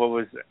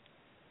is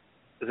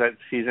that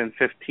season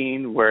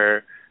 15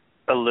 where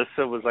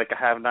Alyssa was like a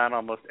have-not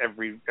almost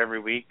every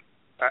week?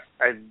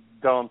 I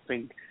don't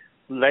think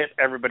let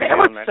everybody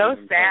on that. That was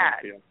so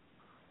sad.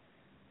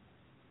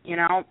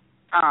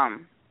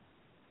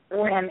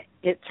 When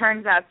it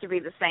turns out to be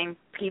the same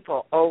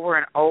people over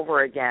and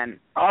over again.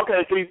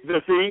 Okay,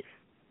 see?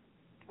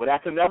 Well,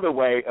 that's another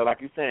way,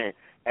 like you're saying,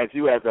 as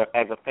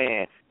a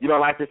fan, you don't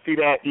like to see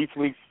that each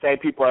week same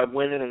people are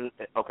winning.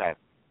 Okay,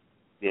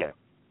 yeah.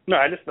 No,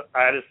 I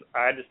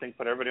just think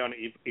put everybody on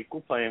an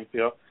equal playing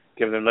field.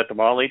 Let them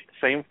all eat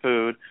the same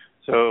food.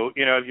 So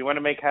if you want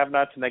to make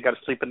have-nots and they got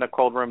to sleep in the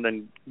cold room,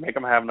 then make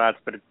them have-nots,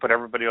 but put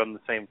everybody on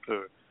the same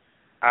food.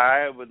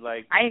 I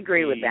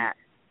agree with that.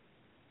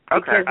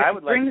 Okay, because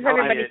it brings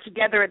everybody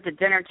together at the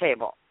dinner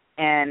table,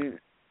 and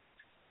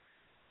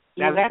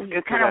you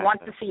kind of want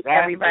to see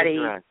everybody.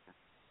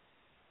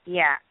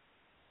 Yeah,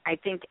 I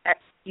think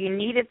you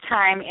need a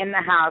time in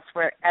the house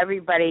where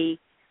everybody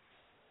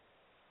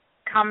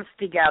comes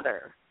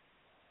together.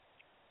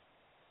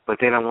 But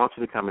they don't want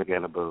you to come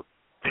together, boo.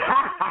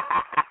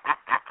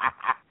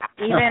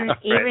 Even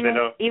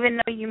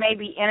though you may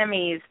be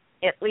enemies,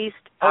 at least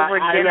over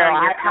dinner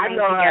you're coming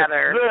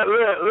together.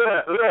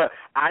 Look.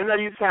 I know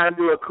you're trying to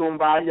do a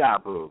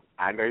kumbaya, boo.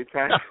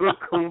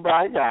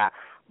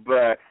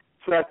 But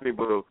trust me,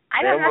 boo.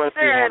 I don't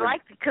necessarily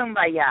like the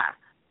kumbaya,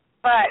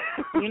 but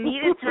you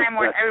need a time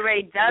where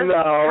everybody does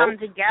come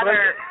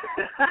together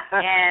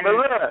and. But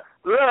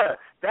look,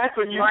 that's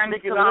when you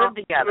sneak off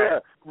together.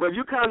 Look, when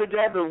you come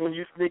together, when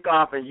you sneak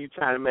off and you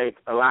try to make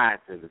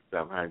alliances and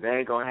stuff, honey, they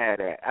ain't gonna have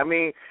that. I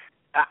mean,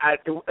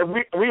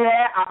 we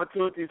had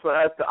opportunities for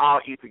us to all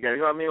eat together.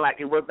 You know what I mean? Like,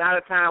 it was not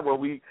a time where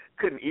we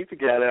couldn't eat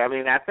together. I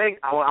mean, I think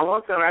I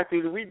want to say last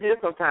season we did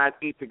sometimes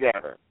eat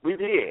together. We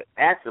did,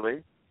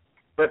 actually.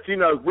 But, you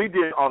know, we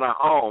did it on our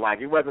own.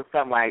 Like, it wasn't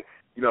something like,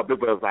 you know, Big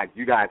Brother was like,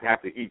 you guys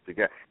have to eat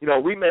together. You know,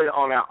 we made it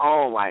on our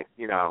own, like,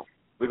 you know,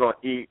 we're going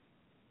to eat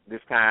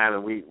this time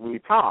and we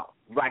talk.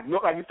 Like you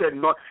said,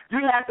 you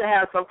have to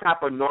have some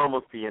type of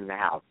normalcy in the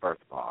house,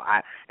 first of all.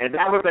 And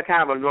that was the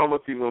kind of a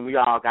normalcy when we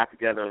all got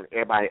together and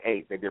everybody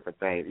ate their different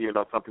things. You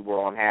know, some people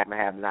were on have and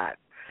have not.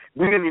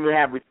 We didn't even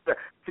have respect.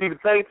 See, the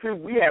thing, too,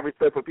 we had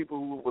respect for people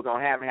who was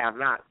on have and have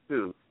nots,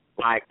 too.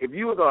 Like, if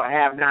you was on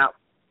have not,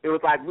 it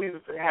was like we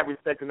used to have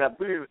respect enough.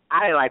 I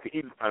didn't like to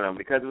eat in front of them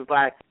because it was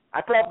like,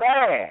 I felt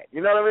bad.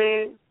 You know what I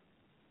mean?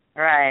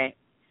 Right.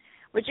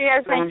 Would you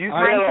guys mind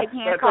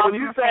taking a call from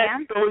a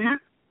fan?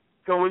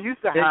 So when you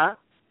say, huh?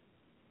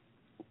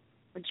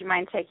 Would you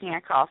mind taking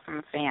a call from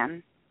a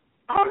fan?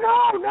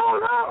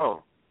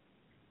 Oh,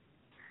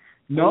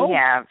 No? We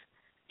have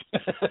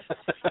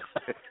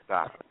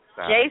Stop.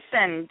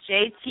 Jason,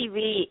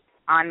 JTV,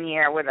 on the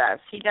air with us.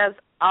 He does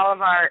all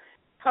of our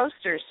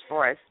posters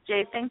for us.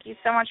 Jay, thank you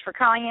so much for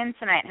calling in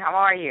tonight. How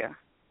are you?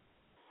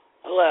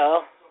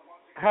 Hello.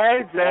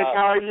 Hey, Jake,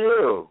 how are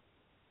you?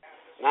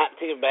 Not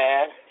too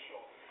bad.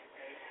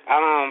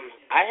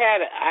 I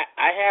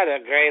had a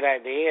great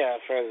idea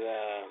for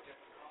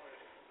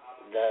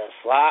the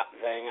slop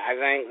thing. I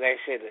think they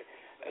should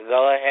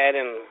go ahead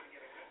and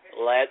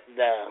let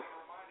the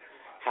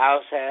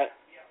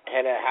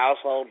head of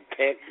household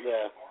pick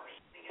the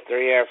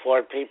 3 or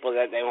 4 people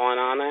that they want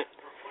on it.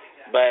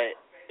 But,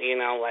 you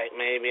know, like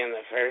maybe in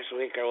the first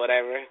week or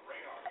whatever,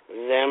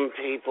 them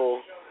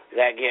people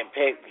that get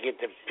picked get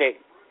to pick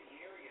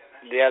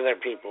the other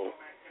people.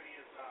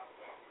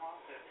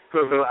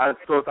 So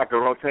it's like a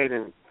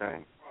rotating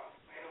thing.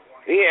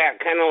 Yeah,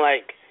 kind of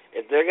like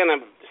if they're going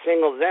to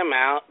single them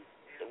out,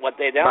 what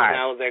they don't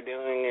know they're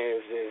doing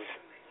is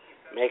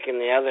making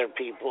the other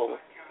people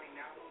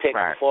pick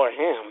for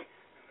him.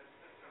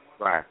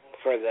 Right.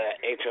 For the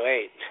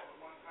HOH.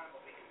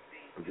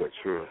 That's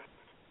true.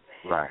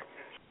 Right.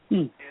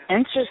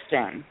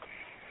 Interesting.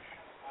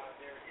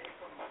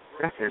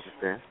 That's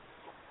interesting.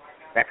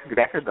 That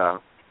could go.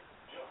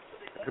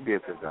 That could be a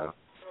good go.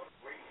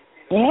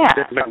 Yeah.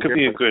 That could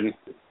be a good.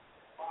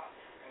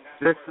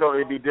 Just so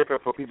it'd be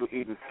different for people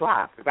eating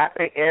slop. Because I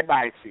think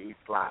everybody should eat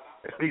slop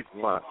at least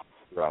once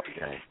throughout the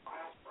game.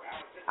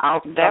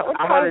 That would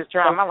cause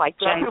drama, like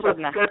Jen said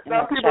in the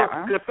chat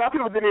room. Because some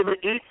people didn't even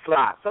eat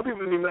slop. Some people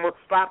didn't even know what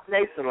slop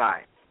tasted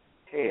like.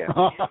 Yeah.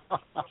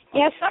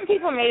 Yeah, some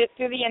people made it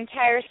through the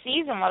entire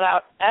season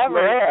without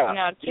ever,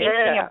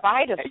 tasting a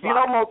bite of slop. You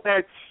don't want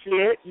that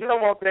shit. You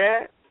don't want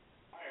that.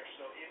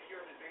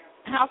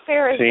 How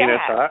fair is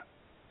that?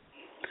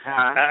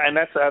 And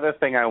that's the other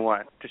thing I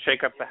want. To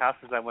shake up the house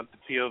is I want the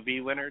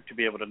POV winner to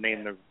be able to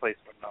name the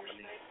replacement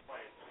nominee.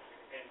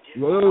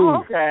 Whoa.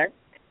 Oh, okay.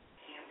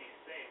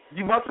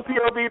 You want the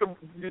POV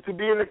to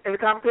be in the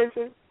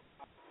competition?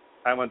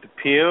 I want the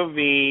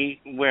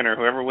POV winner,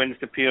 whoever wins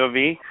the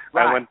POV,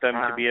 I want them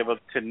to be able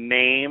to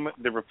name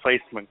the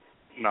replacement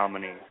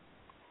nominee.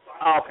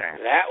 Okay.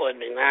 That would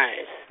be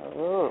nice.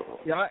 Oh.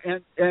 Yeah,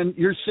 and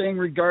you're saying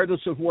regardless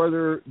of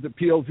whether the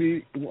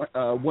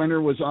POV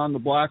winner was on the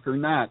block or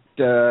not,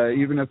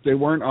 even if they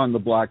weren't on the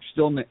block,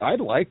 still,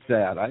 I'd like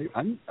that.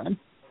 I'm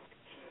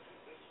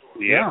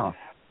yeah.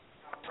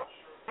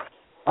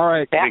 All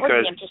right. That would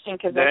be interesting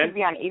because they could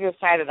be on either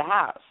side of the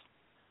house.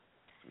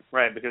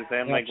 Right, because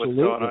then like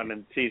Absolutely. what's going on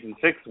in season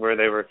 6 where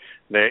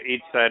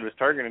each side was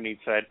targeting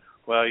each side.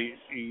 Well,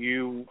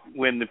 you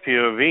win the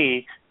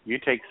POV, you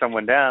take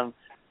someone down.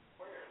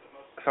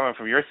 Someone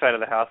from your side of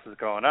the house is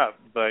going up,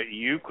 but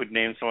you could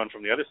name someone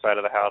from the other side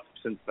of the house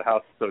since the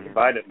house is so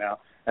divided now,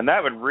 and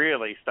that would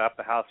really stop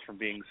the house from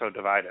being so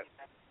divided.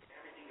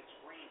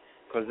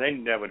 Because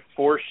then that would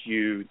force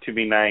you to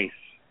be nice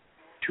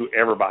to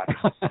everybody.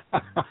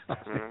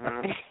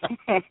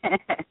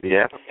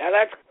 Yeah.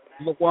 That's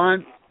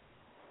LaWon,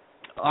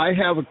 I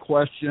have a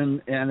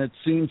question, and it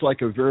seems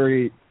like a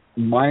very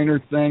minor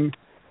thing,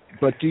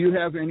 but do you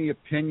have any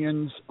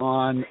opinions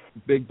on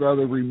Big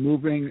Brother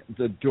removing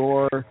the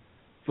door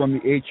from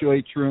the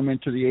HOH room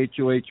into the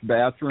HOH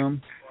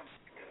bathroom?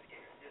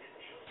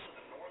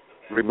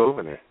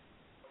 Removing it.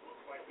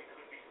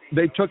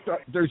 They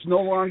there's no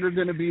longer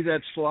going to be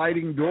that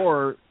sliding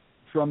door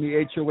from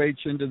the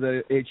HOH into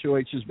the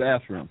HOH's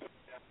bathroom.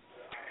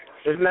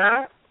 Is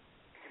not?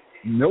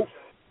 Nope.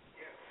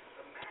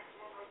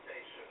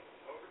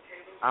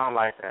 I don't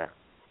like that.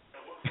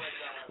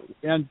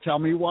 And tell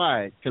me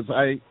why, because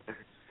I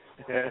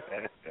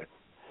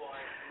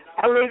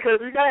mean, because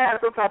you gotta have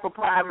some type of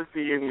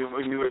privacy in you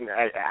when you.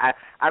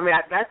 I mean,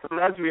 that's the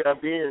luxury of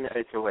being in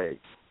the HOH.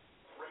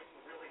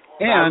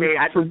 And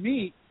for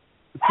me,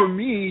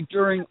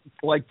 during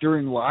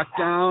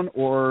lockdown,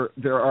 or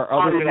there are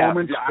other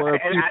moments where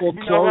people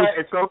close.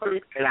 It's so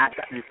funny,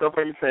 it's so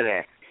funny you say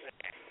that.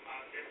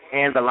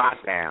 And the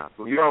lockdown.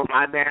 When you're on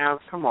lockdown,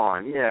 come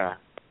on, yeah.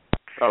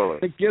 Totally.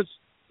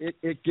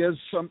 it gives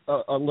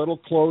a little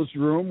closed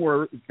room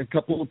where a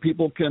couple of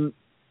people can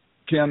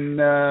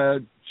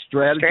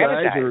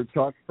strategize or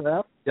talk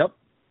crap. Yep.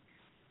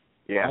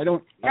 Yeah.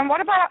 And what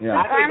about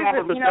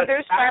sometimes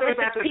there's 5 or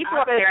 6 people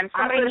up there and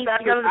somebody needs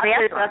to go to the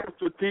bathroom?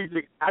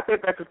 I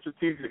think that's a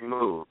strategic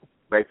move,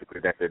 basically,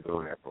 that they're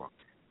doing that for.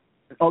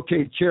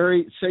 Okay,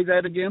 Cherry, say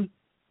that again.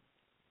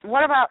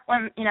 What about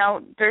when,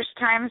 there's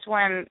times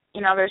when,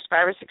 there's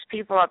 5 or 6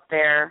 people up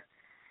there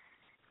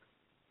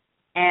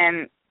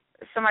and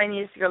somebody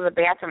needs to go to the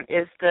bathroom.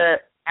 Is the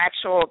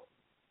actual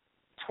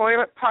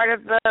toilet part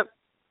of the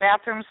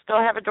bathroom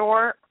still have a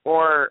door,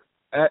 or?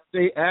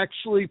 They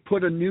actually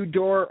put a new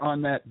door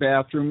on that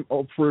bathroom.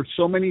 For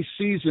so many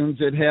seasons,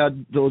 it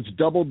had those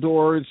double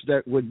doors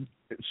that would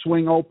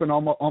swing open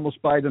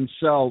almost by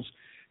themselves,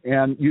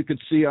 and you could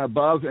see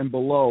above and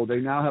below. They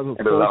now have a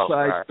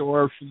full-size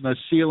door from the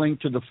ceiling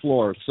to the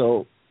floor.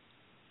 So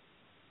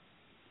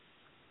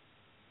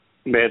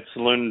they had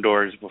saloon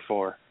doors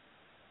before.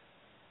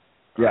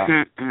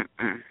 Yeah.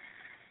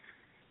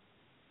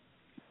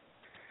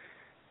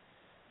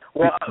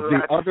 Well, go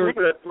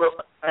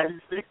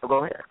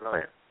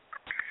ahead.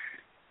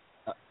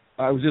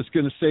 I was just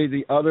going to say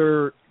the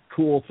other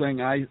cool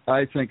thing I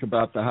think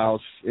about the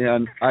house,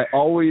 and I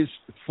always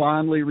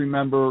fondly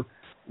remember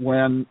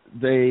when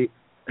they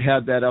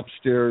had that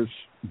upstairs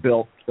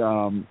built.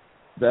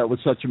 That was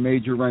such a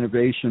major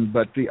renovation.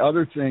 But the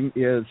other thing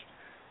is,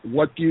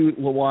 what do you,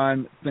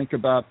 LaWon, think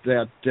about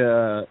that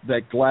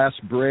glass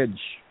bridge?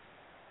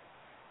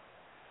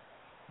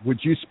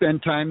 Would you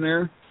spend time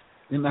there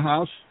in the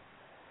house?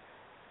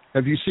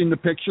 Have you seen the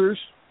pictures?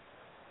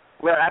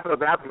 Well, I'm going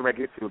to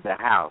get to the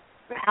house.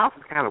 The house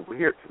is kind of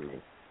weird to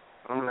me.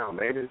 I don't know.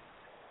 Maybe it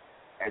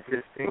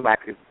just seems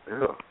like it's.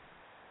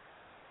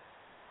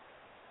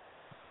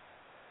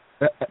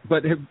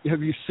 But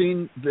have you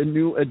seen the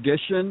new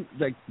addition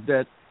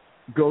that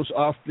goes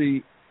off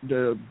the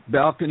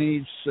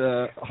balcony's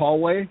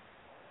hallway?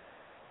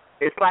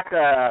 It's like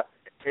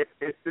is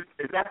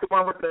that the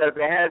one with that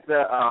has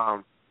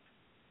the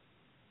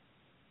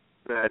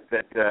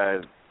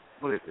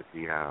what is it?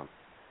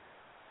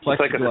 It's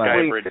like a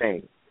sky bridge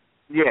thing.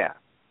 Yeah.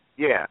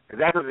 Is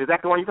that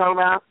the one you're talking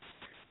about?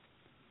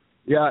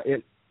 Yeah,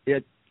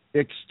 it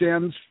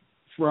extends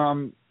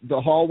from the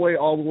hallway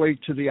all the way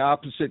to the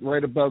opposite,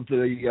 right above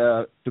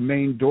the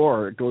main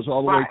door. It goes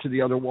all the way to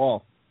the other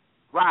wall.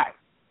 Right.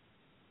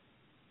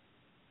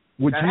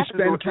 Would you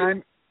spend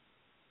time?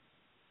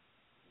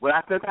 Would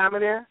I spend time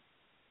in there?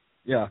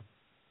 Yeah.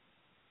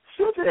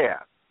 Shoot, yeah.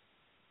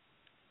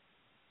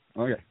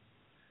 Okay.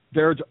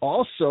 There's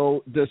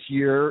also this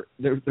year,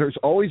 there's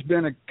always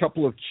been a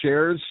couple of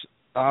chairs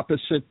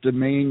opposite the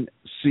main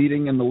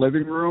seating in the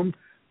living room,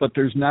 but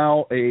there's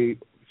now a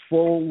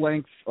full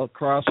length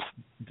across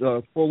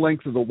the full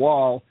length of the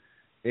wall,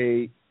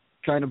 a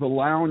kind of a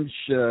lounge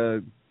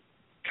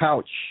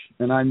couch,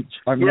 and I'm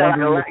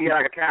wondering.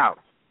 Like a couch.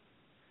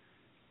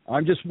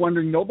 I'm just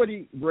wondering.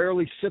 Nobody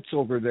rarely sits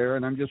over there,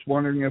 and I'm just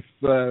wondering if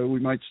we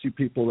might see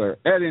people there.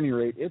 At any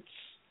rate, it's.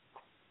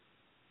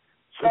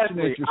 Trust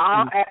me.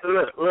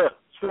 Look.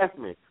 Trust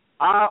me.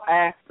 All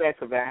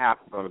aspects of that house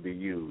are going to be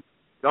used.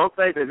 Don't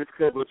think that just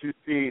because what you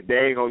see, they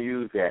ain't going to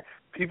use that.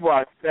 People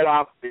are set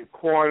off in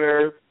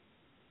corners,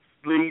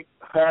 sleep,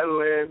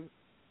 huddling.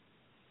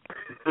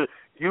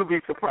 You'll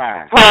be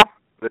surprised.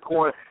 The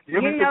corner.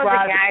 You'll be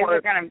surprised. The guys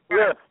are going to.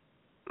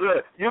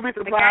 Look. You'll be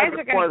surprised. The guys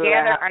are going to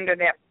gather under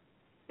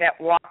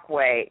that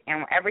walkway,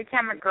 and every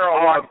time a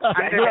girl walks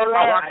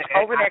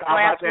over that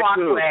glass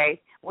walkway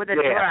with a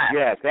dress.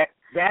 Yeah,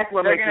 that's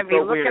what makes it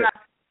so weird. Up.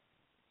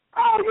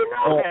 Oh, you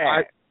know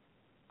that.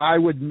 I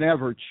would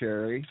never,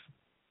 Cherry.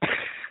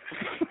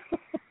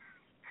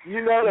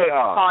 You know they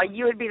are. Paul,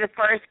 you would be the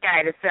first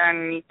guy to sit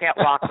underneath that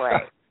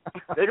walkway.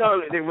 When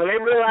they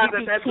realize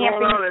that's going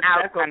on,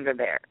 out under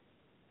there.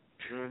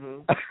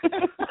 Mm-hmm.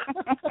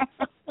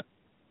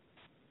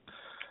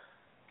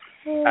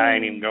 I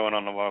ain't even going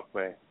on the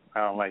walkway. I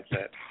don't like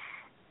that.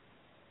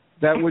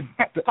 That would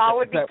Paul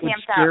would be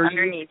camped out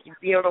underneath. You'd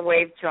be able to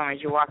wave to him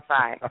as you walk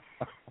by.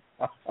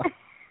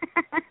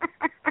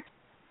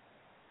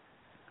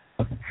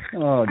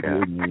 Oh,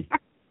 dear me.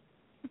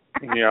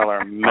 Y'all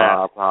are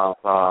mad.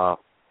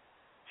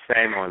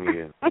 Shame on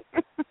you.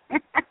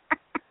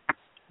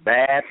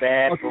 Bad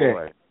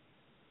boy.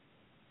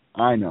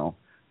 I know.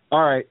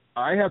 All right.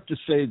 I have to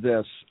say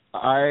this.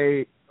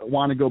 I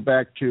want to go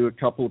back to a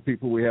couple of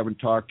people we haven't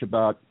talked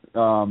about.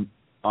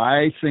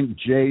 I think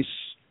Jace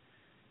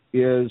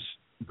is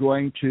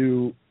going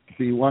to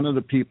be one of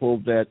the people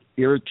that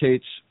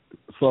irritates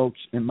folks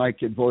and might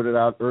get voted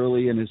out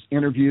early. In his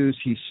interviews,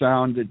 he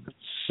sounded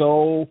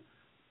so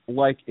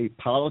like a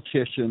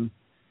politician,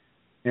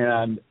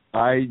 and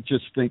I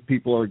just think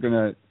people are going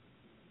to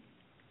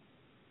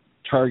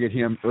target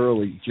him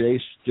early.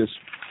 Jace just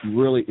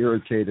really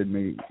irritated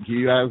me. Do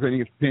you have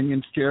any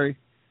opinions, Terry?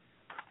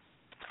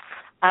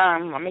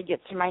 Let me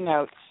get to my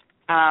notes.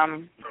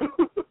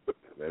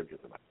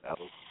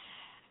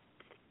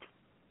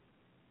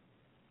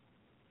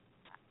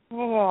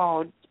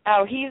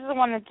 Oh, he's the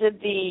one that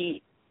did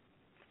the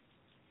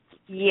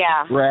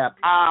Yeah. Rap.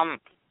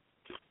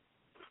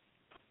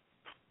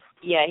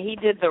 Yeah, he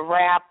did the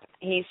rap.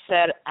 He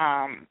said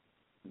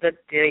that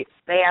they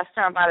asked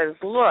him about his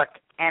look,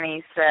 and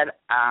he said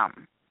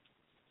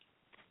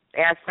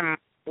they asked him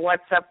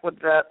what's up with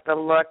the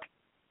look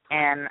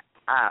and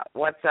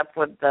what's up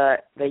with the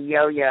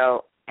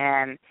yo-yo,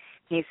 and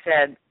he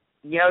said,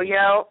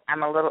 yo-yo,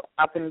 I'm a little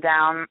up and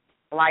down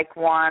like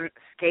one.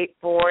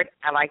 Skateboard,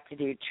 I like to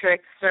do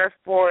tricks.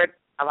 Surfboard,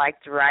 I like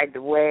to ride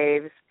the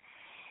waves.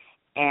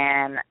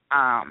 And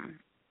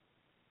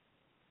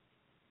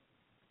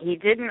he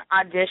didn't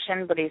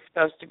audition, but he's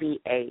supposed to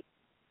be a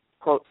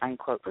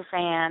quote-unquote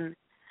fan.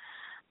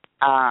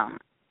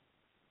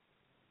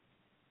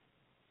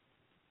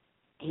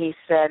 He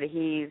said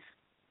he's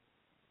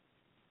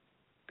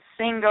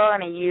single,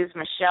 and he used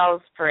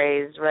Michelle's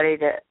phrase, ready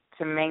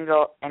to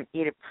mingle and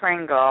eat a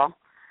Pringle.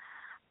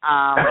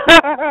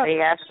 They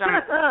asked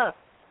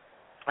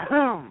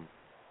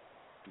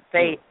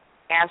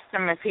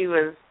him if he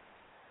was,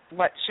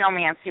 what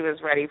showmance he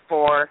was ready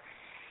for,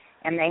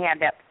 and they had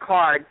that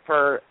card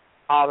for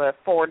all the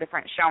 4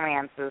 different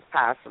showmances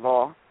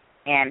possible,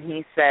 and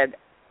he said,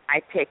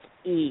 I pick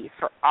E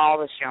for all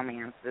the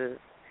showmances.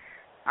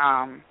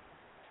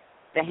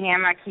 The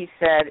hammock, he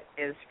said,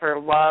 is for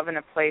love and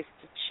a place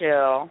to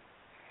chill.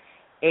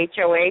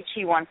 HOH,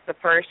 he wants the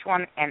first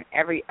one and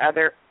every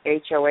other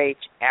HOH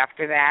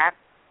after that.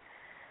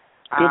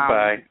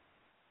 Goodbye.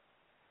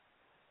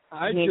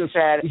 He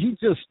said,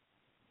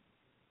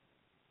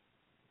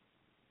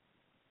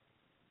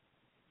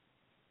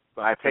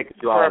 So I take it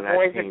to for all a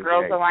Boys and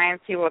Girls today.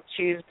 Alliance, he will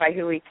choose by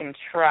who he can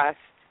trust.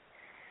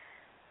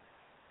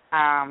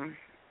 And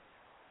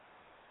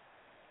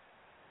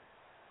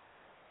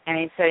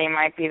he said he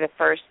might be the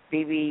first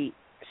BB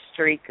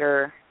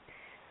streaker.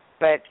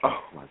 But oh,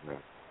 my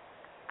God.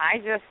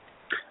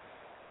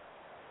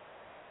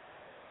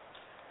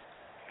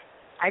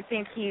 I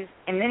think he's,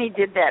 and then he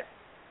did that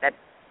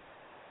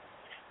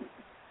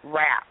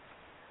rap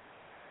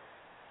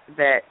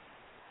that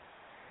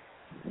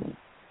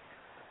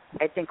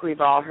I think we've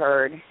all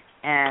heard,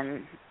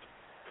 and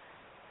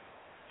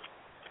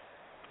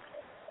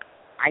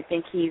I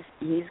think he's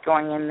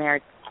going in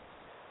there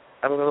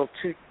a little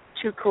too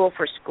cool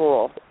for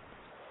school.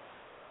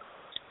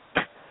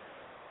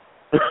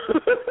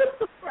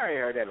 I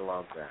heard that a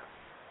long time.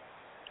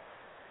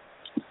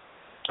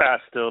 I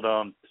still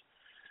don't.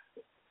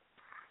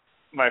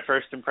 My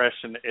first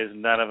impression is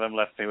none of them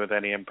left me with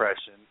any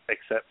impression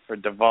except for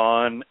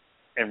Devon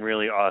and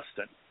really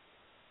Austin.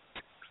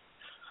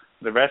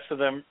 The rest of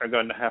them are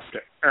going to have to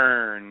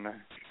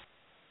earn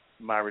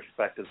my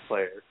respect as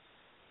players.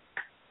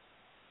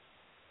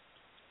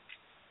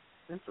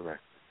 Interesting.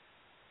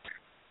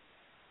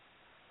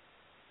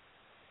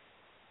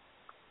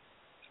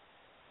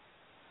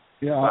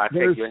 Yeah,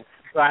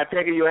 so I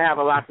take it you'll have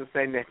a lot to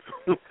say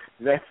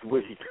next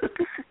week.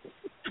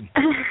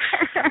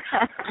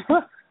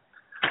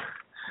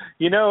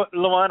 You know,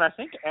 LaWon, I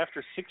think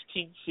after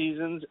 16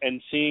 seasons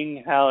and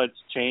seeing how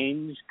it's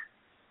changed,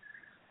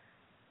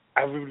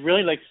 I would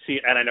really like to see,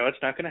 and I know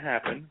it's not going to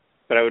happen,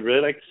 but I would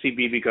really like to see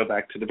BB go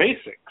back to the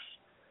basics.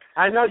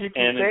 I know you keep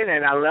saying that,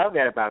 and I love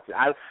that about you.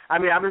 I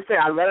mean, I'm just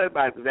saying, I love it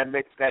about you. That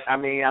makes that. I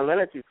mean, I love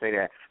that you say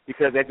that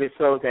because that just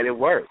shows that it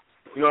works.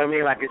 You know what I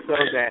mean? Like it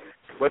shows that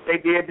what they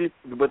did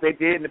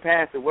in the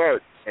past, it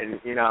worked, and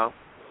you know,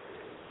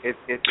 it's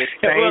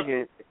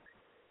changing.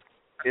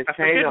 It's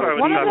changing.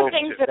 One of the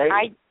things that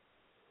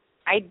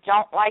I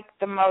don't like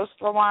the most,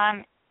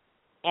 LaWon,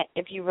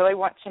 if you really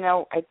want to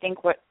know, I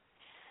think what,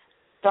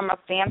 from a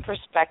fan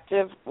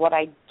perspective, what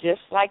I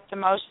dislike the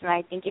most, and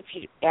I think if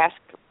you ask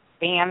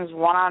fans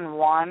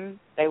one-on-one,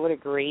 they would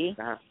agree,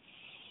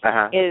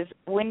 is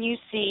when you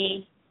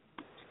see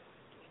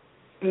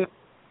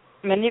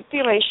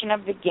manipulation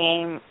of the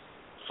game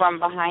from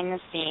behind the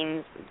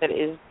scenes that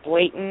is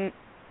blatant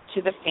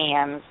to the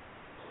fans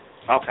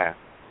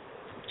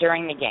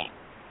during the game.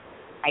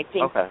 I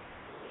think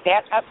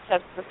that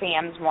upsets the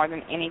fans more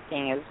than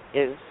anything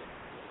is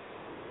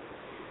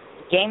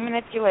game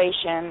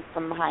manipulation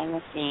from behind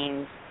the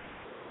scenes.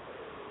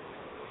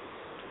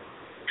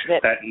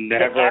 That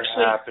never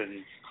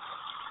happens.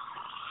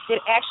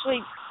 It actually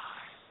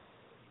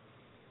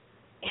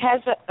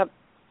has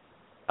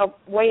a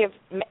way of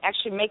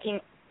actually making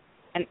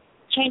and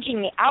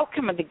changing the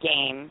outcome of the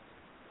game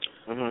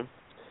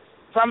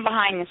from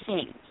behind the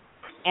scenes.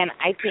 And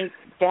I think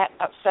that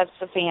upsets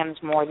the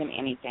fans more than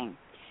anything.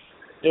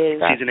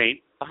 Is Season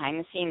 8. Behind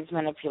the scenes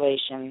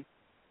manipulation.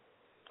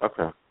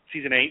 Okay.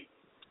 Season 8.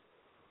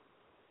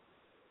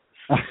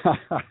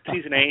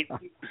 Season 8.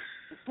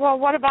 Well,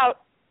 what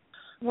about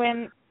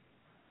when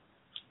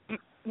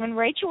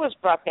Rachel was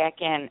brought back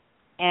in,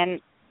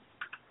 and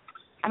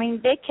I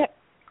mean they kept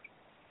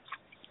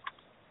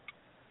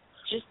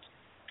just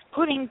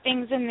putting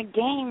things in the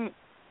game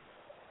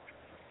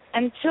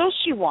until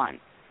she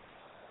won.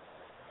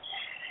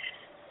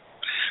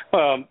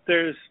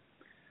 There's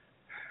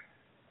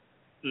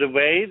the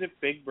way that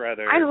Big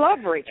Brother. I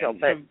love Rachel,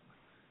 but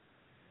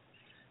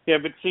yeah,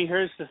 but see,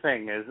 here's the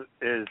thing: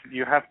 is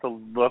you have to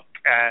look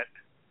at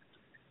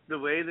the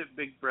way that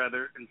Big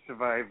Brother and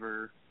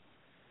Survivor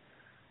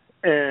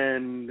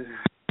and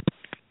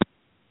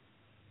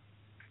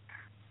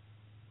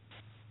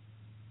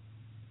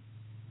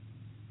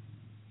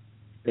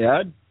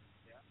Ed?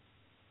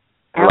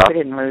 I hope we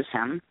didn't lose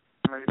him.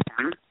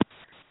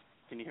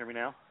 Can you hear me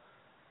now?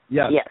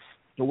 Yes. Yes.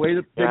 The way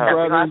that Big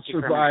Brother and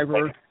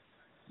Survivor.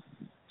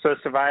 So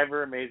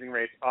Survivor, Amazing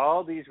Race,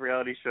 all these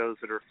reality shows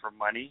that are for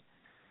money,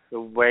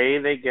 the way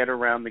they get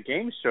around the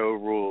game show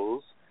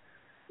rules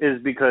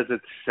is because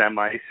it's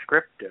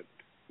semi-scripted,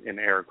 in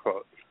air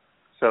quotes.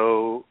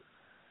 So,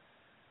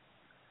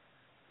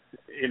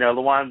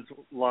 LaWon's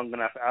long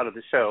enough out of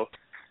the show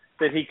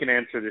that he can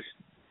answer this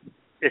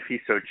if he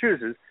so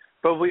chooses.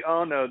 But we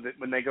all know that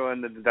when they go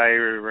into the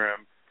diary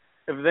room,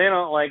 if they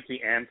don't like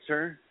the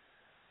answer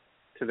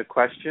to the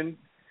question,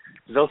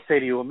 they'll say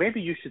to you, well,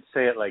 maybe you should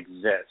say it like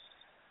this.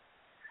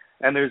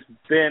 And there's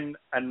been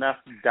enough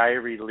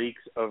diary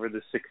leaks over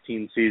the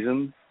 16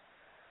 seasons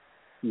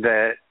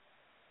that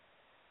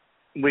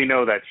we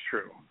know that's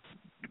true.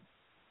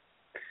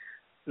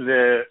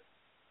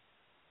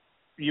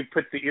 You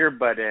put the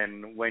earbud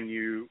in when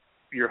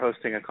you're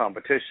hosting a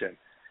competition,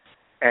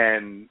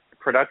 and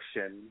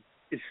production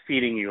is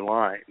feeding you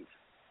lines.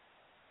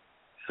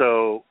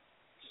 So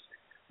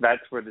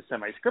that's where the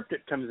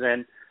semi-scripted comes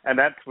in, and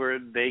that's where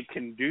they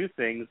can do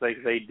things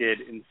like they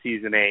did in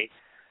Season 8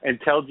 and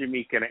tell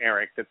Jamaica and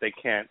Eric that they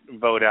can't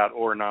vote out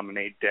or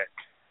nominate Dick.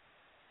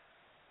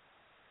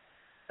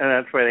 And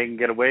that's why they can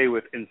get away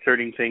with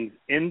inserting things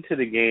into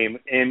the game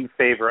in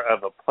favor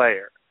of a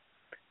player.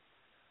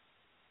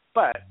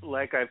 But,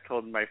 like I've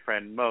told my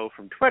friend Mo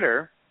from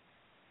Twitter,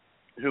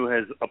 who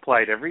has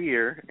applied every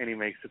year, and he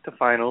makes it to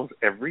finals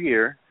every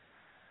year,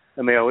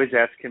 and they always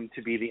ask him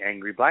to be the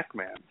angry black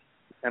man.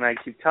 And I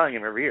keep telling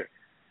him every year,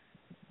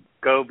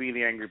 go be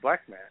the angry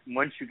black man.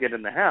 Once you get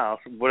in the house,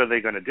 what are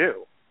they going to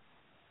do?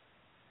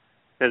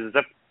 Because it's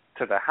up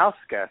to the house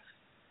guests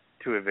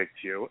to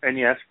evict you. And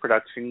yes,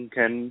 production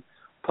can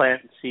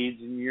plant seeds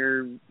in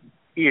your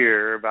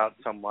ear about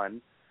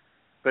someone,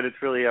 but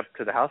it's really up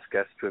to the house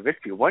guests to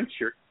evict you. Once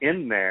you're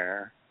in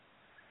there,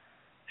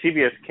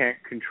 CBS can't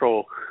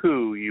control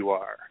who you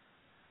are.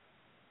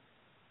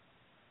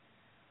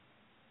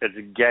 It's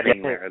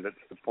getting there. That's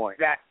the point.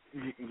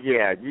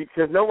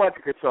 Because no one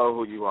can control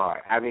who you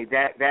are. I mean,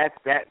 that's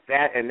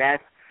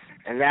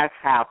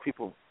how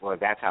people. Well,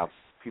 that's how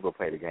people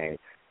play the game.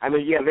 I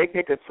mean, yeah, they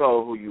can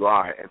control who you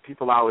are, and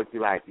people always be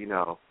like, this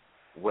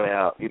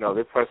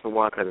person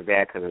won because of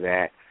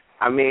that.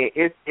 I mean,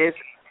 it's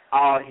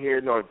all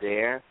here nor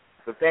there.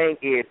 The thing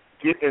is,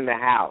 get in the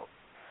house.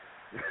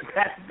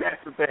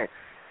 that's the thing.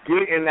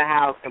 Get in the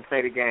house and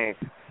play the game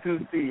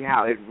to see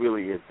how it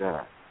really is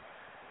done.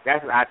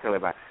 That's what I tell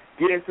everybody.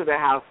 Get into the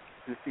house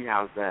to see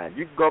how it's done.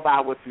 You can go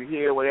by what you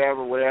hear,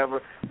 whatever,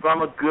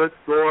 from a good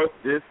source,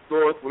 this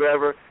source,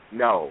 whatever.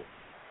 No.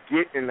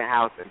 Get in the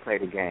house and play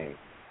the game.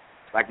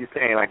 Like you're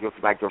saying, like your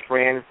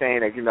friend is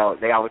saying that,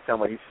 they always tell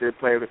me you should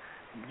play.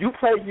 You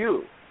play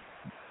you.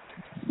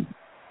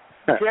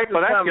 Well, that's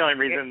the only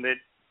reason that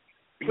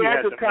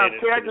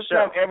characters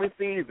come every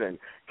season.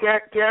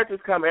 Characters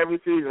come every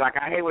season. Like,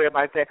 I hate when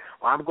everybody say,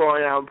 well, I'm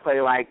going out and play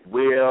like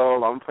Will,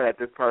 I'm going to play like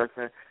this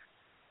person.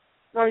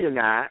 No, you're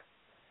not.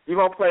 You're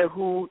going to play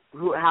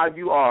how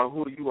you are,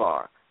 who you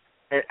are.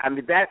 And I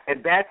mean,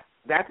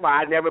 that's why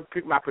I never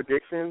pick my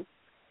predictions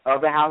of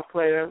the house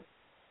players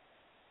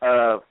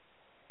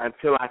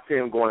until I see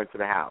them going into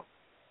the house.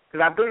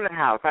 Because I've been in the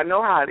house. I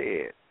know how it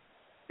is.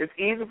 It's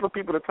easy for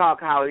people to talk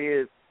how it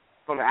is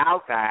from the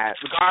outside,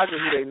 regardless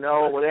of who they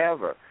know or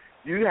whatever.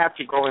 You have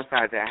to go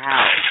inside their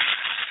house.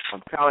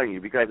 I'm telling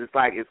you, because it's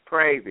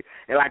crazy.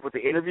 And like with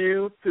the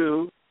interviews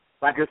too,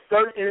 like there's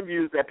certain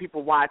interviews that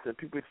people watch and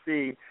people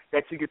see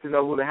that you get to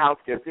know who the house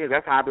guest is.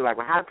 That's how I be like,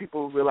 well, how do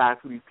people realize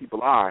who these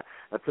people are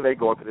until they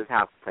go into this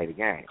house to play the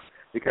game?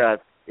 Because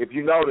if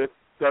you notice,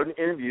 certain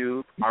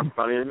interviews are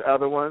funnier than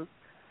other ones.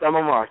 Some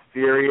of them are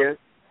serious.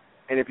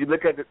 And if you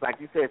look at, like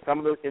you said, some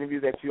of those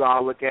interviews that you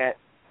all look at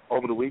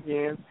over the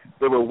weekend,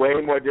 they were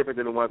way more different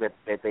than the ones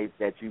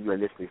that you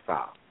initially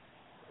saw.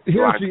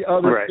 Here's the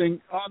other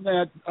thing on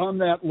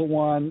that,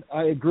 LaWon.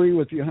 I agree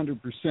with you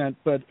 100%.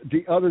 But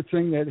the other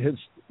thing that has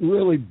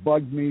really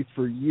bugged me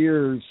for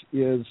years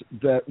is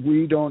that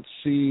we don't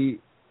see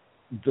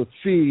the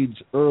feeds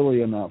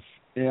early enough.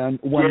 And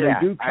when they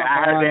do come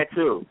I heard that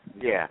too.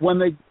 Yeah. When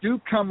they do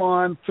come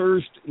on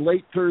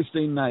late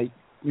Thursday night,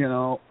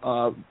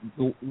 will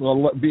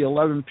be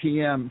 11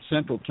 p.m.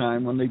 Central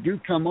Time. When they do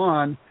come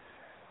on,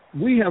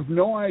 we have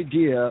no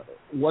idea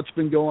what's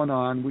been going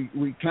on.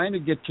 We kind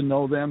of get to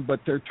know them, but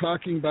they're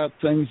talking about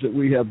things that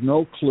we have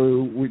no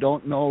clue. We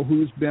don't know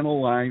who's been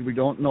aligned. We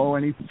don't know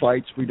any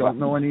fights. We don't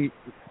know any.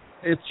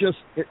 It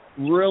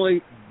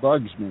really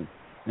bugs me,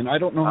 and I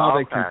don't know how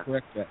they can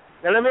correct that.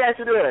 Now let me ask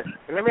you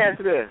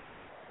this.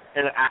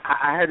 And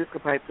I heard this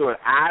complaint too, and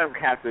I don't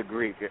have to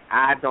agree because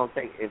I don't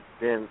think it's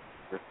been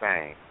the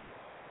same.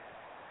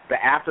 The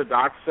After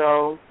Dark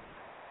show,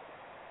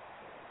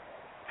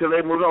 till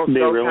they moved on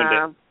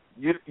Showtime,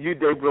 they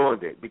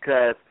ruined it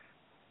because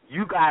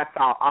you guys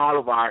saw all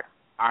of our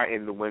are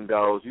in the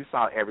windows. You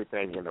saw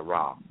everything in the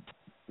raw.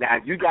 Now,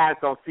 you guys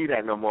don't see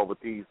that no more with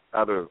these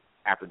other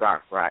After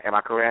Darks, right? Am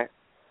I correct?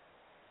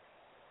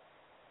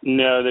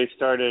 No, they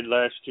started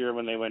last year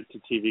when they went to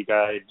TV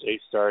Guide. They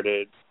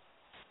started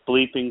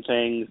bleeping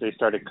things. They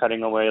started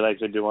cutting away like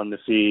they do on the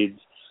feeds.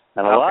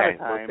 And a lot of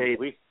times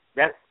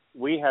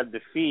we had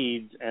the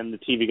feeds and the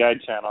TV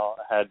Guide channel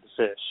had the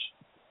fish.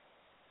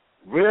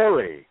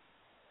 Really?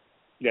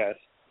 Yes.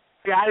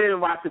 See, I didn't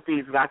watch the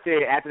feeds, but I tell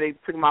you, after they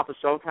took them off of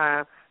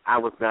Showtime, I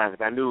was done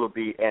because I knew it would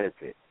be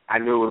edited. I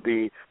knew it would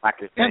be like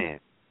you're saying.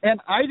 And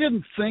I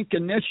didn't think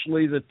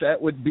initially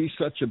that would be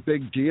such a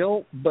big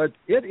deal, but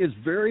it is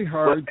very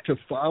hard to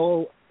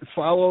follow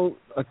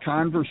a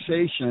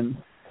conversation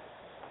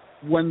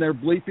when they're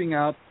bleeping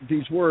out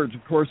these words.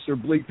 Of course, they're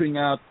bleeping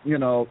out,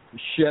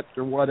 shit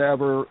or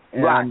whatever,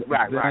 and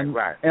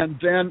right. And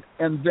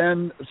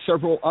then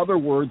several other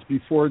words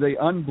before they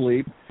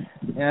unbleep,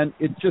 and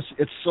it's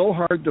so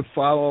hard to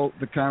follow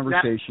the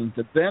conversation.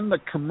 That then the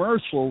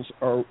commercials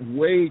are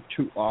way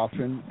too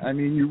often. I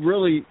mean, you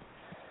really,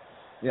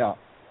 yeah.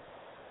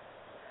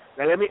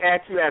 Now let me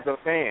ask you, as a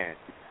fan,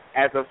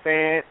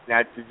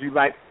 now did you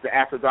like the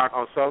After Dark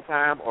on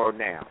Showtime or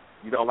now?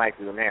 You don't like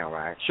it now,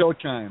 right?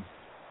 Showtime.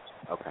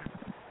 Okay.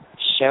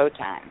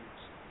 Showtime.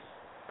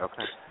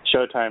 Okay.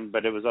 Showtime,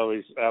 but I was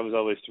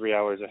always 3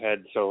 hours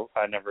ahead, so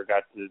I never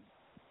got to.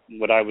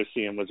 What I was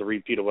seeing was a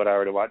repeat of what I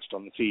already watched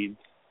on the feed.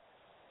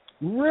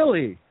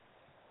 Really?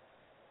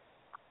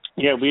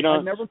 Yeah, we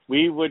don't.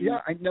 We would. Yeah,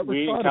 I never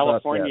we thought in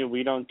California,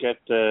 about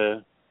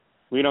that.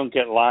 we don't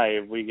get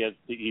live. We get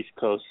the East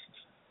Coast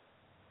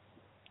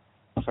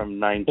from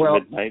 9 to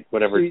midnight,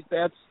 whatever. See,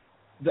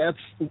 that's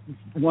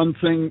one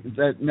thing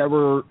that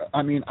never.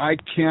 I mean, I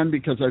can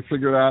because I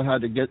figured out how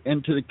to get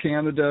into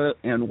Canada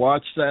and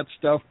watch that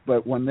stuff.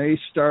 But when they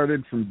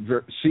started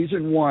from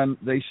season 1,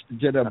 they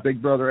did a Big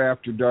Brother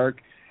After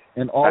Dark,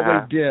 and all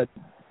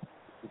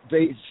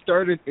they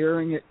started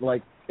airing it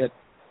like at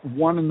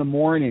 1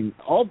 a.m.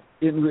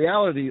 In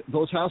reality,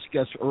 those house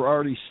guests are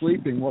already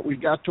sleeping. What we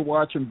got to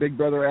watch in Big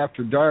Brother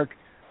After Dark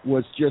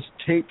was just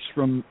tapes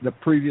from the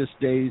previous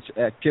day's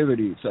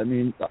activities. I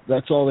mean,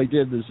 that's all they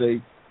did is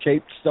they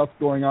taped stuff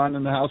going on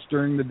in the house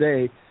during the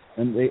day,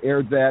 and they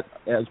aired that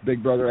as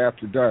Big Brother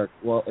After Dark.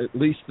 Well, at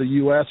least the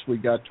U.S. we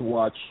got to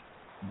watch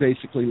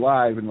basically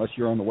live, unless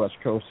you're on the West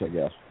Coast, I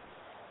guess.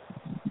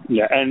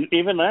 Yeah, and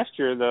even last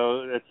year,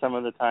 though, at some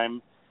of the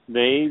time,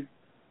 they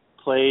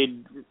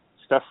played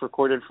stuff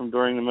recorded from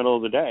during the middle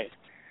of the day.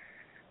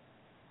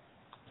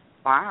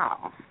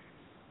 Wow.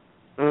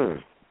 I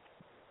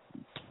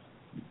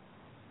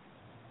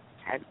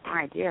had no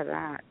idea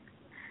that.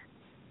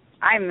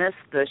 I missed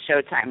the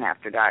Showtime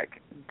After Dark.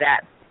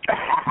 That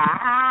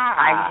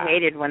I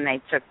hated when they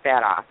took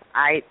that off.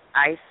 I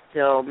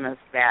still miss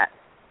that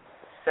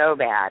so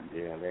bad.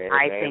 Yeah, they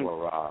were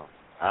raw.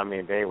 I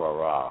mean, they were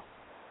raw.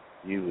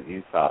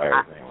 You saw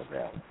everything with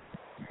them.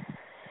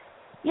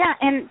 Yeah,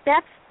 and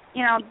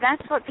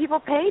that's what people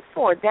paid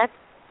for.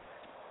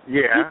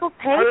 People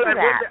pay for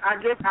that.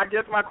 I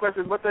guess my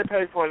question is, what they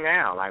pay for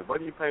now? Like, what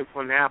do you pay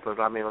for now? Because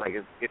I mean, like,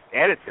 it's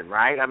edited,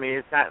 right? I mean,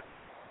 it's not.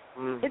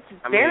 It's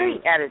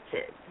very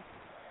edited.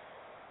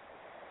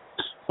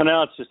 Well,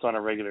 now it's just on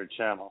a regular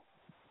channel.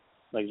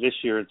 Like this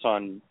year, it's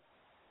on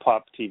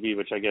Pop TV,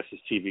 which I guess is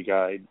TV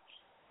Guide,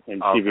 and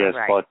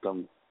CBS bought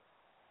them,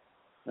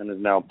 and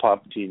is now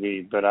Pop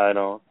TV. But I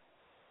don't,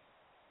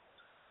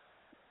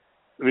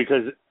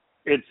 because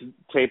it's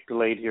tape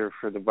delayed here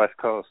for the West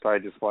Coast. I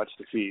just watch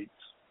the feeds,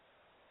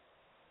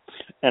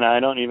 and I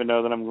don't even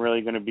know that I'm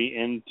really going to be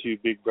into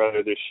Big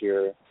Brother this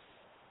year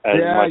as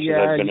much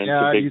as I've been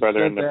into Big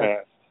Brother in the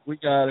past. We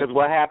got it. Because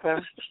what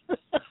happened?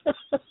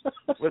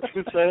 What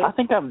you say? I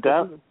think I'm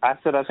done. I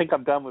said I think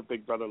I'm done with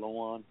Big Brother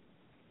LAWON.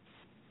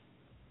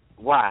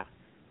 Why?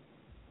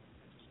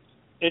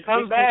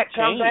 Come back.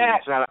 No,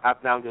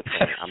 I'm just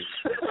saying.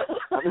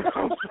 I'm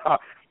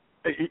sorry.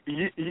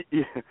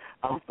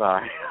 I'm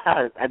sorry.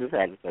 I just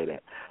had to say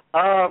that.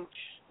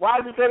 Why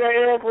did you say that,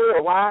 Eric?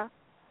 Why?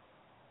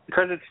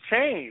 Because it's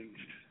changed.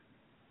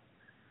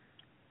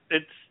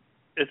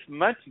 It's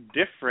much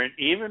different,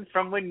 even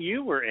from when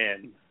you were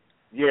in.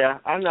 Yeah,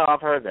 I know. I've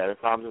heard that.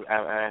 I'm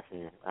asking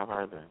you. I've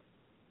heard that.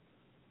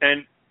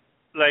 And,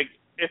 like,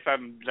 if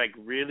I'm, like,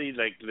 really,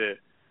 like, the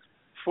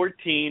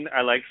 14,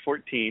 I like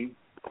 14,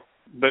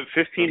 but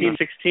 15 and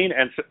 16,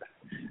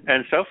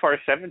 and so far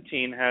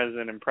 17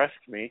 hasn't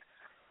impressed me.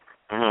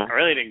 I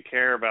really didn't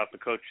care about the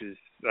coaches.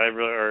 I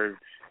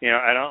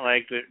don't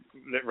like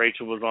that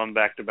Rachel was on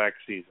back-to-back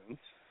seasons.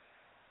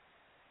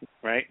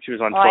 Right? She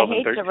was on 12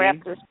 and 13. I hate to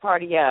wrap this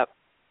party up,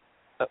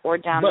 but we're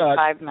down to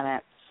 5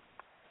 minutes.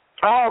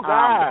 Oh,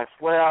 gosh.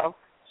 Well,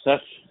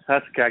 that's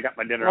okay. I got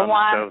my dinner on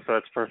the stove, so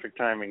it's perfect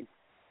timing.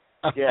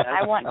 Yeah.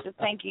 I want to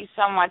thank you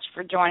so much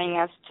for joining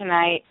us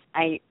tonight.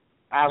 I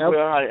will,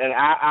 and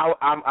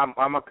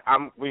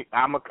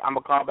I'm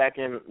gonna call back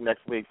in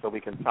next week so we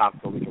can talk,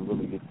 so we can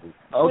really get to.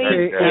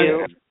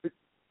 Okay.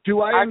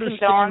 Do I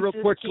understand real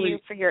quickly? To you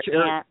for your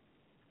aunt.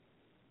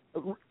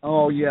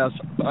 Oh yes,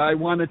 I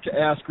wanted to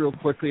ask real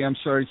quickly. I'm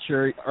sorry,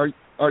 Sherry.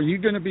 are you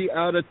going to be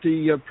out at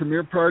the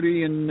premiere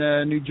party in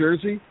New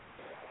Jersey?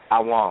 I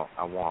won't.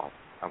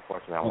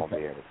 Unfortunately, I won't be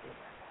able to.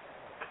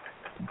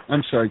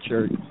 I'm sorry,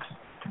 Cherry.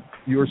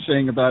 You were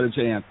saying about his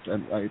aunt.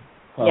 I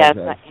apologize.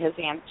 Yes, his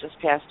aunt just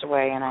passed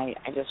away, and I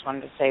just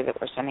wanted to say that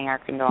we're sending our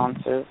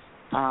condolences.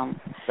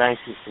 Thank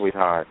you,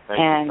 sweetheart. Thank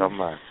you so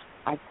much.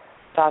 Our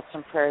thoughts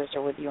and prayers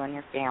are with you and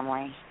your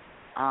family.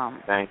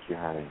 Thank you,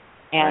 honey.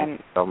 And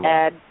so much.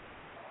 Ed,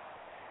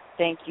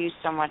 thank you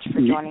so much for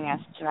joining us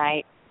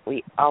tonight.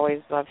 We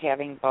always love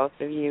having both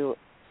of you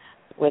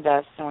with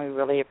us, and we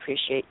really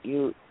appreciate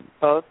you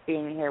both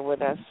being here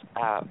with us,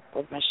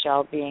 with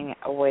Michelle being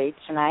away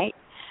tonight.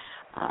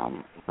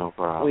 No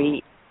problem.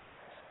 We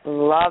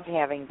love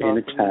having both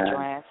of you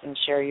join us and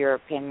share your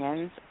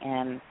opinions,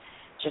 and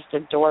just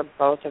adore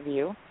both of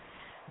you.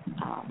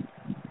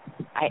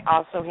 I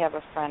also have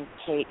a friend,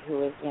 Kate,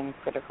 who is in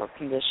critical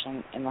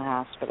condition in the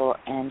hospital,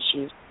 and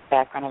she's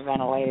back on a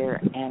ventilator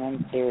and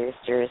in serious,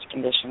 serious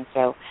condition.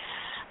 So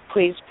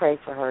please pray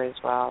for her as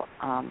well.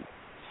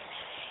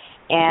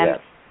 And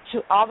to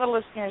all the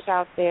listeners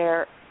out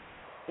there,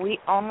 we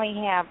only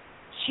have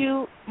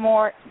 2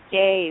 more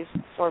days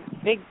for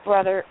Big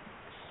Brother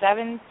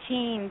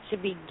 17 to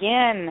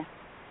begin.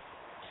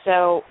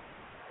 So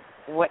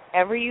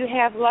whatever you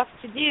have left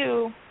to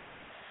do,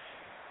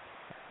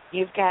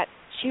 you've got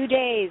 2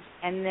 days,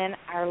 and then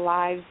our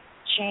lives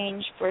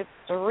change for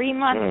 3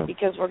 months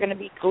because we're going to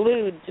be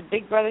glued to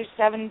Big Brother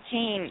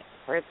 17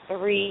 for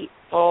 3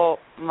 full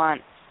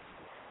months.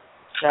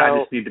 So I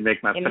just need to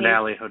make my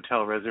finale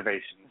hotel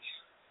reservations.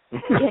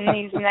 In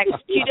these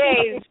next 2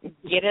 days,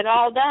 get it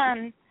all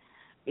done,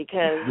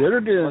 because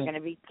we're going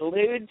to be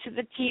glued to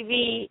the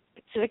TV,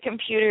 to the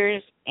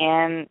computers,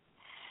 and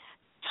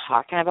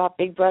talking about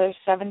Big Brother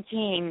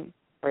 17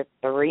 for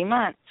 3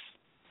 months.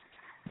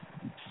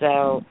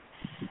 So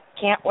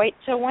can't wait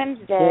till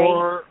Wednesday.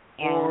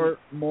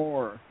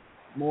 More.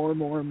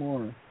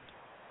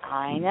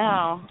 I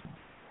know.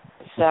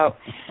 So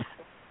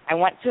I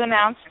want to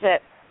announce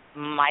that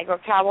Michael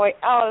Cowboy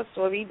Ellis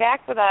will be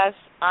back with us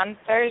on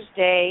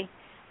Thursday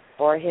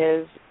for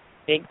his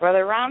Big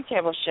Brother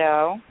Roundtable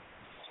show.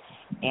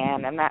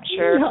 And I'm not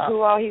sure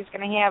who all he's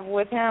going to have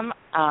with him,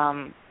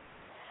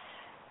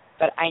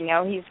 but I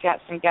know he's got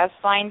some guests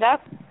lined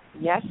up.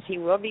 Yes, he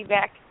will be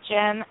back,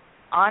 Jen,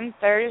 on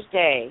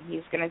Thursday.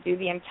 He's going to do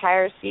the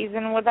entire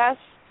season with us.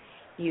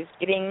 He's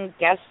getting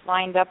guests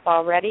lined up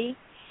already,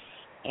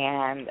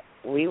 and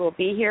we will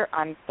be here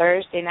on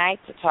Thursday night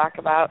to talk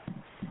about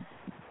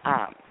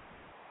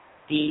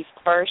the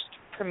first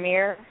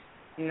premiere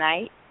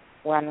night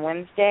on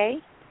Wednesday,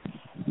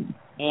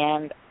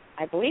 and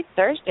I believe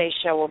Thursday's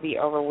show will be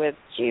over with,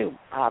 too,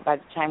 by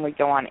the time we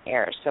go on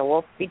air. So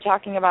we'll be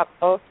talking about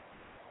both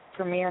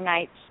premiere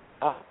nights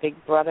of Big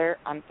Brother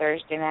on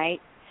Thursday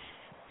night.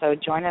 So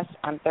join us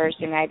on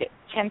Thursday night at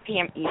 10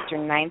 p.m.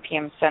 Eastern, 9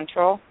 p.m.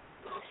 Central.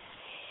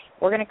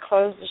 We're going to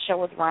close the show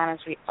with Ron, as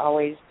we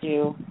always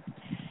do.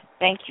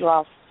 Thank you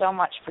all so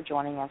much for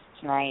joining us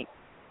tonight.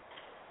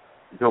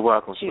 You're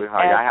welcome,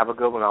 sweetheart. Y'all have a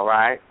good one, all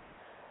right?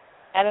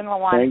 Ed and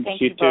LaWon, thank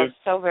you both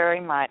so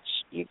very much.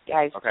 You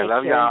guys take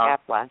love care y'all. and God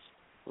bless.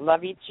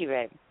 Love you too,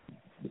 Ed.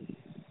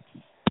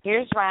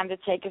 Here's Ron to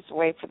take us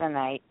away for the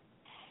night.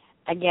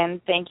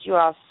 Again, thank you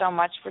all so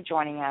much for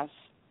joining us.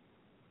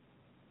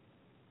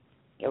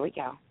 Here we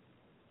go.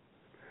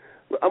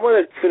 I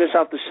want to finish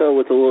off the show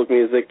with a little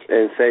music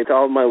and say to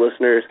all of my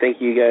listeners, thank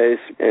you guys,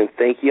 and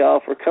thank you all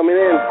for coming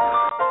in.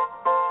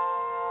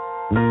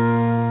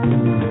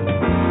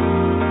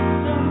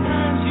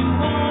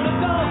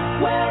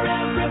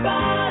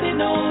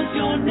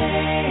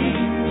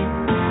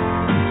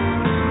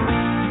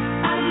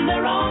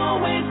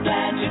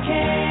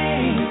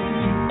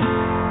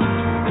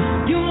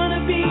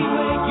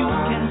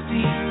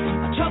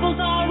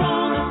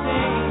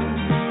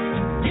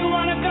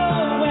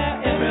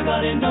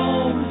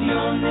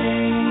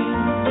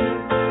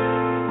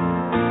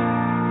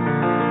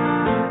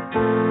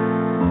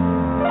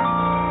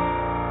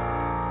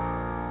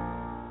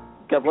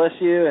 God bless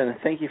you, and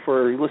thank you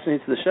for listening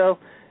to the show.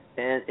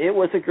 And it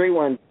was a great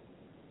one.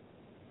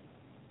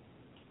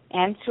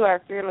 And to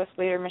our fearless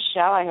leader,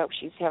 Michelle, I hope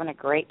she's having a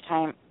great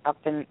time up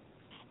in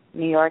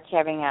New York,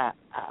 having a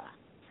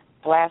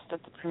blast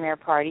at the premiere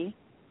party.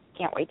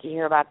 Can't wait to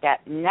hear about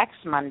that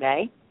next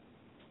Monday.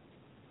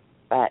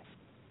 But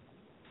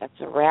that's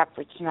a wrap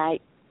for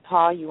tonight.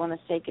 Paul, you want to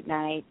say good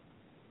night?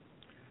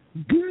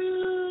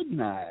 Good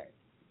night.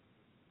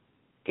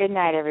 Good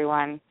night,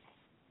 everyone.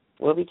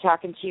 We'll be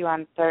talking to you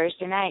on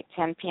Thursday night,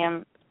 10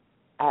 p.m.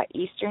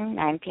 Eastern,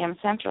 9 p.m.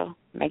 Central.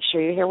 Make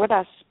sure you're here with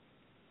us.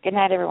 Good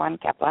night, everyone.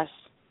 God bless.